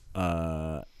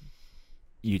Uh-huh.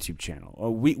 YouTube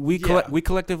channel. We Yeah.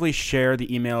 collectively share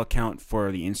the email account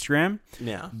for the Instagram,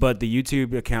 Yeah. but the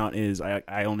YouTube account is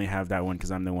I only have that one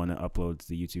because I'm the one that uploads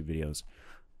the YouTube videos.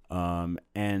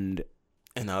 And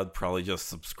And I would probably just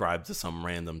subscribe to some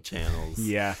random channels.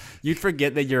 yeah, you'd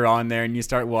forget that you're on there and you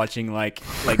start watching like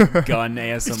gun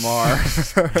ASMR.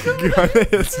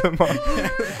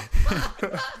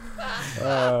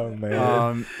 Oh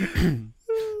man.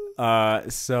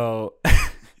 So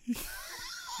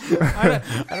I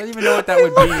don't even know what that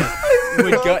would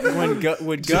be.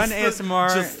 Would gun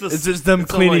ASMR? It's just them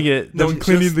cleaning it. Them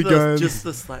cleaning the gun. Just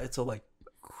the slide. So like,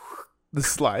 The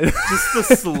slide. just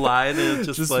the slide and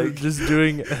just like just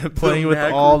doing playing with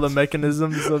all the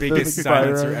mechanisms of biggest the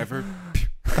silencer firearm.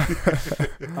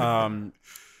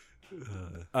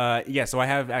 ever. Yeah, so I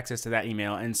have access to that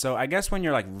email, and so I guess when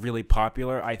you're like really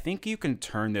popular, I think you can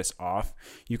turn this off.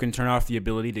 You can turn off the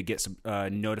ability to get some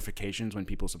notifications when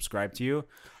people subscribe to you.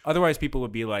 Otherwise, people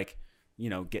would be like,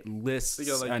 get lists They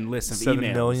got, like, and lists of 7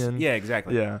 emails. million. Yeah,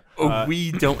 exactly. Yeah.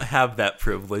 we don't have that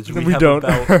privilege. We have don't.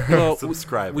 about Well,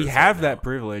 subscribers. we have right that now.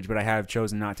 privilege, but I have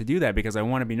chosen not to do that because I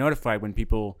want to be notified when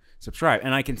people subscribe,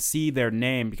 and I can see their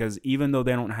name because even though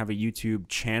they don't have a YouTube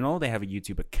channel, they have a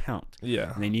YouTube account.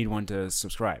 Yeah. And they need one to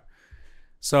subscribe.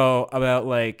 So about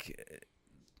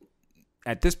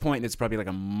at this point, it's probably like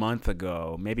a month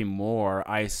ago, maybe more,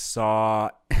 I saw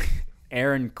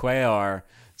Aaron Cuellar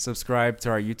subscribe to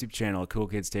our YouTube channel, Cool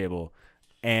Kids Table.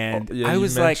 And I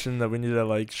was you like, mentioned that we need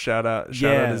to shout out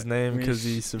Yeah, his name we because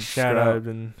he shout out. subscribed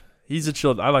and he's a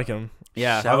chill. I like him.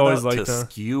 yeah, Shout I've always out liked to him.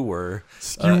 Skewer.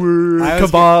 Skewer, I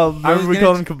was kebab. I was Remember we gonna-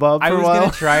 called him kebab I for a was while.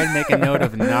 going to try and make a note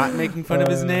of not making fun of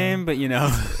his name, but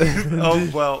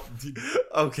Oh well,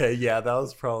 okay, yeah, that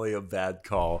was probably a bad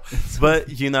call. But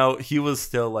he was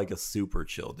still like a super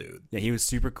chill dude. yeah, he was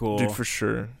super cool. Dude, for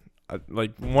sure.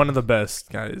 One of the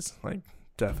best guys.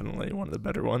 Definitely one of the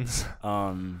better ones.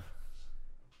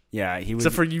 Yeah, he was.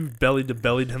 Except for you belly to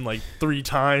bellied him 3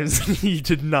 times. He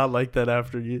did not like that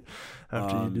after you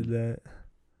did that.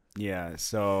 Yeah,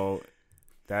 so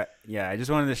I just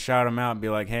wanted to shout him out and be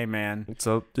like, hey, man, What's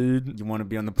up, dude? you want to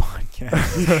be on the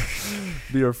podcast?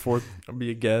 Be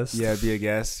a guest. Yeah, be a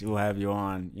guest. We'll have you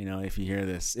on. If you hear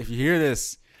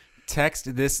this,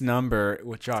 text this number.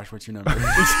 Josh, what's your number?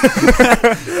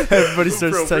 Everybody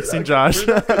starts texting Josh.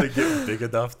 We're not gonna get big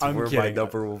enough to I'm where my kidding.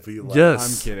 number will be like. Yes,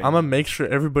 I'm kidding. I'm gonna make sure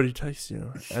everybody texts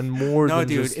you and more. No, than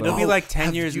dude, just it'll be Oh, like 10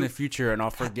 have years in you- the future, and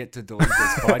I'll forget to delete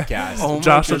this podcast. Oh my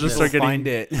Josh will just goodness. start getting find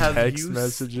it. text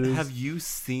messages. Have you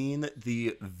seen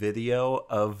the video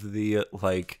of the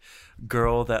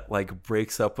girl that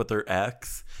breaks up with her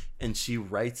ex and she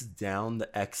writes down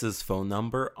the ex's phone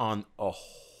number on a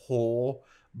whole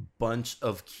bunch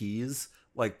of keys?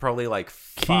 Probably 5.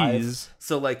 Keys?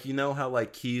 So how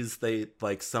keys they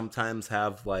sometimes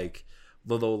have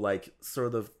little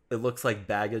sort of, it looks like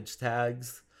baggage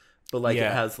tags, but Yeah.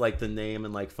 it has the name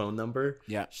and phone number.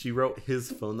 Yeah. She wrote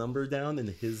his phone number down and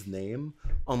his name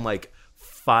on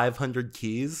 500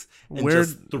 keys and Where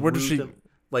threw does she- them,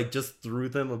 just threw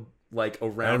them around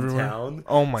Everywhere? town.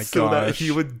 Oh my So that gosh.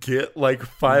 he would get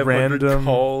 500 Random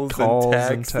calls calls and and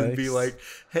texts and be texts. like,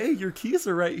 "Hey, your keys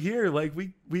are right here.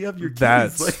 We have your keys."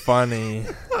 That's funny.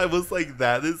 I was like,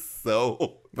 that is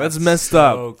so. That's messed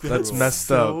so up. That's cool.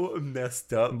 messed up. So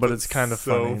messed up, But it's kinda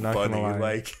so funny, not gonna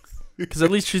lie. Because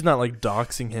at least she's not like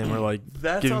doxing him or like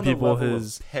That's giving on the people level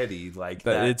his. of petty, like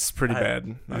That that. it's pretty bad.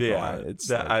 Not gonna Yeah, lie. It's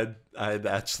that like, I'd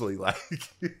actually like.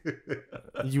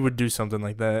 you would do something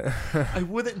like that. I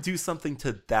wouldn't do something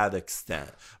to that extent,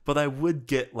 but I would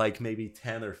get like maybe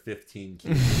 10 or 15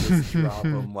 keys and just drop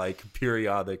them like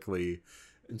periodically,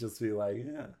 and just be like,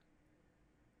 yeah.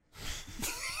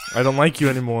 I don't like you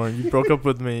anymore. You broke up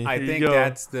with me. I Here you think go.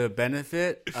 that's the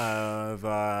benefit of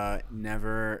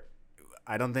never.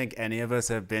 I don't think any of us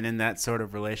have been in that sort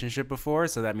of relationship before,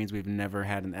 so that means we've never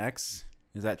had an ex.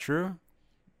 Is that true?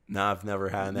 No, I've never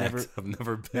had an ex. I've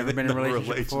never been in a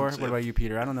relationship before. What about you,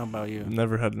 Peter? I don't know about you.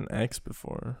 Never had an ex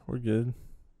before. We're good.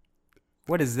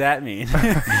 What does that mean?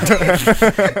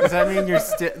 Does that mean you're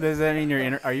Does that mean you're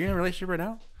in? Are you in a relationship right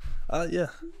now? Yeah.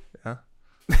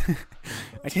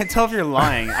 I can't tell if you're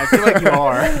lying. I feel like you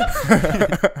are.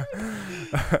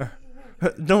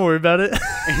 Don't worry about it.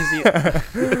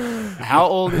 How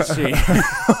old is she?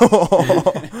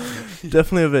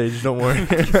 Definitely of age. Don't worry.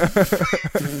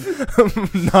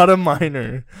 Not a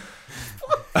minor.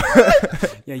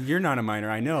 Yeah, you're not a minor.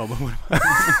 I know.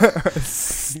 But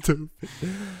Stupid.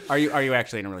 are you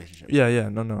actually in a relationship? Yeah.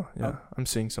 No. Yeah. Oh. I'm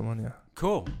seeing someone. Yeah.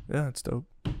 Cool. Yeah. It's dope.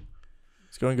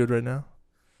 It's going good right now.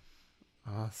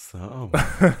 Awesome.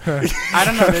 I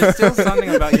don't know. There's still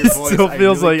something about your voice. Still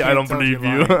feels really like I can't don't tell if believe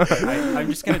you're you. lying. I'm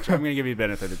just gonna. I'm gonna give you the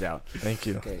benefit of the doubt. Thank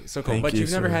you. Okay. So cool. Thank But you,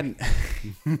 you've never sir. had.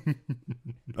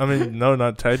 I mean, no,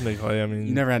 not technically. I mean,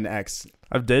 You never had an ex.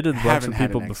 I've dated a bunch haven't of had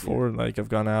people an ex before. Like I've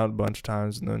gone out a bunch of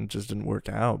times and then it just didn't work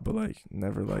out. But like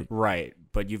never like Right.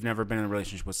 But you've never been in a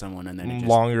relationship with someone and then it just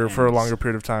for a ends. longer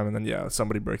period of time and then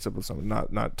somebody breaks up with someone.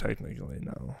 Not technically,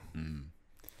 no. Mm.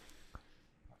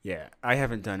 Yeah, I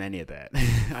haven't done any of that.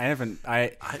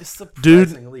 I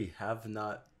surprisingly have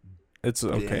not. It's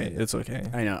okay. Yeah. It's okay.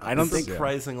 I know. I don't think.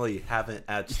 Surprisingly, haven't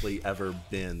actually ever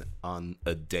been on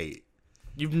a date.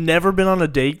 You've never been on a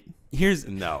date? Here's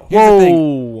No. Here's the thing.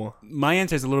 Whoa. My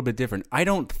answer is a little bit different. I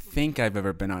don't think I've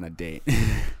ever been on a date.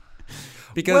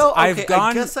 Because Well, okay, I've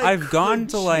gone I guess I I've gone could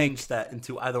to like change that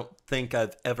into I don't think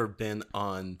I've ever been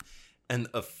on an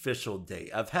official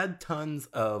date. I've had tons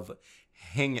of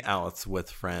hangouts with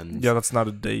friends. Yeah, that's not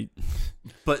a date.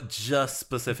 But just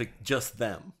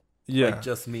them. Yeah. Like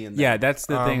just me and them. yeah, that's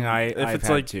the thing I've it's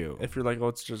had like too. if you're like, oh,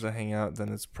 it's just a hangout, then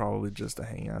it's probably just a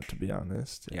hangout. To be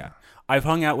honest. Yeah. I've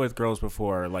hung out with girls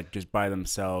before, like just by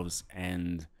themselves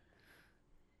and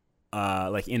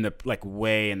like in the like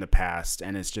way in the past,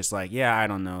 and it's just like, yeah, I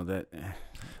don't know that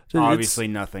Dude, obviously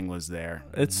nothing was there.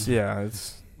 It's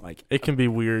Like it can be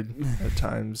weird at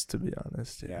times, to be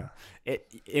honest. yeah.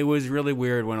 It was really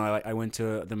weird when I went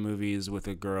to the movies with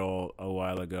a girl a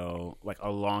while ago, like a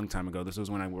long time ago. This was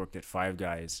when I worked at Five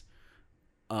Guys.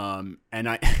 And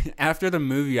I after the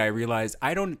movie I realized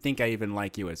I don't think I even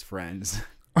like you as friends.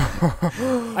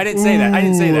 I didn't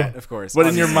say that, of course. But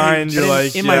in your mind, you're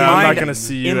like, in yeah, my I'm mind, not gonna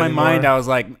see you in my anymore. mind, I was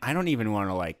like, I don't even want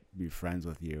to like be friends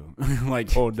with you,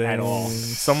 like Oh damn! at all.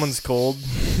 Someone's cold.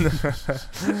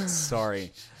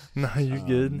 Sorry. No, you're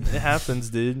good. It happens,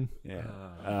 dude.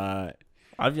 Yeah.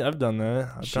 I've done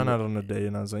that. I've gone out on a date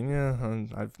and I was like, yeah,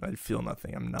 I feel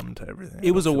nothing. I'm numb to everything.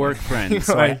 It was a I don't work feel friend.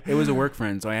 So Like- it was a work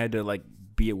friend, so I had to like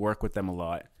be at work with them a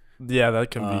lot. Yeah, that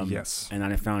can be yes. And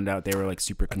then I found out they were like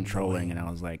super controlling, and I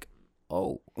was like,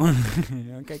 oh,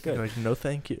 okay, good. Like, no,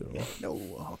 thank you. No,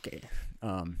 okay.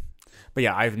 But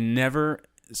yeah, I've never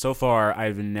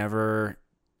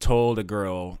told a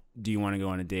girl, do you want to go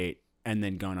on a date? And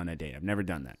then gone on a date. I've never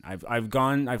done that. I've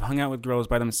hung out with girls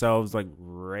by themselves, like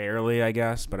rarely, I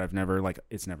guess, but I've never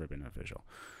it's never been official.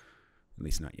 At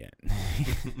least not yet.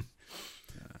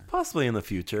 Possibly in the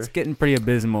future. It's getting pretty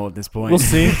abysmal at this point. We'll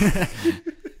see.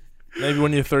 Maybe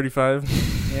when you're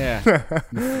 35. Yeah.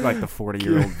 Like the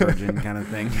 40-year-old virgin kind of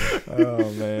thing.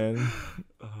 Oh man.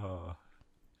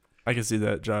 I can see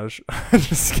that, Josh.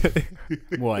 Just kidding.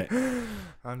 What?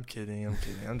 I'm kidding.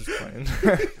 I'm just playing.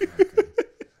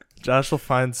 Josh will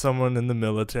find someone in the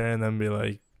military and then be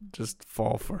like, just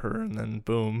fall for her, and then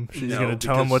boom, she's gonna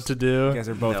tell him what to do. You guys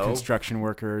are both No. construction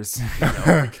workers.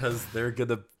 No, because they're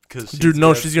gonna. Dude,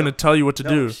 no, she's gonna tell you what to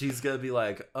do. She's gonna be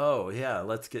like, "Oh yeah,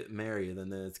 let's get married,"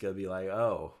 and then it's gonna be like,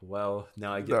 "Oh well,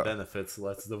 now I get benefits.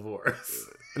 Let's divorce."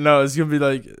 No, it's gonna be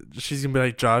like, she's gonna be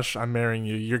like, Josh, I'm marrying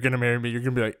you. You're gonna marry me. You're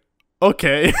gonna be like,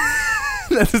 okay.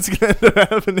 That's what's gonna end up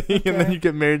happening, and then you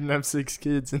get married and have 6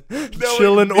 kids and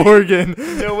chill in Oregon.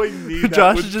 Knowing me,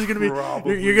 Josh is just gonna be.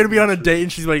 You're gonna be on a date,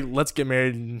 and she's like, "Let's get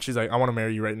married," and she's like, "I want to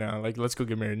marry you right now. Like, let's go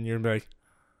get married." And you're gonna be like,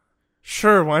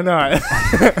 "Sure, why not?"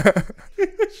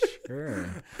 Sure.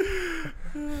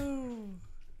 And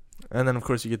then, of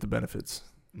course, you get the benefits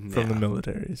from the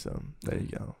military. So there you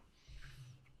go.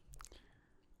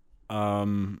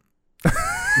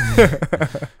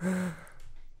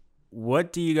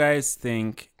 What do you guys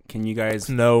think? Can you guys?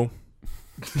 No.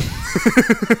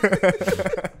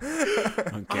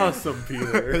 Okay. Awesome,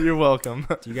 Peter. You're welcome.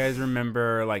 Do you guys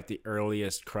remember like the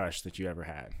earliest crush that you ever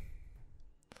had?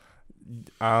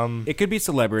 It could be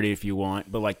celebrity if you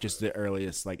want, but like just the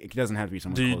earliest. Like it doesn't have to be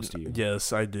someone close to you.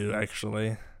 Yes, I do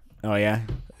actually. Oh yeah.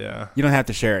 Yeah. You don't have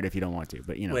to share it if you don't want to,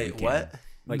 but you know. you Wait, can. what?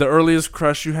 Like, the earliest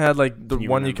crush you had, like the Can you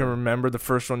one you can remember? remember, the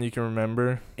first one you can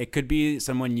remember. It could be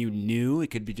someone you knew.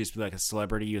 It could be just like a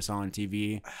celebrity you saw on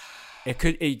TV.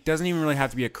 It doesn't even really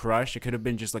have to be a crush. It could have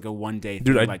been just like a one day thing.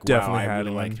 Dude, I like, definitely wow, I had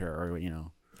really one. liked her, or you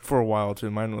know. For a while too.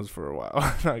 Mine was for a while.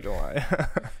 Not gonna lie.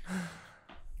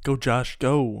 Go, Josh.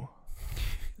 Go.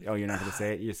 Oh, you're not gonna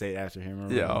say it. You say it after him. Or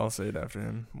Yeah, whatever? I'll say it after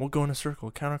him. We'll go in a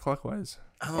circle, counterclockwise.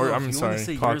 I don't Or, know, I'm if you sorry, want to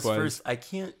say yours clockwise. first, I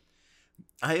can't.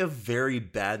 I have very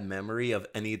bad memory of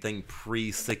anything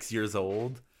pre 6 years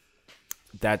old.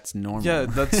 That's normal. Yeah,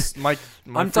 that's my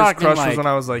I'm first talking crush was like- when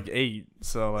I was like 8.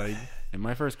 So like, And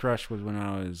my first crush was when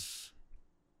I was.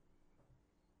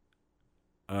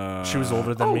 she was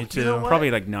older than oh, me you too. know what?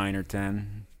 Probably like 9 or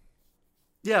 10.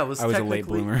 Yeah, I was a late technically-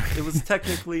 bloomer. It was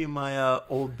technically my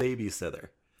old babysitter.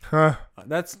 Huh.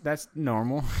 That's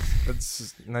normal.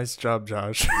 That's nice job,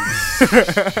 Josh.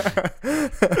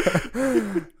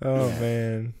 Oh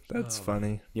man, that's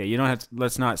funny. Yeah, you don't have to.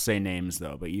 Let's not say names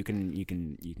though, but you can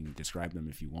describe them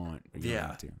if you want. But you Yeah. don't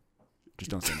have to.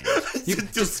 Just don't say names. You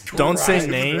just Don't say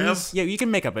names. Yeah, you can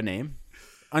make up a name.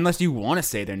 Unless you want to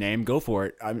say their name, go for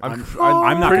it. I'm I'm not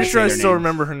pretty gonna sure say I their still name.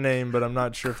 remember her name, but I'm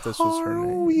not sure if this was her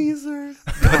name. Weezer.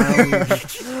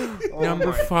 Number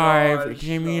my 5, gosh,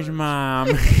 Jimmy's mom.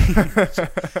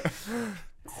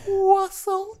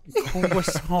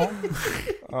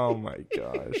 Oh my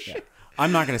gosh. Yeah.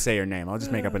 I'm not gonna say her name. I'll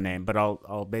just make up a name, but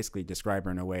I'll basically describe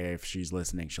her in a way. If she's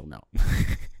listening, she'll know.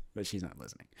 But she's not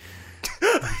listening.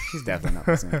 She's definitely not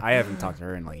listening. I haven't talked to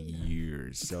her in like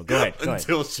years. So go ahead.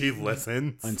 Until she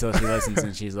listens. Until she listens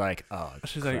and she's like, "Oh,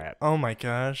 She's crap. like, oh my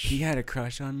gosh. He had a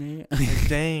crush on me." Like,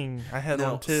 dang, I had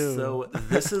No, one too. so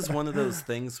this is one of those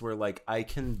things where like I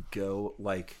can go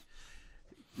like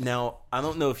now I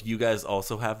don't know if you guys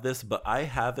also have this, but I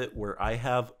have it where I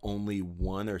have only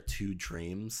 1 or 2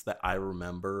 dreams that I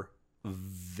remember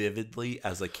vividly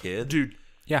as a kid. Dude,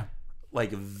 Yeah.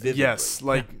 Like vividly. yes,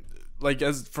 like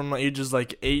as from ages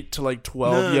like 8 to like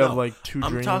 12, No, no, you no. have like 2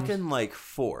 I'm dreams. talking like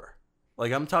 4.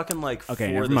 Like I'm talking like Okay,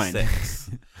 4 never to mind. 6.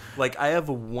 Like I have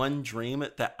one dream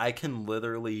that I can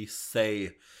literally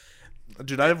say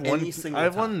Dude, I have Any single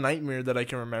time. one nightmare that I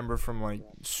can remember from like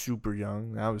super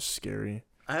young. That was scary.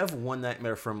 I have one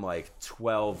nightmare from like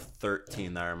 12,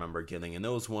 13 that I remember getting, and it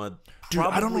was one Dude,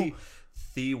 I don't probably know.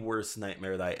 the worst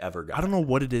nightmare that I ever got. I don't know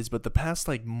what it is, but the past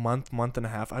like month and a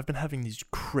half, I've been having these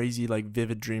crazy like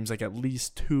vivid dreams, like at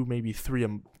least 2, maybe 3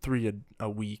 a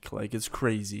week. Like it's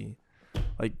crazy,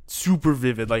 like super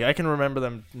vivid. Like I can remember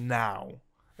them now.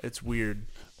 It's weird.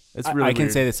 It's really. I can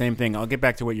weird. say the same thing. I'll get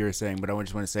back to what you were saying, but I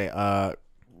just want to say,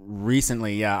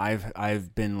 recently, yeah,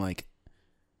 I've been like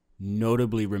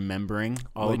notably remembering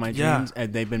all Like, of my yeah. dreams,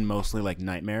 and they've been mostly like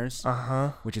nightmares,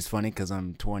 which is funny because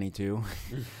I'm 22.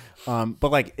 But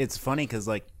like it's funny because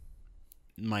like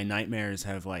my nightmares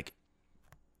have like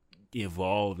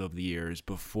evolved over the years.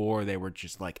 Before they were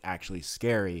just like actually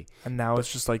scary. And now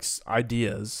it's just like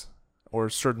ideas or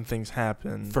certain things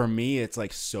happen. For me, it's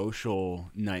like social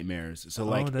nightmares. So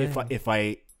like dang. if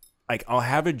I like I'll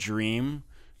have a dream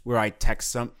where I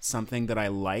text something that I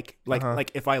like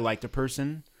like if I liked a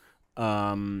person,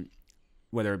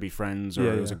 whether it be friends or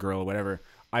Yeah, it was yeah. a girl or whatever,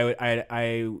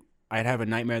 I'd have a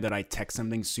nightmare that I text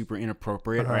something super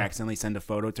inappropriate or I accidentally send a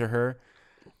photo to her,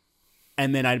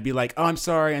 and then I'd be like, "Oh, I'm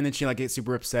sorry," and then she like get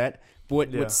super upset.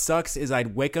 But Yeah. what sucks is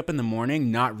I'd wake up in the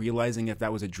morning not realizing if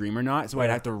that was a dream or not, so I'd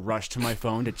have to rush to my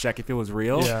phone to check if it was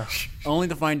real, Yeah. only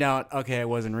to find out, okay, it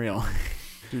wasn't real.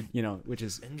 Dude, you know, which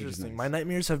is Interesting. nice. My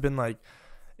nightmares have been like,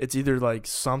 it's either like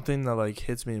something that like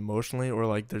hits me emotionally, or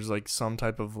like there's like some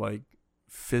type of like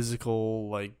physical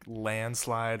like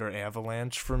landslide or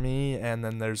avalanche for me. And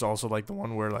then there's also like the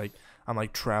one where like I'm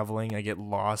like traveling, I get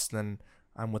lost, and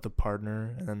I'm with a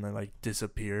partner, and then they like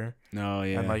disappear, No,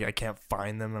 yeah. and like I can't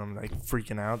find them, and I'm like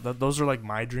freaking out. Those are like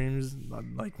my dreams,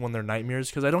 like when they're nightmares,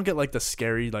 because I don't get like the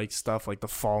scary like stuff like the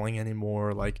falling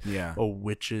anymore, like yeah.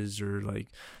 witches or like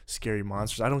scary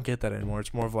monsters. I don't get that anymore.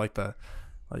 It's more of like the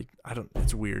like I don't.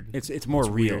 It's weird. It's more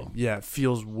real. Weird. Yeah, it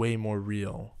feels way more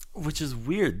real. Which is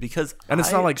weird because And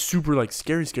it's not like super like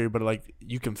scary, but like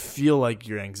you can feel like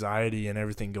your anxiety and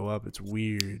everything go up. It's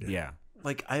weird. Yeah.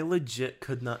 Like, I legit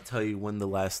could not tell you when the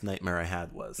last nightmare I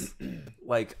had was.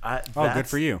 Like, good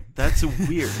for you. That's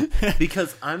weird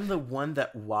because I'm the one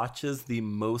that watches the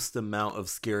most amount of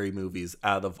scary movies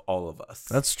out of all of us.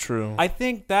 That's true. I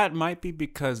think that might be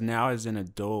because now as an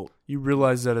adult, You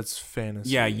realize that it's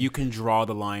fantasy. yeah, you can draw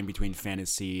the line between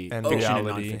fantasy And fiction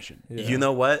reality. and nonfiction. Yeah. You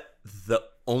know what? The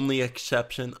only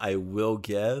exception I will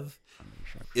give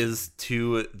is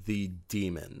to the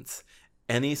demons.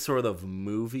 Any sort of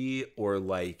movie or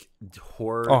like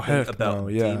horror Oh, thing heck about no.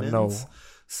 Yeah, demons. no.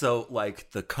 So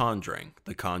like The Conjuring,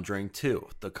 The Conjuring 2,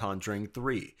 The Conjuring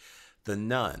 3, The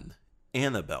Nun,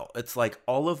 Annabelle. It's like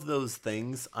all of those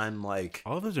things I'm like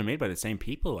All of those are made by the same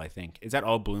people, I think. Is that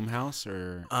all Blumhouse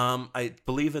or? I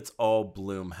believe it's all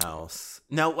Blumhouse.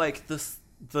 Now like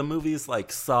the movies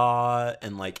like Saw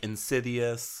and like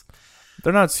Insidious,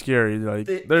 They're not scary. Like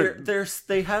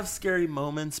they have scary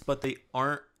moments, but they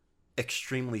aren't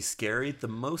extremely scary. The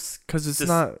most because it's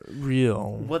not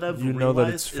real. what I've you know realized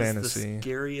that it's is fantasy. the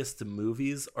scariest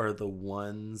movies are the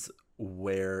ones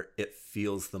where it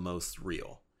feels the most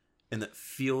real, and it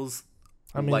feels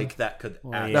like that could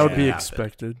actually That would be happen.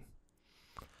 expected.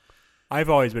 I've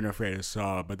always been afraid of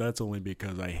Saw, but that's only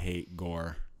because I hate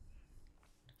gore.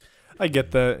 I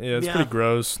get that. Yeah, it's Yeah. pretty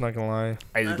gross. Not gonna lie.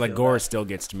 I feel like gore that. still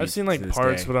gets to me. I've seen to like this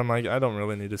parts, day. but I'm like, I don't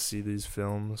really need to see these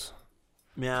films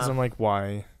because Yeah, I'm like,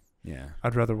 why? Yeah,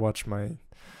 I'd rather watch my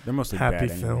they're mostly happy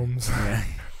bad anyway. films. Yeah.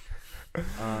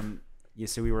 Yeah.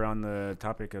 So we were on the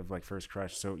topic of like first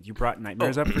crush. So you brought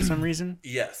nightmares up for some reason.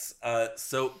 yes.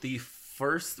 So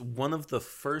one of the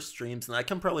first dreams, and I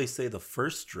can probably say the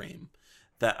first dream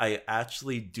that I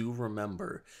actually do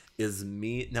remember is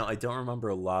me. Now I don't remember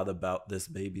a lot about this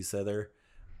babysitter.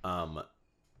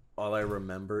 All I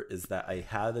remember is that I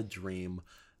had a dream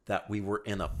that we were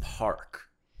in a park.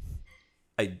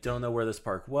 I don't know where this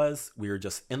park was. We were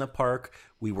just in a park.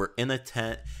 We were in a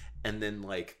tent, and then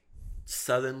like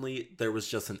suddenly there was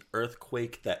just an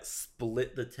earthquake that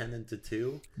split the tent into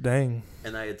two, Dang.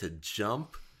 and I had to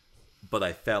jump, but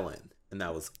I fell in, and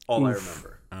that was all I Oof.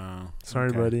 remember. Sorry,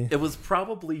 Okay. buddy. It was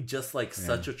probably just like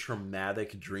such a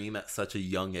traumatic dream at such a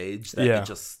young age that Yeah. it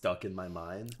just stuck in my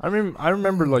mind. I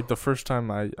remember like the first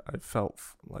time I felt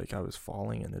like I was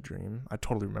falling in a dream. I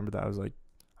totally remember that.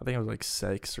 I think I was like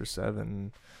 6 or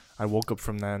 7. I woke up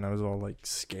from that and I was all like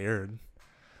scared.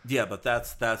 Yeah, but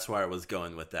that's where I was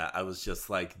going with that. I was just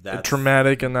like that.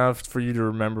 Traumatic enough for you to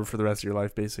remember for the rest of your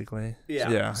life, basically. Yeah.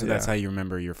 Yeah. So that's how you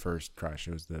remember your first crush.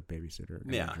 It was the babysitter. in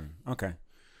the Yeah. dream. Okay.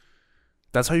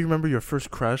 That's how you remember your first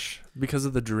crush because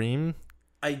of the dream.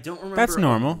 I don't remember. That's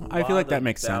normal. a I feel like lot that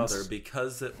makes about sense. her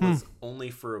because it was only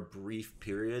for a brief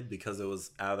period because it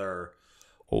was at our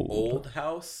old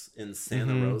house in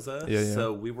Santa Mhm. Rosa. Yeah, yeah.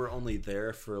 So we were only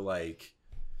there for like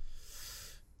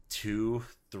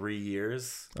 2-3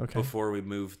 years Okay. before we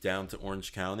moved down to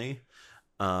Orange County.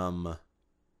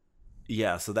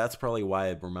 Yeah, so that's probably why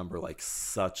I remember like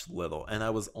such little. And I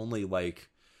was only like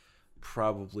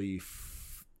probably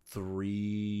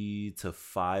 3 to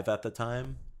 5 at the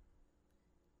time.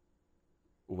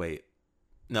 Wait.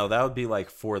 No, that would be like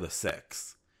 4 to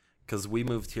 6. Because we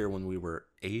moved here when we were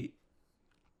 8.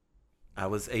 I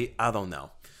was 8. I don't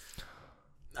know.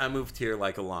 I moved here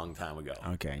like a long time ago.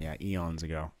 Okay. Yeah. Eons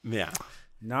ago. Yeah.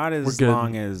 Not We're as good.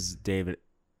 long as David.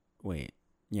 Wait.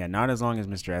 Yeah. Not as long as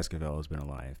Mr. Esquivel has been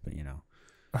alive, but you know.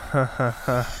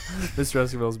 Mr.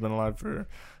 Esquivel's been alive for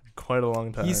quite a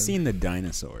long time. He's seen the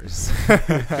dinosaurs.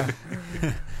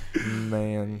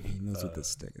 Man. He knows what the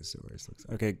stegosaurus looks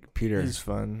like. Okay, Peter. He's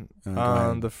fun. Go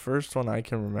ahead. The first one I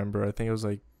can remember, I think it was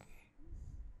like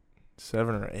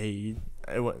 7 or 8.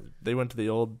 They went to the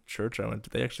old church I went to.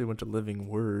 They actually went to Living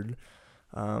Word.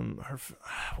 What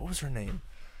was her name?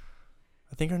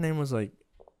 I think her name was like,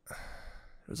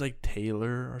 it was like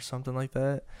Taylor or something like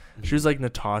that. She was like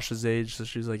Natasha's age, so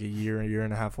she was like a year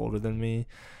and a half older than me.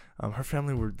 Her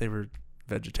family were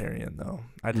vegetarian though.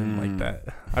 I didn't like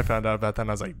that. I found out about that and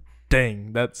I was like,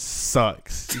 dang, that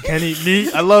sucks. You can't eat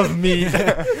meat. I love meat.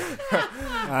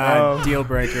 Deal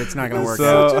breaker. It's not gonna work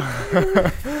out.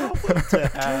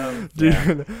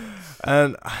 Dude.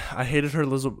 And I hated her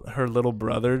little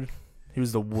brother. He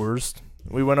was the worst.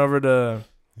 We went over to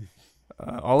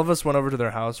all of us went over to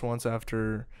their house once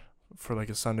for like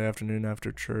a Sunday afternoon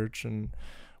after church, and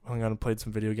we hung out and played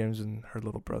some video games, and her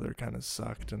little brother kind of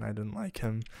sucked and I didn't like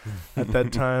him at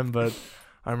that time, but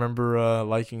I remember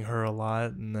liking her a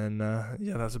lot, and then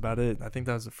yeah, that's about it. I think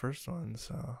that was the first one,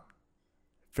 so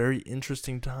very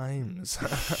interesting times.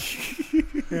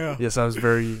 Yeah. Yes, I was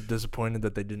very disappointed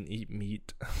that they didn't eat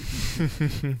meat.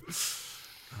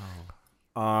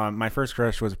 My first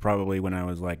crush was probably when I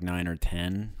was like 9 or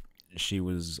 10. She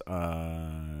was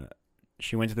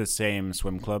She went to the same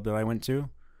swim club that I went to.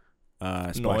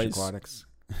 Splash Noise. Aquatics.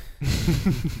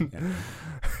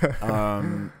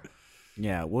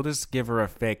 Yeah, we'll just give her a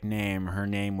fake name. Her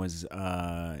name was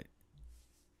I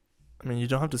mean, you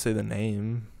don't have to say the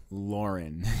name.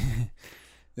 Lauren.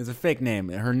 It's a fake name.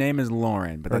 Her name is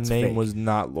Lauren, but Her that's name fake. was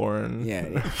not Lauren.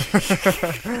 Yeah.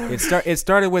 It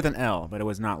started with an L, but it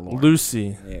was not Lauren.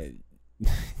 Lucy. Yeah.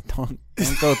 Don't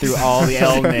go through all the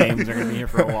L names. They're gonna be here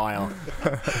for a while.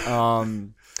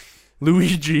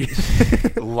 Luigi.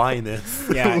 Linus.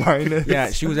 Yeah, Linus. yeah.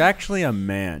 She was actually a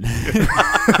man.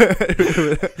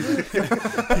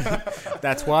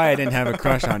 That's why I didn't have a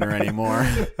crush on her anymore.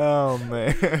 Oh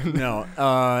man. No.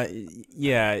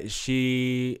 Yeah.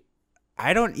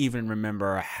 I don't even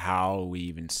remember how we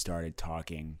even started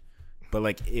talking, but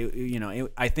like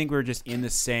I think we were just in the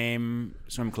same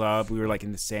swim club. We were like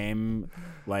in the same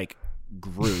like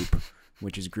group,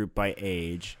 which is grouped by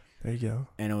age. There you go.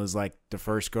 And it was like the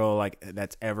first girl like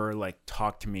that's ever like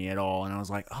talked to me at all, and I was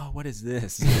like, oh, what is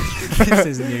this? This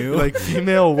is new. Like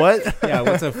female what? Yeah,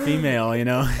 what's a female?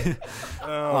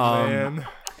 Oh man.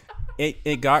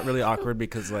 It got really awkward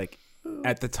because like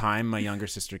at the time my younger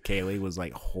sister Kaylee was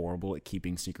like horrible at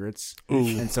keeping secrets. Ooh.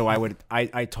 And so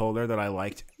I told her that I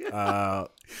liked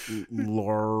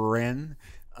Lauren,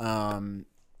 and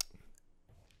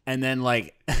then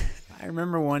like I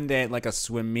remember one day at like a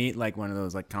swim meet, like one of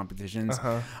those like competitions.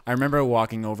 I remember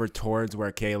walking over towards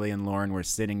where Kaylee and Lauren were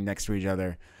sitting next to each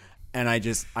other, and I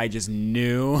just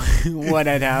knew what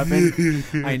had happened.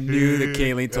 I knew that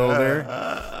Kaylee told her,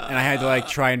 and I had to like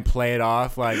try and play it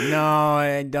off like, no,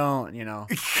 I don't,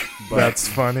 But That's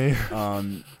funny.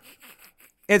 I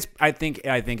think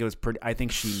it was pretty. I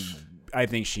think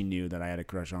she knew that I had a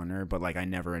crush on her, but like I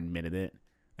never admitted it.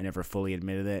 I never fully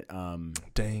admitted it.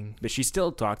 Dang. But she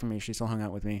still talked to me. She still hung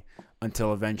out with me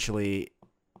until eventually.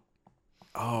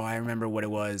 Oh, I remember what it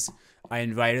was. I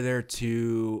invited her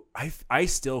to. I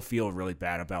still feel really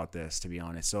bad about this, to be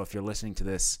honest. So if you're listening to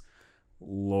this,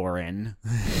 Lauren,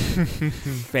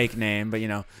 fake name, but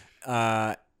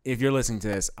if you're listening to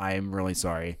this, I'm really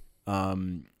sorry. I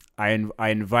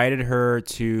invited her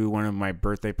to one of my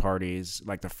birthday parties,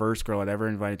 like the first girl I'd ever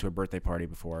invited to a birthday party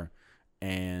before.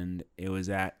 And it was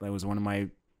one of my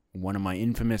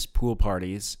infamous pool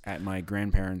parties at my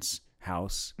grandparents'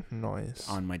 house. Nice.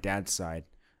 On my dad's side.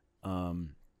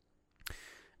 And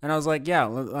I was like, yeah,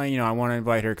 I want to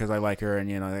invite her because I like her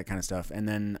and that kind of stuff. And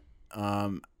then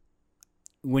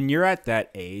when you're at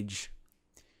that age,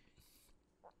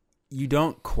 you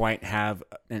don't quite have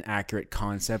an accurate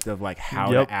concept of like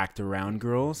how to act around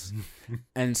girls.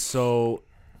 And so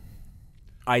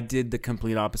I did the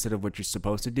complete opposite of what you're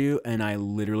supposed to do, and I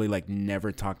literally like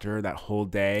never talked to her that whole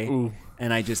day. Ooh.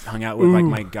 And I just hung out with like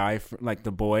my guy, like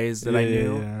the boys that I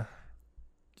knew. Yeah.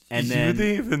 And then you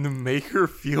didn't even make her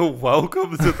feel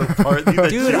welcome to the party.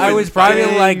 Dude, I was probably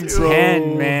like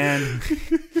 10, man.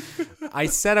 I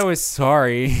said I was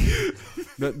sorry.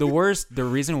 The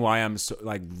reason why I'm so,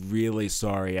 like really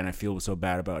sorry and I feel so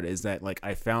bad about it is that like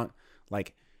I found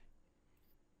like.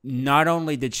 Not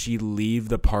only did she leave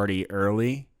the party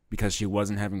early because she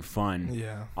wasn't having fun,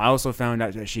 I also found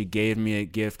out that she gave me a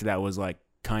gift that was like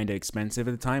kind of expensive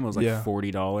at the time. It was like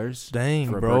 $40.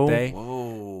 Dang, for a bro. birthday.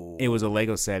 Whoa! It was a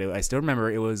Lego set. I still remember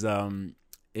it was maybe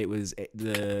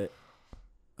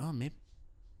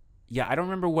I don't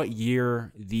remember what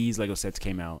year these Lego sets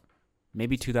came out.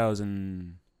 Maybe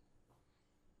 2000.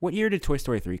 What year did Toy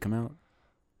Story 3 come out?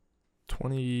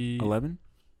 2011.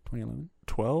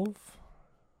 12?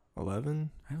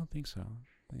 11? I don't think so.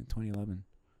 I think 2011.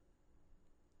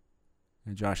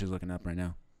 And Josh is looking up right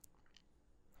now.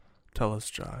 Tell us,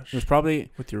 Josh. It was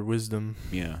probably with your wisdom.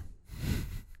 Yeah.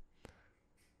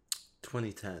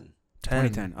 2010.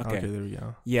 2010. Okay, there we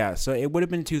go. Yeah, so it would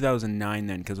have been 2009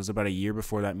 then, because it was about a year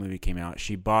before that movie came out.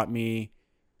 She bought me.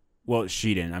 Well,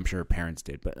 she didn't. I'm sure her parents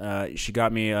did, but she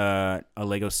got me a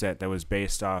Lego set that was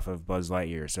based off of Buzz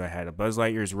Lightyear. So I had a Buzz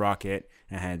Lightyear's rocket,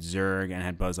 and I had Zurg, and I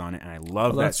had Buzz on it, and I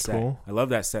love that set. Cool. I love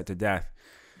that set to death.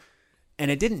 And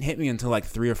it didn't hit me until like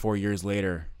 3 or 4 years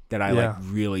later that I like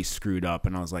really screwed up,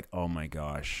 and I was like, oh my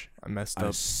gosh, I messed I up.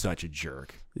 was such a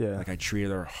jerk. Yeah, like I treated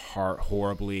her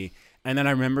horribly. And then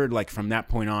I remembered like from that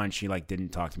point on, she like didn't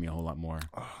talk to me a whole lot more,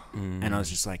 and I was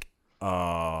just like.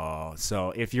 Oh,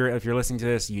 so if you're listening to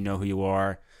this, you know who you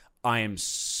are. I am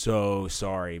so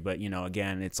sorry, but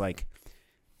again, it's like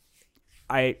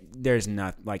there's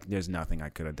nothing I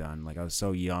could have done. Like I was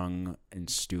so young and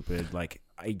stupid. Like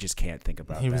I just can't think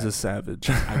about He that. was a savage.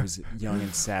 I was young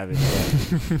and savage.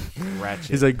 Ratchet.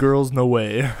 He's like, girls, no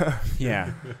way.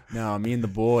 yeah. No, me and the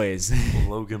boys.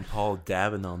 Logan Paul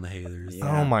dabbing on the haters.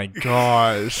 Yeah. Oh my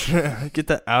gosh. Get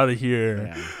that out of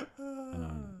here.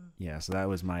 Yeah. So that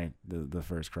was the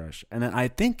first crush. And then I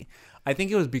think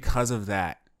it was because of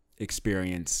that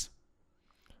experience.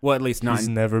 Well, at least not. He's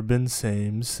never been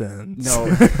same since. No,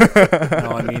 no.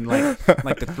 I mean,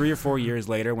 like the 3 or 4 years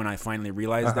later, when I finally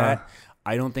realized that,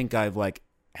 I don't think I've like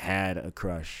had a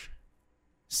crush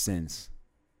since.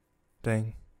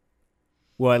 Dang.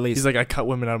 Well, at least He's like, I cut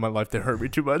women out of my life. They hurt me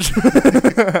too much.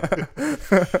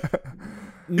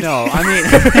 no. I mean,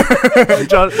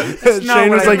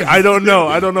 Shane was like, I don't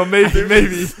know.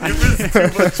 Maybe.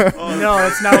 no,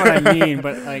 that's not what I mean.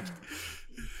 But like,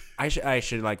 I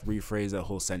should like rephrase that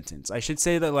whole sentence. I should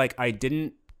say that like I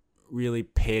didn't really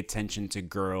pay attention to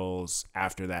girls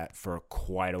after that for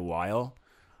quite a while.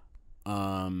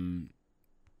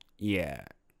 Yeah,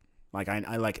 like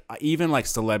I like even like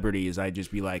celebrities. I'd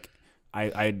just be like,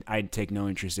 I'd take no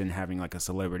interest in having like a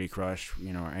celebrity crush,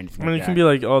 you know, or anything. I mean, like it can be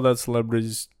like, oh, that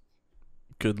celebrity's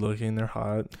good looking, they're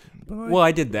hot. But like, well,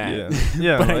 I did that.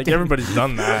 Yeah, But I like didn't. everybody's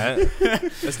done that.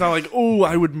 It's not like, oh,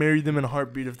 I would marry them in a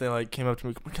heartbeat if they like came up to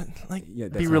me. Like, Yeah,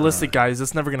 that's be not realistic, how- guys.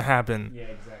 That's never gonna happen. Yeah,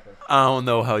 exactly. I don't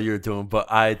know how you're doing, but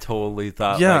I totally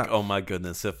thought Yeah. like, oh my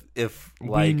goodness, if We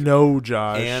like know,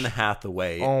 Josh. Anne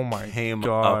Hathaway Oh my came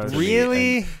God. up to Really?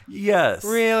 me and- yes.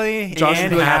 Really? Josh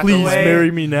Anne would be like, please Hathaway?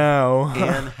 marry me now.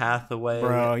 Anne Hathaway.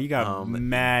 Bro, you got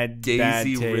mad Daisy bad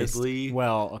taste. Ridley.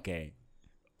 Well, okay.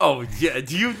 Oh yeah,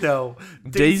 do you know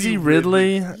Daisy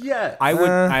Ridley? Yeah.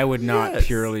 I would not yes.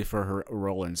 purely for her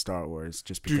role in Star Wars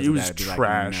just because Dude, it of was that. I'd be like,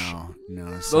 trash. no,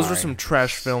 Those were sorry. some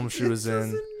trash films she was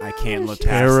in. I can't look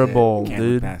Terrible, past it. Can't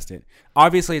dude. look past it.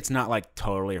 Obviously, it's not like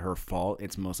totally her fault.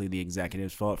 It's mostly the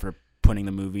executive's fault for putting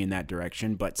the movie in that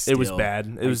direction. But still, It was bad.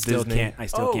 It was Disney. I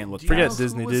still can't look. do you Forget know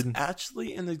Disney, who was dude.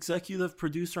 actually an executive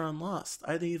producer on Lost.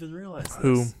 I didn't even realize this.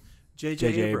 Who?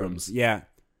 J.J. J.J. Abrams. Yeah,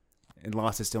 and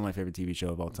Lost is still my favorite TV show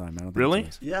of all time. I don't think Really?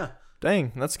 it's- Yeah.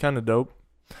 Dang, that's kind of dope.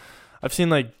 I've seen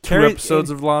like 2 Carries- episodes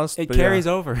of Lost. It but carries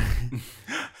yeah. over.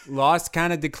 Lost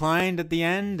kind of declined at the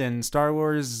end, and Star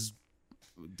Wars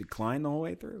declined the whole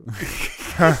way through.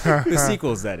 The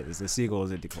sequels, that is. The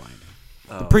sequels, it declined.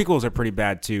 The prequels are pretty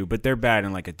bad too, but they're bad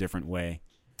in like a different way.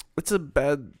 It's a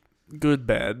good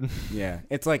bad. Yeah,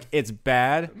 it's like it's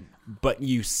bad, but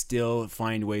you still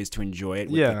find ways to enjoy it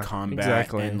with Yeah, the combat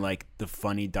exactly. and like the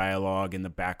funny dialogue and the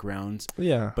backgrounds.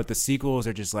 Yeah. But the sequels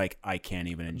are just like I can't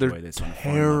even enjoy They're this. On a fun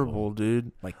terrible, level.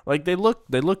 dude. Like- Like they look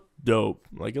dope.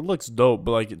 Like it looks dope,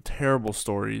 but like terrible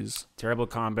stories. Terrible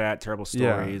combat, terrible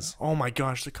stories. Yeah. Oh my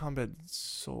gosh, the combat is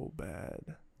so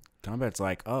bad. Combat's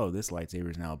like, oh, this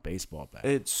lightsaber is now a baseball bat.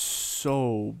 It's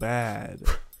so bad.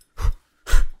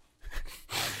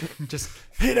 Just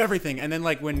hit everything, and then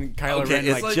like when Kylo Okay, Ren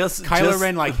it's like just- Kylo just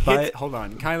Ren like by- hits. Hold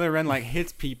on, Kylo Ren like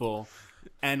hits people,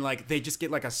 and like they just get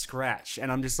like a scratch,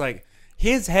 and I'm just like,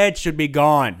 his head should be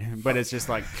gone, but it's just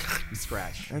like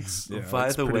scratch. It's, yeah, By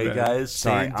it's the pretty way, bad. guys,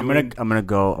 Sorry, Shane I'm doing- gonna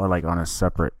go like on a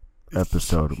separate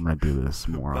episode. I'm gonna do this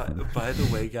more often. By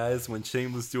the way, guys, when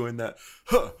Shane was doing that,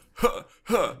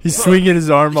 He's swinging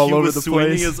his arm all he over was the swinging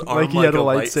place his arm like he had a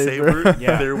lightsaber.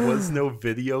 Yeah. There was no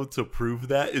video to prove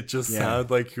that. It just Yeah.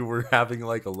 sounded like you were having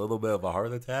like a little bit of a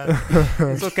heart attack.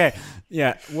 It's okay.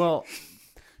 Yeah. Well,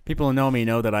 people who know me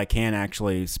know that I can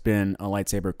actually spin a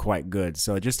lightsaber quite good.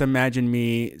 So just imagine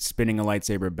me spinning a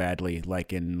lightsaber badly,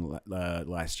 like in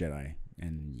Last Jedi,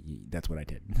 and that's what I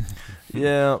did.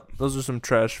 Yeah, those are some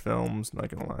trash films, not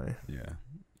gonna lie. Yeah.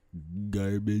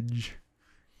 Garbage.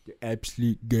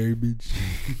 Absolute garbage.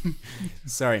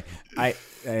 Sorry.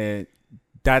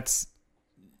 That's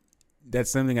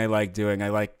something I like doing. I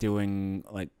like doing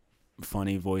like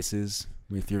funny voices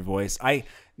with your voice. I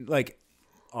like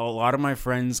a lot of my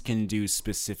friends can do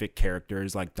specific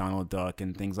characters like Donald Duck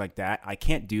and things like that. I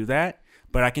can't do that,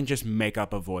 but I can just make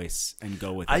up a voice and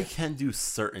go with I it. can do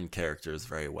certain characters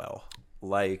very well,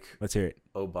 like Let's hear it.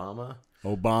 Obama.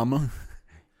 Obama.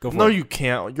 Go for No, it. you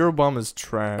can't. Your Obama's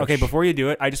trash. Okay, before you do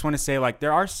it, I just want to say, like,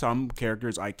 there are some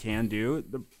characters I can do.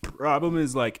 The problem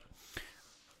is, like,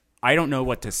 I don't know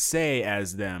what to say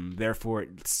as them, therefore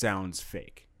it sounds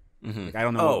fake. Like, I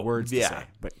don't know what words to say.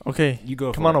 But Okay, you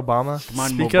go come for on, it. Obama. Come on,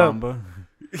 Speak up. Mobamba.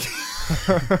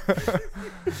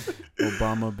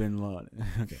 Obama bin Laden.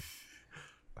 Okay.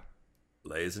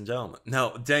 Ladies and gentlemen.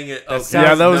 No, dang it. That Okay. sounds-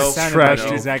 Yeah, that was no, sounded trash, like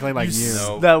dude. exactly like you.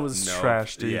 No, That was no.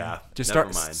 trash, dude. Yeah, Just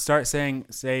never mind. start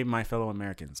say my fellow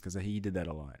Americans, because he did that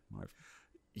a lot.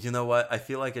 You know what? I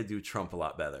feel like I do Trump a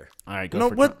lot better. All right, go No,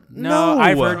 for what? Trump. No,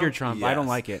 I've No. heard your Trump. I don't Yes.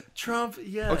 like it. Trump,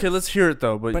 yeah. Okay, let's hear it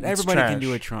though. But But it's everybody can trash.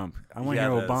 do a Trump. I want to Yeah,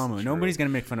 hear that's Obama. true. Nobody's gonna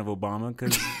make fun of Obama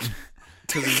because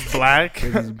because he's black.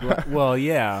 well,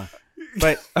 yeah.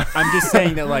 But I'm just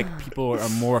saying that like people are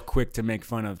more quick to make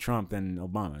fun of Trump than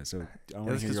Obama. So I want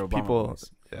to That's hear your because Obama people.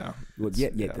 voice. Yeah. Well,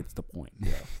 yeah, that's the point.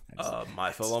 Yeah.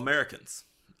 My fellow Americans,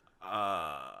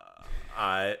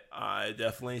 I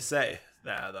definitely say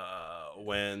that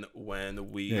when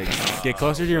we Get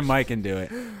closer to your mic and do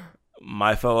it.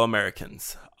 my fellow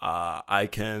Americans, I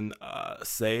can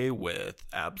say with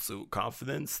absolute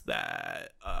confidence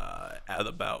that at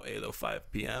about 8:05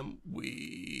 p.m.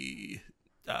 we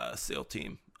SEAL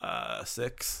Team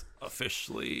 6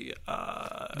 officially.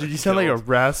 Did you sound like a killed,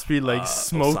 raspy, like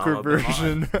smoker Osama bin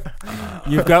Laden. version?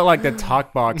 You've got like the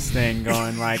talk box thing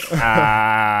going like,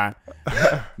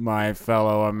 my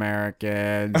fellow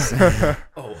Americans.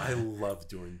 Oh, I love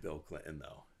doing Bill Clinton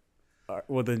though.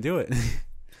 Well, then do it.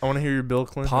 I want to hear your Bill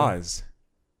Clinton. Pause.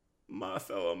 My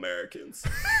fellow Americans,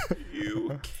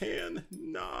 you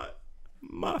cannot.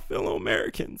 My fellow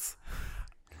Americans,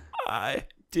 I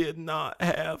did not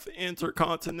have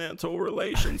intercontinental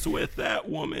relations with that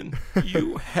woman.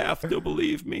 You have to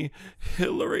believe me.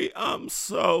 Hillary, I'm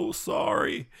so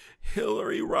sorry.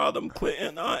 Hillary Rodham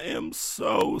Clinton, I am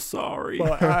so sorry.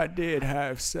 But I did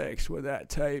have sex with that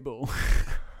table.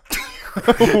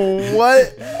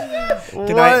 What?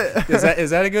 Can I? Is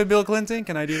that a good Bill Clinton?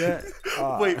 Can I do that?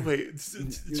 Wait,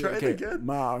 try it again.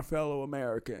 My fellow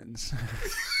Americans.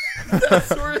 That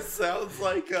sort of sounds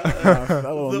like fellow the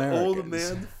old Americans.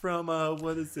 man from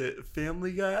what is it,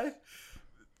 Family Guy?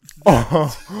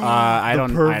 I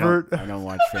don't pervert. I don't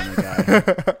watch Family Guy.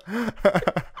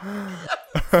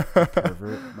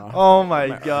 Pervert. Oh my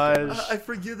gosh. I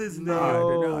forget his name. I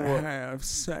did No. not have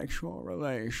sexual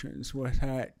relations with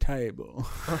that table.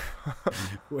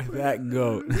 With that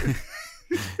goat.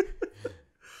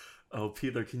 Oh,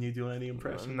 Peter, can you do any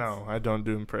impressions? No, I don't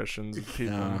do impressions of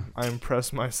people. No. I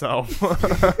impress myself.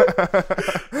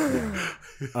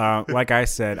 Like I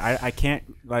said, I can't,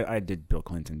 like I did Bill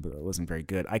Clinton, but it wasn't very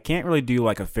good. I can't really do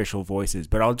like official voices,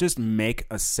 but I'll just make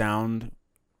a sound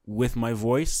with my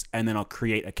voice and then I'll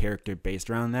create a character based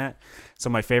around that. So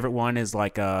my favorite one is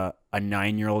like a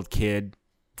 9-year-old kid.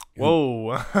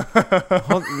 Whoa.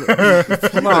 Hold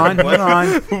on.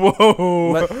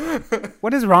 Whoa.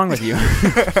 What is wrong with you?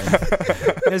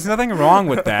 There's nothing wrong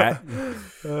with that.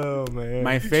 Oh, man.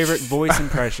 My favorite voice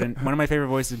impression, one of my favorite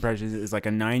voice impressions is like a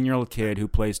 9-year-old kid who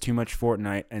plays too much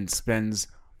Fortnite and spends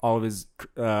all of his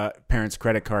parents'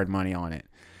 credit card money on it.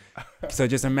 So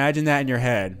just imagine that in your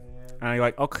head. And you're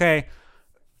like, okay,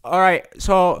 all right,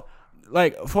 so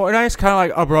like Fortnite's kind of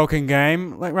like a broken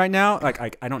game like right now.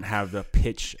 Like I don't have the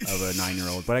pitch of a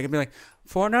 9-year-old, but I can be like,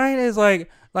 Fortnite is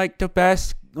like the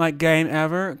best like game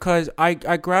ever because I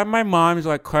grabbed my mom's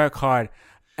like credit card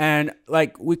and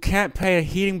like we can't pay a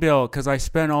heating bill because I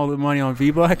spent all the money on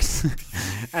V-Bucks.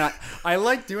 And I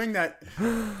like doing that.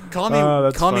 Call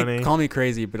me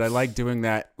crazy, but I like doing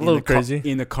that A little crazy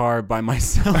in the car by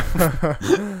myself.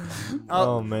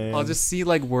 Oh man. I'll just see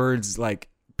like words like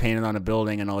painted on a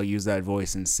building and I'll use that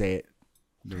voice and say it.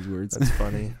 Those words. That's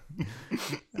funny.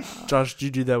 Josh, did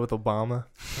you do that with Obama?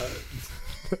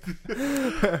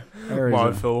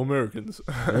 My fellow Americans.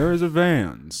 There is a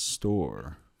Vans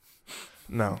store.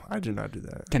 No, I do not do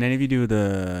that. Can any of you do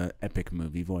the epic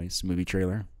movie voice, movie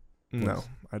trailer? No,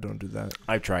 I don't do that.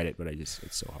 I've tried it, but it's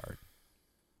so hard.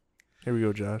 Here we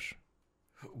go, Josh.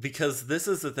 Because this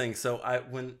is the thing. So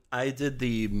when I did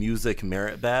the music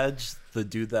merit badge, the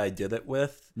dude that I did it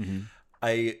with,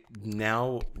 I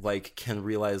now like can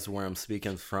realize where I'm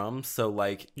speaking from. So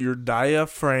like Your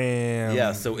diaphragm.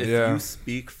 yeah. So if you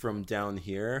speak from down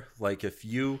here, like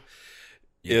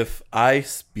if I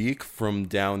speak from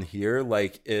down here,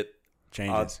 like it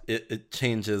Changes. it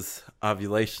changes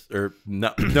ovulation or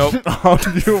no nope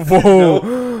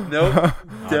Whoa. nope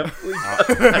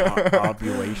definitely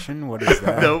Ovulation? What is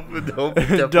that? nope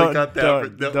definitely got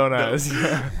that Don't ask.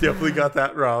 definitely got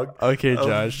that wrong. Okay,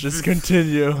 Josh, just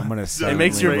continue. I'm gonna It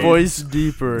makes your Wait. voice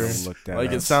deeper. Look that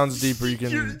Like up. it sounds deeper. You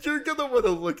You're can. gonna want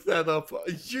to look that up.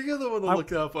 You're gonna want to look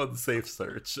that up on Safe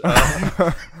Search.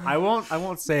 I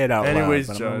won't say it out Anyways,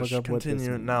 loud. But I'm gonna Josh, look up what this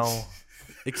continue means. now.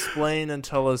 Explain and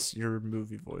tell us your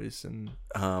movie voice and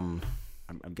I'm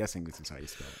guessing this is how you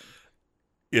spell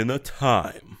it. In a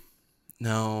time.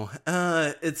 No,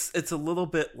 it's a little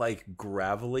bit like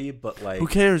gravelly, but like who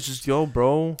cares? Just go,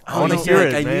 bro. I Oh, want to no, hear like,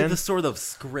 it, I man. need the sort of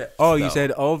script. Oh, you though.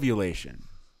 said ovulation.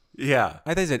 Yeah.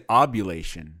 I thought you said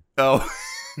ovulation. Oh.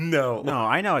 No. No,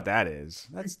 I know what that is.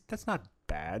 That's not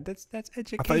bad. That's thought you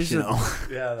said- educational.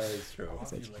 Yeah, that is true.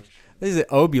 This is an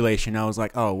ovulation. I was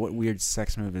like, oh, what weird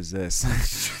sex move is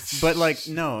this? But like,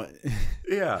 no.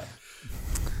 Yeah.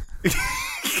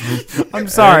 I'm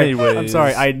sorry. I'm Anyways.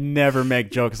 sorry. I never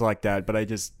make jokes like that, but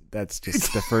that's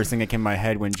just the first thing that came to my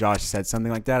head when Josh said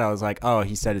something like that. I was like, oh,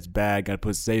 he said it's bad. Got to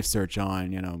put safe search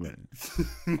on, but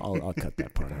I'll cut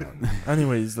that part out.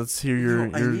 Anyways, let's hear your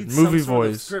I need movie some sort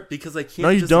of voice. script because I can't No,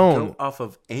 you just don't. go off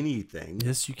of anything.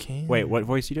 Yes, you can. Wait, what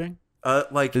voice are you doing?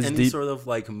 Like It's any deep. sort of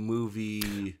like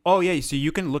movie. Oh yeah, so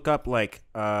you can look up like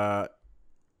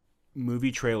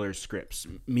movie trailer scripts.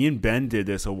 Me and Ben did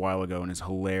this a while ago, and it's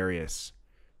hilarious.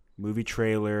 Movie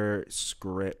trailer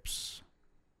scripts,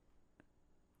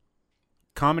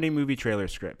 comedy movie trailer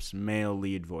scripts, male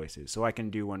lead voices. So I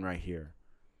can do one right here.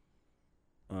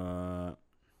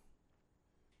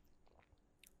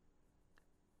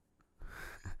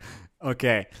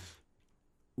 Okay.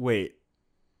 Wait,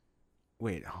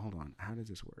 hold on. How does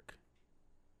this work?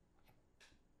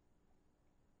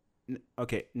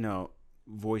 Okay, no.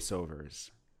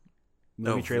 Voiceovers.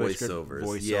 Movie trailer script, voiceovers.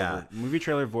 voiceover. Yeah. Movie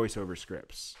trailer voiceover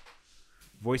scripts.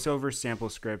 Voiceover sample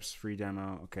scripts, free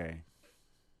demo. Okay.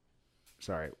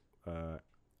 Sorry.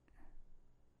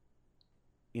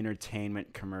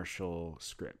 Entertainment commercial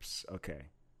scripts. Okay.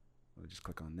 We'll just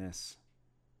click on this.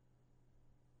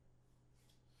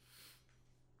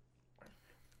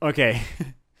 Okay.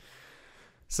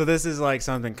 So this is like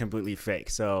something completely fake.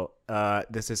 So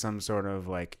this is some sort of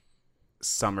like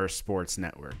summer sports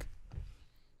network.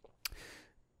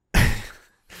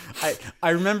 I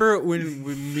remember when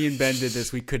me and Ben did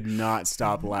this, we could not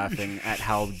stop laughing at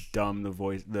how dumb the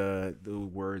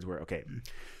words were. Okay.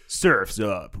 Surf's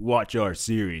Up. Watch our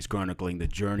series chronicling the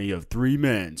journey of three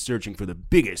men searching for the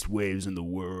biggest waves in the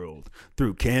world.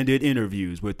 Through candid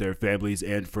interviews with their families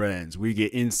and friends, we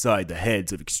get inside the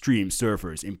heads of extreme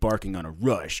surfers embarking on a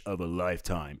rush of a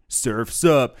lifetime. Surf's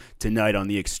Up tonight on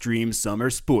the Extreme Summer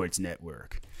Sports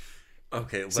Network.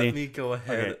 Okay, See? let me go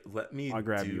ahead. Okay, Let me. I'll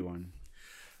grab you one.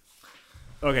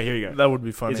 Okay, here you go. That would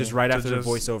be funny. It's just right To after the just-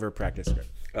 voiceover practice script.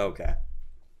 Okay.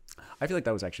 I feel like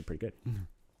that was actually pretty good.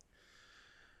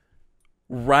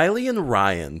 Riley and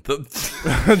Ryan.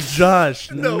 Josh,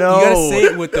 no. You gotta say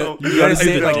it with the. No, You gotta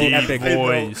say it like the deep epic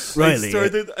voice. Riley, I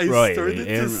started Riley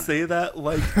to and- say that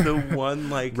like the one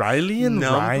like Riley and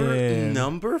Ryan.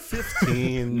 number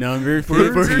 15. Number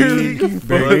Burger 15, King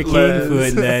Burger King foot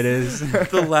foot lettuce.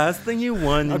 The last thing you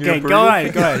won. in Okay, your go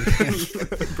Burger ahead, King-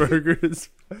 go ahead. Burgers.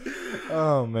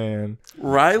 Oh man,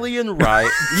 Riley and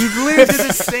Ryan. You literally did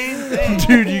the same thing.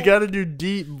 dude, you gotta do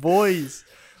deep voice,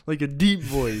 like a deep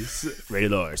voice.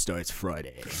 Rated R starts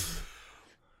Friday.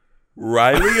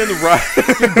 Riley and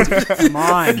Ryan. Come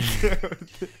on.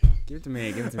 Give it to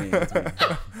me. Give it to me. Give it to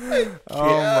me.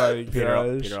 Oh my Peter,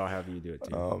 gosh. Peter, I'll have you do it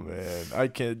too. Oh man, I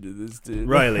can't do this, dude.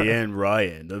 Riley and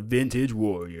Ryan, the vintage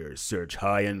warriors, search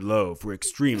high and low for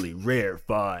extremely rare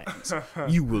finds.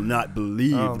 You will not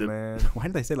believe Oh the. man. Why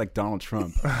did I say like Donald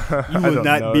Trump? I You will don't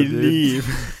not know, dude.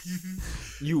 believe.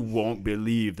 You won't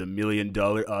believe the $1 million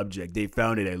object they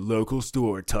found at a local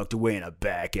store tucked away in a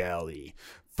back alley.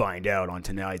 Find out on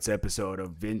tonight's episode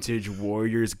of Vintage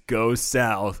Warriors Go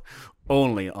South,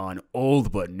 only on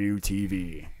Old But New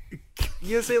TV.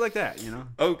 You gotta say it like that, you know?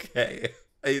 Okay.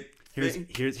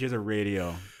 Here's a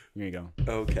radio. Here you go.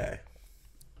 Okay.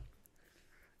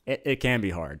 It can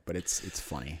be hard, but it's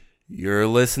funny. You're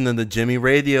listening to Jimmy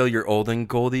Radio, your old and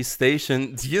Goldie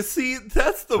station. Do you see?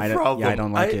 That's the problem. Yeah, I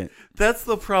don't like it. That's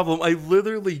the problem. I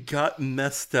literally got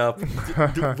messed up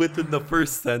within the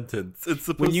first sentence. It's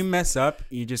supposed When you mess up,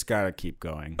 you just gotta keep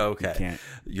going. Okay. You can't.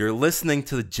 You're listening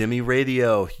to Jimmy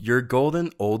Radio, your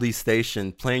golden oldie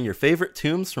station, playing your favorite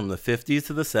tunes from the 50s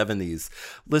to the 70s.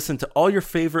 Listen to all your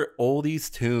favorite oldies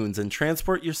tunes and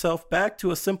transport yourself back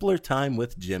to a simpler time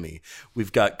with Jimmy.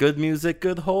 We've got good music,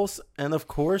 good hosts, and of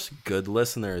course, good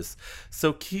listeners.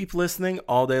 So keep listening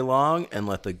all day long and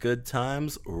let the good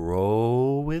times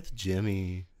roll with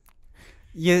Jimmy.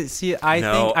 Yeah, see, I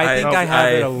No, think I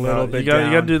have it a little bit You gotta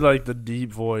down. do like the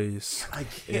deep voice. I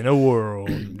can't. In a world,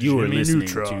 You are Jimmy listening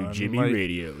Neutron, to Jimmy like-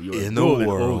 Radio, your In the golden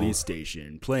world. oldie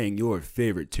station, playing your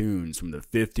favorite tunes from the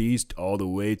 50s all the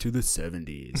way to the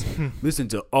 70s. Listen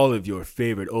to all of your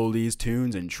favorite oldies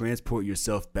tunes and transport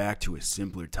yourself back to a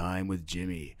simpler time with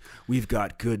Jimmy. We've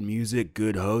got good music,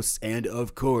 good hosts, and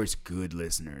of course, good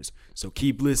listeners. So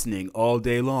keep listening all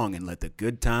day long and let the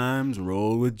good times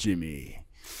roll with Jimmy.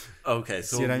 Okay,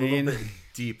 so See a what I little mean? bit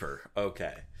deeper.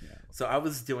 Okay. So I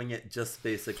was doing it just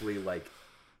basically like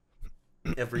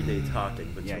everyday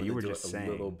talking, but Yeah, you you were do just it a saying.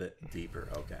 little bit deeper.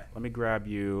 Okay. Let me grab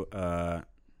you.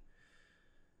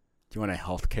 Do you want a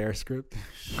healthcare script?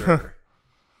 Sure.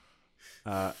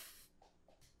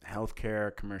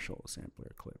 Healthcare commercial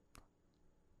sampler clip.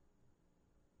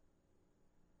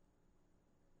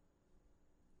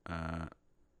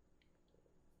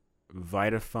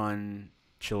 Vitafun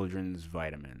children's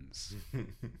vitamins.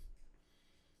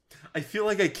 I feel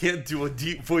like I can't do a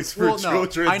deep voice for Well, no,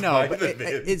 children. I know, but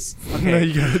it's okay.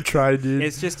 You gotta try, dude.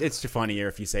 It's funnier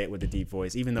if you say it with a deep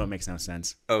voice, even though it makes no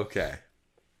sense. Okay.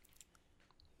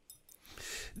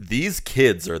 These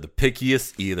kids are the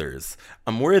pickiest eaters.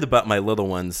 I'm worried about my little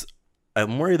ones.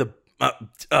 I'm worried about...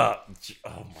 oh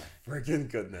my freaking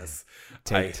goodness.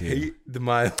 Take two. Hate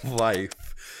my life.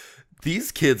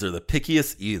 These kids are the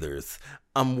pickiest eaters.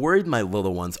 I'm worried my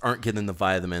little ones aren't getting the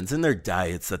vitamins in their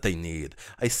diets that they need.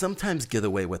 I sometimes get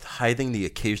away with hiding the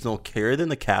occasional carrot in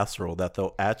the casserole that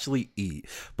they'll actually eat,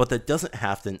 but that doesn't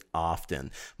happen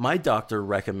often. My doctor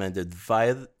recommended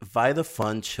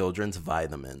Vitafun children's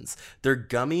vitamins. They're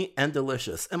gummy and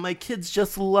delicious, and my kids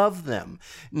just love them.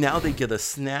 Now they get a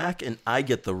snack, and I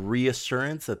get the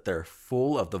reassurance that they're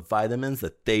full of the vitamins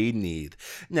that they need.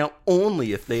 Now,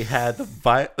 only if they had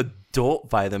the adult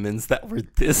vitamins that were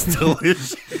this delicious.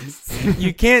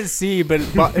 You can't see, but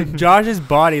Josh's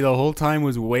body the whole time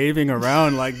was waving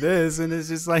around like this, and it's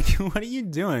just like, what are you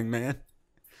doing, man?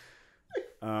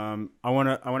 I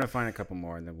wanna find a couple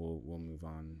more, and then we'll move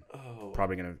on. Oh.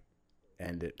 Probably gonna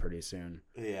end it pretty soon.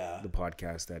 Yeah. The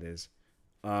podcast, that is.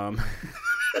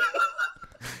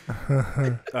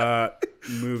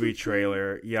 Movie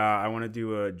trailer. Yeah, I want to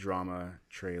do a drama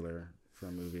trailer for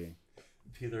a movie.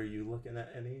 Peter, are you looking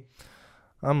at any?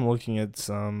 I'm looking at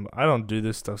some. I don't do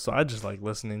this stuff, so I just like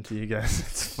listening to you guys.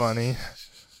 It's funny.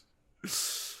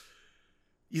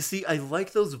 You see, I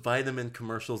like those vitamin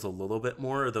commercials a little bit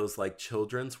more, or those like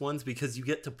children's ones, because you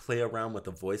get to play around with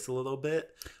the voice a little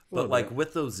bit. But like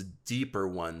with those deeper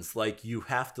ones, like you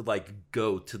have to like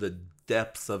go to the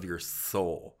depths of your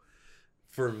soul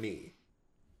for me.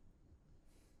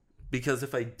 Because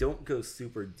if I don't go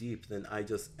super deep, then I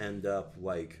just end up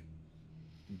like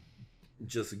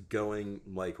just going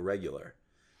like regular.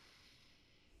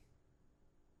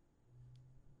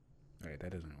 All right,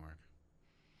 that doesn't work.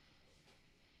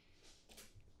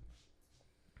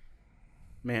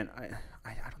 Man,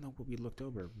 I don't know what we looked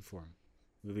over before.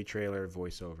 Movie trailer,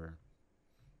 voiceover.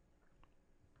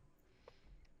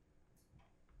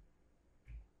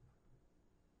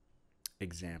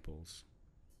 Examples.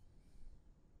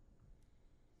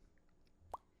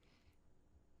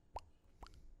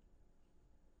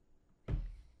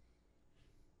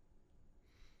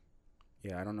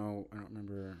 Yeah, I don't know. I don't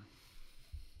remember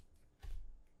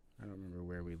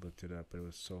where we looked it up, but it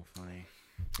was so funny.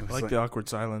 It I was like the awkward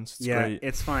silence. It's yeah, great.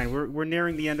 it's fine. We're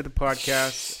nearing the end of the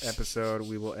podcast episode.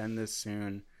 We will end this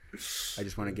soon. I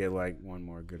just want to get like one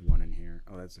more good one in here.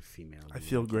 Oh, that's a female. I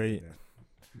feel great.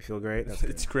 You feel great? That's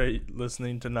It's great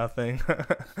listening to nothing.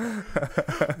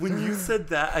 When you said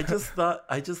that, I just thought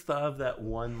of that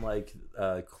one like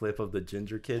clip of the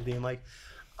ginger kid being like,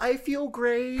 I feel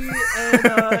great, and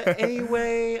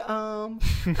anyway,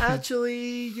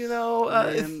 actually, you know,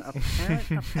 and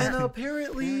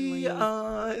apparently,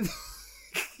 Oh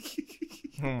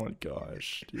my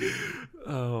gosh, dude.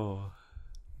 oh,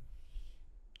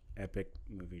 epic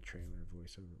movie trailer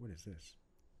voiceover. What is this?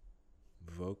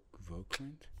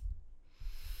 Voclint?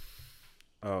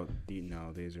 Oh,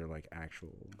 no, these are like actual.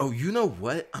 oh, you know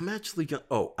what? I'm actually gonna.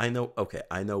 Oh, I know. Okay,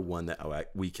 I know one that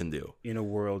we can do. In a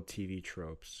World TV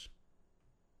tropes.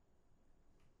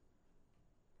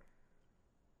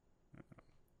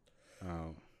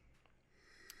 Oh.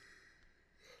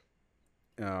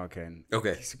 Oh, okay.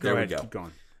 Okay, Go there ahead, we go. Keep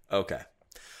going. Okay.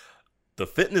 The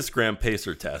Fitness Gram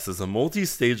Pacer Test is a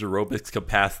multi-stage aerobics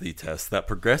capacity test that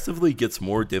progressively gets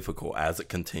more difficult as it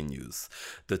continues.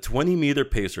 The 20-meter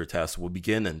pacer test will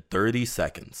begin in 30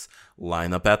 seconds.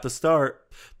 Line up at the start.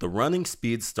 The running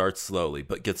speed starts slowly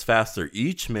but gets faster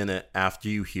each minute after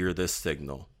you hear this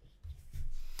signal.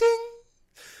 Ding!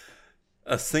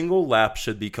 A single lap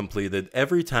should be completed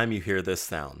every time you hear this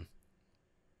sound.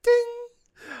 Ding!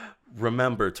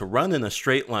 Remember to run in a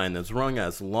straight line as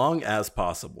long as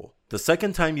possible. The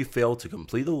second time you fail to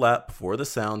complete a lap before the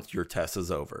sound, your test is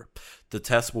over. The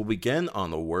test will begin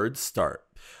on the word start.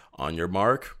 On your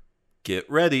mark, get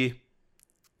ready.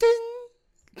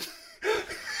 Ding!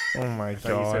 Oh my I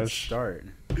thought you said gosh. start.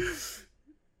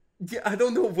 Yeah, I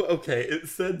don't know. Okay, it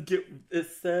said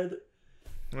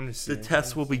Let me see. the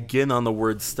test will begin on the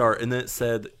word start, and then it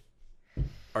said,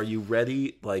 are you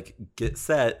ready? Like, get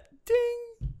set.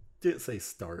 Ding! Didn't say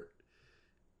start.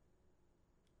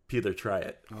 Peter, try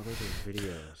it. Oh, those are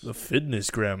videos. The Fitness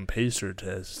Gram Pacer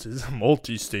Test is a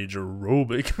multi-stage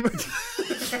aerobic.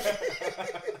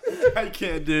 I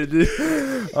can't do it,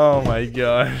 dude. Oh my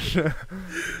gosh.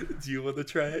 Do you want to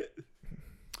try it?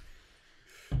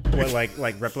 What,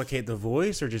 like replicate the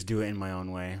voice or just do it in my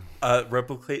own way?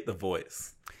 Replicate the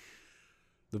voice.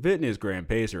 The Fitness Gram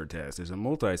Pacer test is a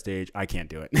multi-stage. I can't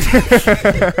do it.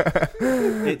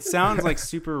 It sounds like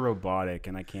super robotic,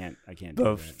 and I can't do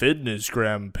The it. Fitness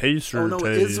Gram Pacer Oh no, test.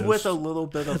 it is with a little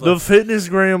bit of The Fitness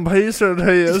Gram Pacer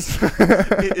test.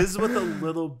 it is with a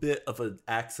little bit of an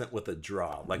accent with a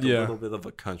draw, like a Yeah. little bit of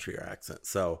a country accent.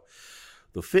 So,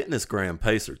 the Fitness Gram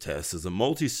Pacer test is a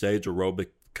multi-stage aerobic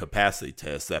capacity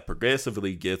test that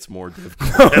progressively gets more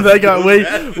difficult. That got way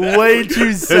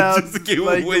too sound, just gave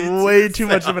like way too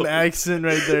much of an sound. accent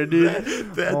right there, dude.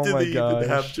 That Oh my didn't even gosh.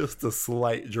 have just a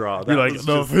slight draw. You're That like was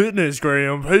the just- Fitness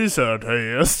Gram Pacer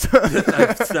test.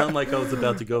 I sound like I was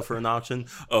about to go for an auction.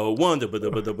 Oh, one dubba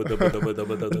dubba dubba dubba dubba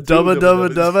dubba dubba Dubba dubba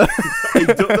dubba. I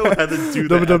don't know how to do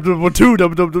Dubba that. dubba dubba 2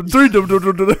 dubba dubba 3 dubba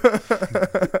dubba dubba.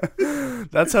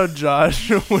 That's how Josh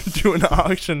would do an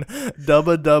auction.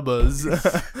 Dubba dubbas.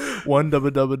 1 dubba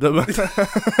dubba dubba.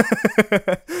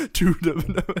 2 dubba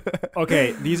dubba.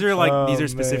 Okay, these are these are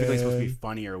specifically supposed to be man.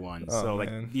 funnier ones. Oh, so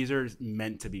man. these are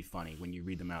meant to be funny when you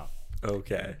read them out.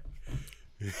 Okay.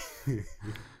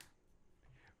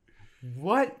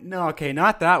 What? No, okay,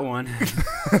 not that one.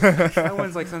 That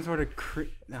one's like some sort of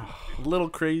A little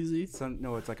crazy.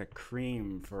 no, it's like a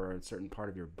cream for a certain part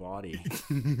of your body.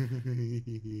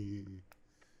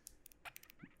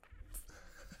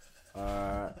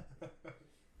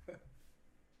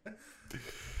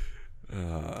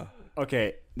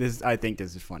 Okay, I think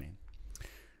this is funny.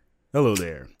 Hello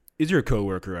there. Is your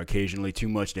coworker occasionally too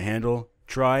much to handle?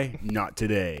 Try not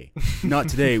today. Not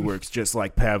today works just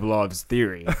like Pavlov's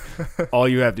theory. All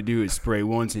you have to do is spray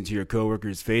once into your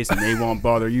coworker's face and they won't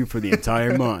bother you for the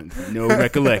entire month. No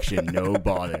recollection, no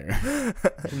bother.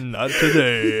 Not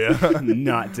today.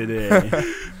 Not today.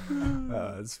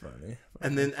 That's funny.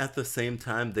 And then at the same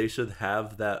time, they should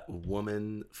have that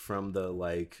woman from the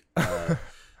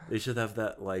they should have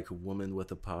that like woman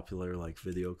with a popular like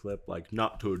video clip, like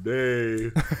not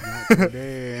today. Not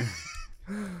today.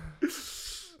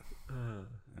 Oh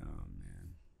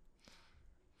man.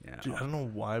 Yeah. Dude, I don't know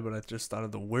why, but I just thought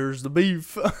of the "Where's the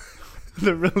beef?"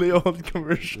 The really old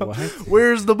commercial. What?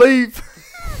 Where's the beef?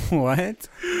 What?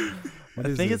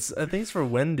 I think it's for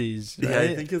Wendy's. Yeah, I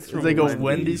right? think it's from like a Wendy's.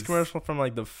 Wendy's commercial from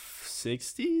like the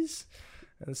 60s,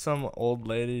 and some old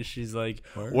lady. She's like,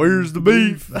 "Where's the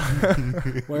beef?"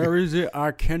 Where is it?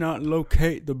 I cannot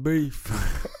locate the beef.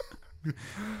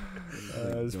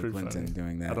 It's Bill pretty Clinton funny.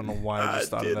 doing that. I don't know why I I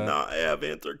just thought did of that. not have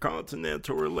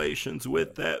intercontinental relations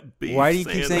with that beef. Why do you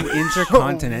keep saying sandwich.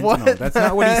 intercontinental? What? That's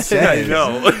not what he I said.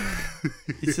 know.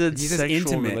 He said He says sexual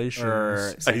intimate relations.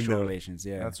 or sexual know. relations.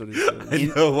 Yeah, That's what he said. I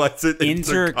know. What's it?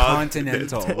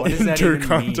 intercontinental. What does that even mean?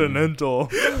 Intercontinental.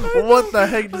 What the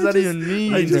heck does that even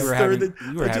mean? I You just were having,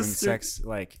 started- you were I having just sex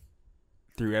like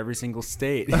through every single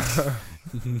state.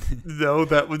 No,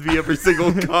 that would be every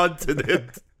single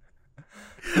continent.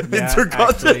 Yeah,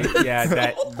 Intercontinental. actually, yeah,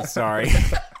 that. Sorry.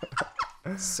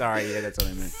 Sorry. Yeah, that's what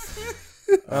I meant.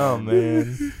 Oh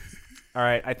man, All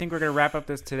right, I think we're gonna wrap up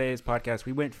today's podcast.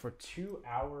 We went for 2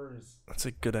 hours, that's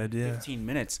a good idea. 15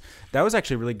 minutes. That was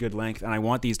actually really good length, and I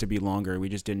want these to be longer. We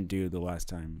just didn't do the last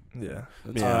time. Yeah.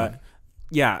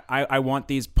 Yeah, I want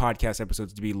these podcast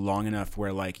episodes to be long enough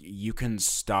where like you can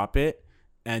stop it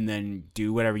and then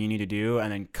do whatever you need to do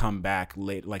and then come back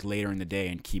later in the day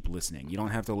and keep listening. You don't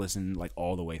have to listen like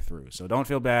all the way through. So don't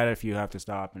feel bad if you have to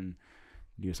stop and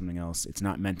do something else. It's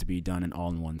not meant to be done in all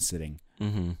in one sitting.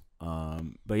 Mm-hmm.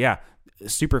 But yeah,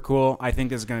 super cool. I think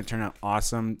this is going to turn out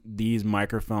awesome. These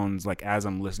microphones, like as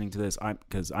I'm listening to this,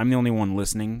 because I'm the only one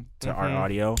listening to our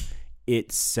audio,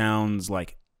 it sounds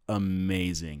like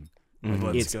amazing.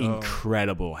 It's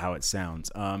incredible how it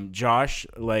sounds. Josh,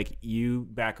 like you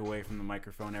back away from the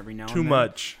microphone every now and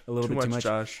then. A little bit too much.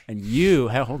 Josh. And you,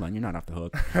 hold on, you're not off the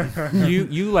hook.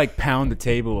 you like pound the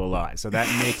table a lot, so that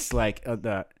makes like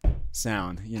the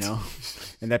sound, you know,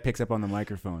 and that picks up on the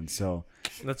microphone. So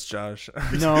That's Josh.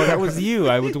 no, that was you.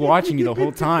 I was watching you the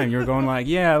whole time. You were going like,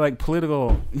 yeah, like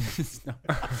political.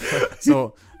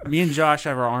 So me and Josh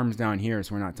have our arms down here,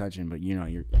 so we're not touching. But you know,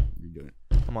 you're doing it.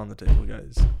 I'm on the table,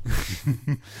 guys.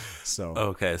 So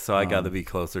Okay, so I got to be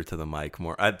closer to the mic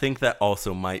more. I think that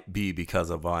also might be because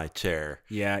of my chair.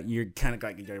 yeah, you're kind of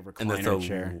like a And it's recliner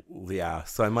chair. Yeah,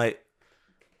 so I might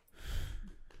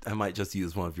just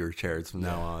use one of your chairs from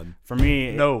now on. For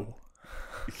me, No.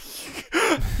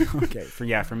 okay.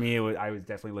 For me, I was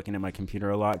definitely looking at my computer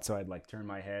a lot, so I'd like turn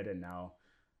my head, and now,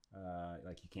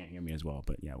 like you can't hear me as well.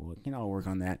 But yeah, I'll work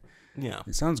on that. Yeah.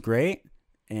 It sounds great,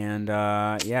 And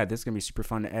yeah, this is gonna be super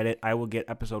fun to edit. I will get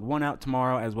episode 1 out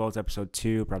tomorrow, as well as episode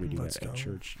 2. Probably do Let's that at go.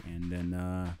 church, and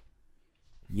then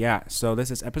yeah. So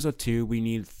this is episode 2. We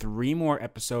need 3 more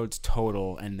episodes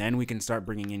total, and then we can start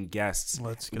bringing in guests.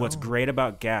 Let's go. What's great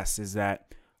about guests is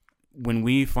that when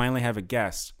we finally have a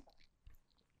guest,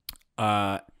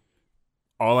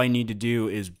 all I need to do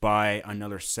is buy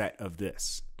another set of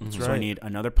this. That's So I right. need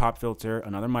another pop filter,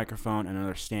 another microphone, and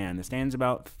another stand. The stand's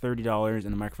about $30,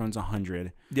 and the microphone's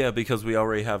 $100. Yeah, because we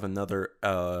already have another.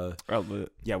 Outlet.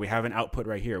 Yeah, we have an output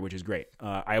right here, which is great.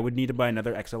 I would need to buy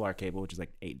another XLR cable, which is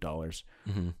like $8.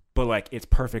 Mhm. But like it's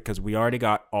perfect because we already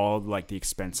got all like the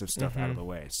expensive stuff out of Mhm. the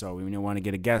way. So we want to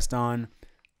get a guest on,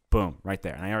 boom, right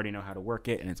there. And I already know how to work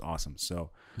it, and it's awesome.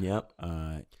 So Yep.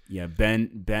 yeah,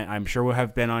 Ben, I'm sure we'll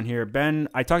have Ben on here. Ben,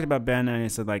 I talked about Ben, and I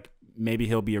said like maybe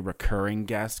he'll be a recurring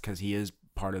guest because he is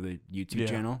part of the YouTube Yeah.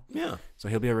 channel. Yeah. So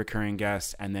he'll be a recurring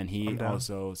guest, and then he I'm down.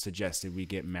 also suggested we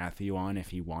get Matthew on if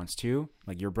he wants to,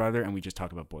 like your brother, and we just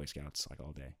talk about Boy Scouts like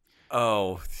all day.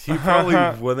 Oh, he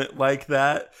probably wouldn't like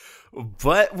that.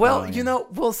 But, well, Oh, yeah. you know,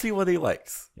 we'll see what he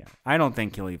likes. Yeah, I don't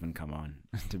think he'll even come on,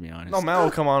 to be honest. No, Matt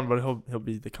will come on, but he'll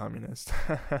be the communist.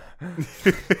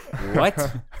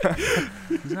 What?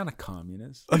 He's not a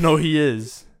communist. No, he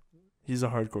is. He's a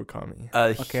hardcore commie.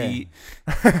 Okay.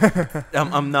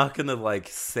 I'm not gonna like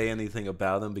say anything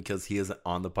about him because he isn't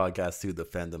on the podcast to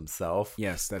defend himself.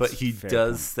 Yes, that's but he a fair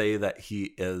does point. say that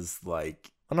he is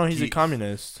like Oh no, he's a He-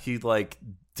 communist. he like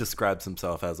describes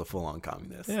himself as a full-on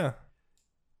communist. Yeah.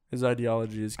 His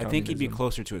ideology is I communism. think he'd be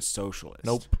closer to a socialist.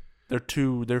 Nope. They're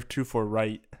too for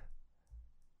right.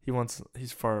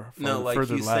 He's far No, like,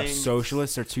 further he's left. saying-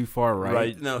 Socialists are too far right.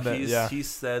 Right. No, That- yeah. he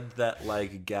said that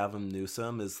like Gavin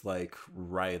Newsom is like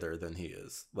righter than he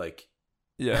is. Like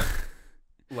Yeah.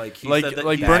 he like said that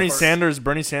like he's Bernie part- Sanders.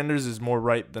 Bernie Sanders is more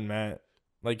right than Matt.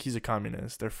 Like he's a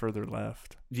communist. They're further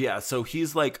left. Yeah, so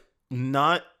he's like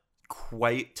not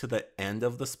quite to the end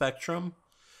of the spectrum.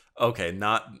 Okay,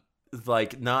 not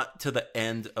to the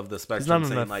end of the He's spectrum.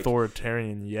 not an saying like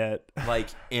authoritarian yet.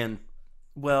 in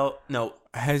well, no.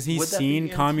 Has he Would that seen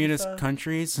be communist Antifa?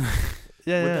 countries?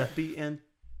 Yeah, Would yeah. that be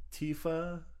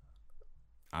Antifa?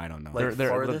 I don't know. Like They're-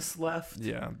 farthest left?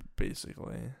 Yeah,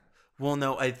 basically. Well,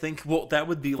 no, I think that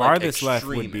would be Farthest like left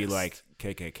would be extremist. like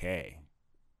KKK.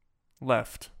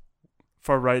 Left.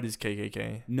 Far right is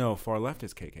KKK. No, far left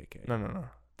is KKK. No.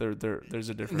 There's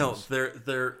a difference. no, they're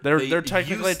they're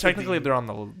technically used to be- they're on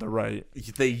the right.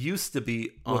 they used to be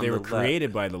on Well, they the were left.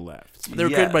 created by the left. They were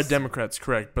created by Yes. Democrats,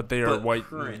 correct? But they are But white.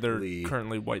 currently- They're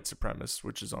currently white supremacists,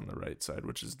 which is on the right side.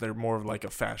 Which is they're more of like a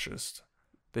fascist.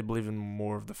 They believe in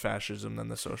more of the fascism than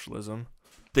the socialism.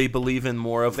 They believe in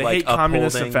more of They like hate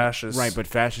communists and upholding- fascists. Right, but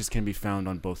fascists can be found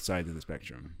on both sides of the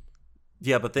spectrum.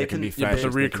 Yeah, but they They can can be yeah, but fascists,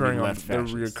 they're they can be reoccurring on left they're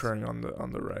fascists. reoccurring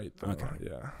on the right. Though. Okay.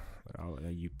 Yeah.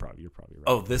 You're probably right.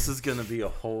 Oh, this is gonna be a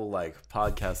whole like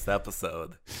podcast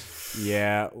episode.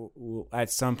 Yeah,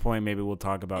 at some point maybe we'll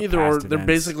talk about Either or, past they're events.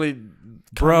 basically.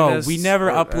 Bro, communists we never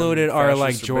and uploaded our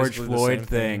like fascists are George basically the Floyd same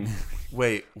thing.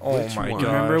 Wait, Oh which my one?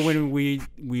 God. Remember Gosh. when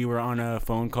we were on a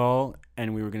phone call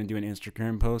and we were going to do an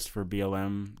Instagram post for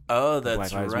BLM, Oh, Black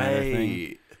that's Lives Matter thing?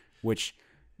 right. which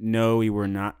no, we were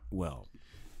not. Well,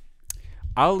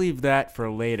 I'll leave that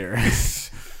for later.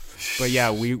 But yeah,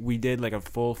 we did like a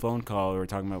full phone call. We were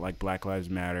talking about like Black Lives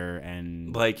Matter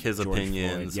and Like his George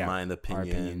opinions, Floyd. Yeah, mine our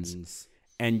opinions.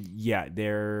 and yeah,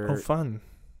 they're Oh, fun!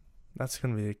 That's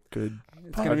gonna be a good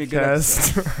it's gonna be a good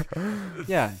episode. podcast.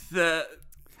 Yeah, The,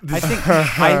 I think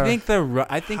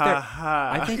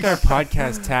our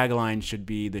podcast tagline should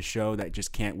be the show that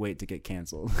just can't wait to get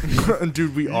canceled.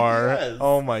 Dude, we are. Yes.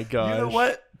 Oh my gosh! you know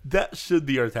what? That should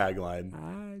be our tagline.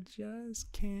 I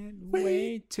just can't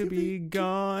wait to be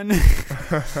gone.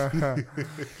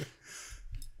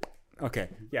 Okay.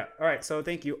 Yeah. All right. So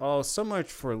thank you all so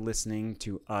much for listening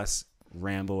to us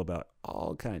ramble about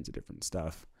all kinds of different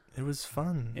stuff. It was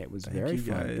fun. It was Thank very you,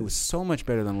 fun. guys. It was so much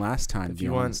better than last time, to If be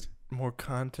you want honest. more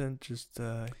content, just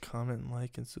comment,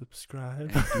 like, and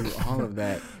subscribe. And do all of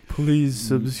that. Please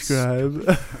subscribe.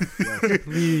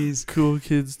 Please. Cool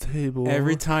Kids Table.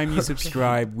 Every time you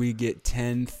subscribe, we get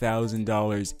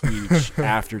 $10,000 each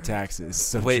after taxes.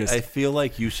 So Wait, just, I feel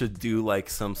like you should do like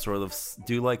some sort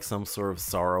of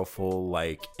sorrowful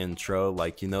like intro,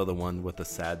 like the one with the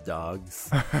sad dogs.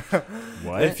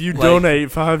 what? If you Like- donate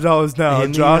 $5 now,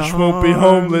 In the Josh won't be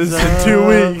homeless in 2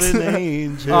 arms weeks. of an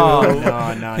angel, Oh,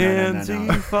 no. hands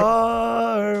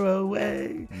far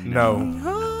away. No.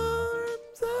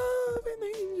 Arms of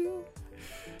an angel.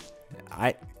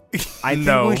 I think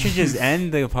No. we should just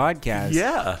end the podcast.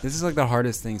 Yeah. This is like the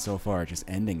hardest thing so far, just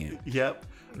ending it. Yep.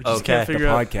 We just Okay. can't The figure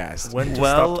out podcast. when to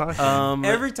Well, stop talking.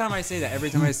 Every time I say that, every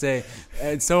time I say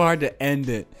it's so hard to end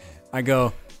it, I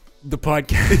go the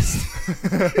podcast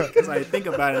because I think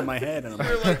about it in my head and I'm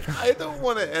You're like, like, I don't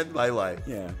want to end my life.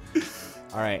 yeah.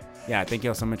 All right. Yeah. Thank you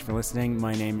all so much for listening.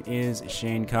 My name is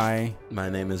Shane Kai. My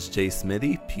name is Jay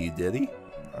Smitty, P. Diddy.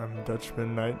 I'm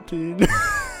Dutchman 19.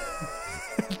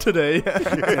 Today.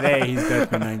 Today he's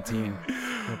Dutchman 19.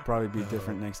 It'll probably be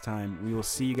different next time. We will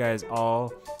see you guys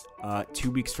all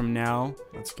 2 weeks from now,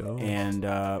 Let's go. and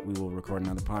we will record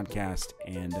another podcast.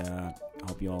 And I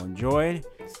hope you all enjoyed.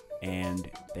 And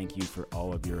thank you for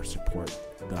all of your support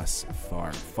thus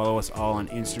far. Follow us all on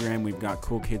Instagram. We've got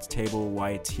Cool Kids Table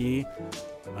YT.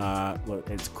 Look,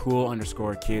 it's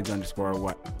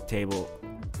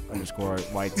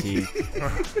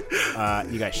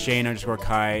cool_kids_table_YT. You got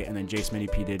Shane_Kai, and then J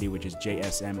Smitty P Diddy, which is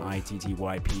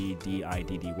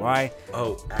JSMITTYPDIDDY.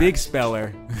 Oh, Big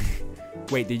speller.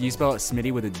 Wait, did you spell it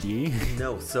Smitty with a D?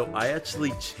 No, so I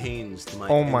actually changed my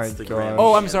Oh my Instagram. God. Oh,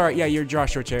 I'm handle. sorry. Yeah, you're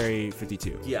Joshua Terry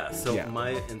 52. Yeah, so Yeah.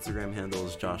 my Instagram handle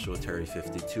is Joshua Terry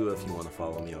 52 if you want to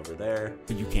follow me over there.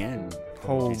 But you can.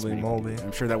 Holy J Smitty. moly.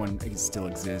 I'm sure that one still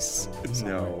exists.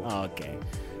 somewhere. No. Oh, okay.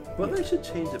 But I should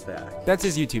change it back. That's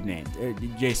his YouTube name,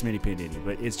 J Smitty P Diddy.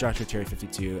 But it's Joshua Terry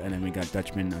 52, and then we got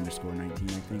Dutchman_19, I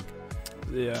think.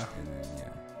 Yeah. And then yeah,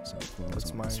 so follow us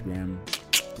That's on mine. Instagram.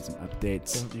 Get some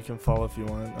updates. You can follow if you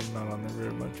want. I'm not on there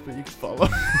very much, but you can follow.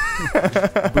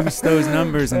 Boost those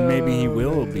numbers, and maybe he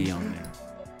will man. be on there.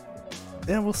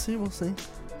 Yeah, we'll see. We'll see.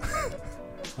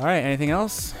 All right. Anything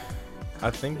else? I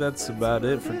think that's about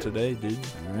it for today, dude.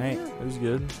 All right. It was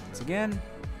good. Once again,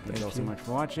 thank you all so you. much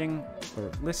for watching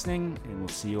or listening, and we'll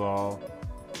see you all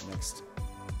next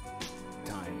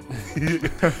time.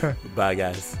 Bye,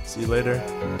 guys. See you later.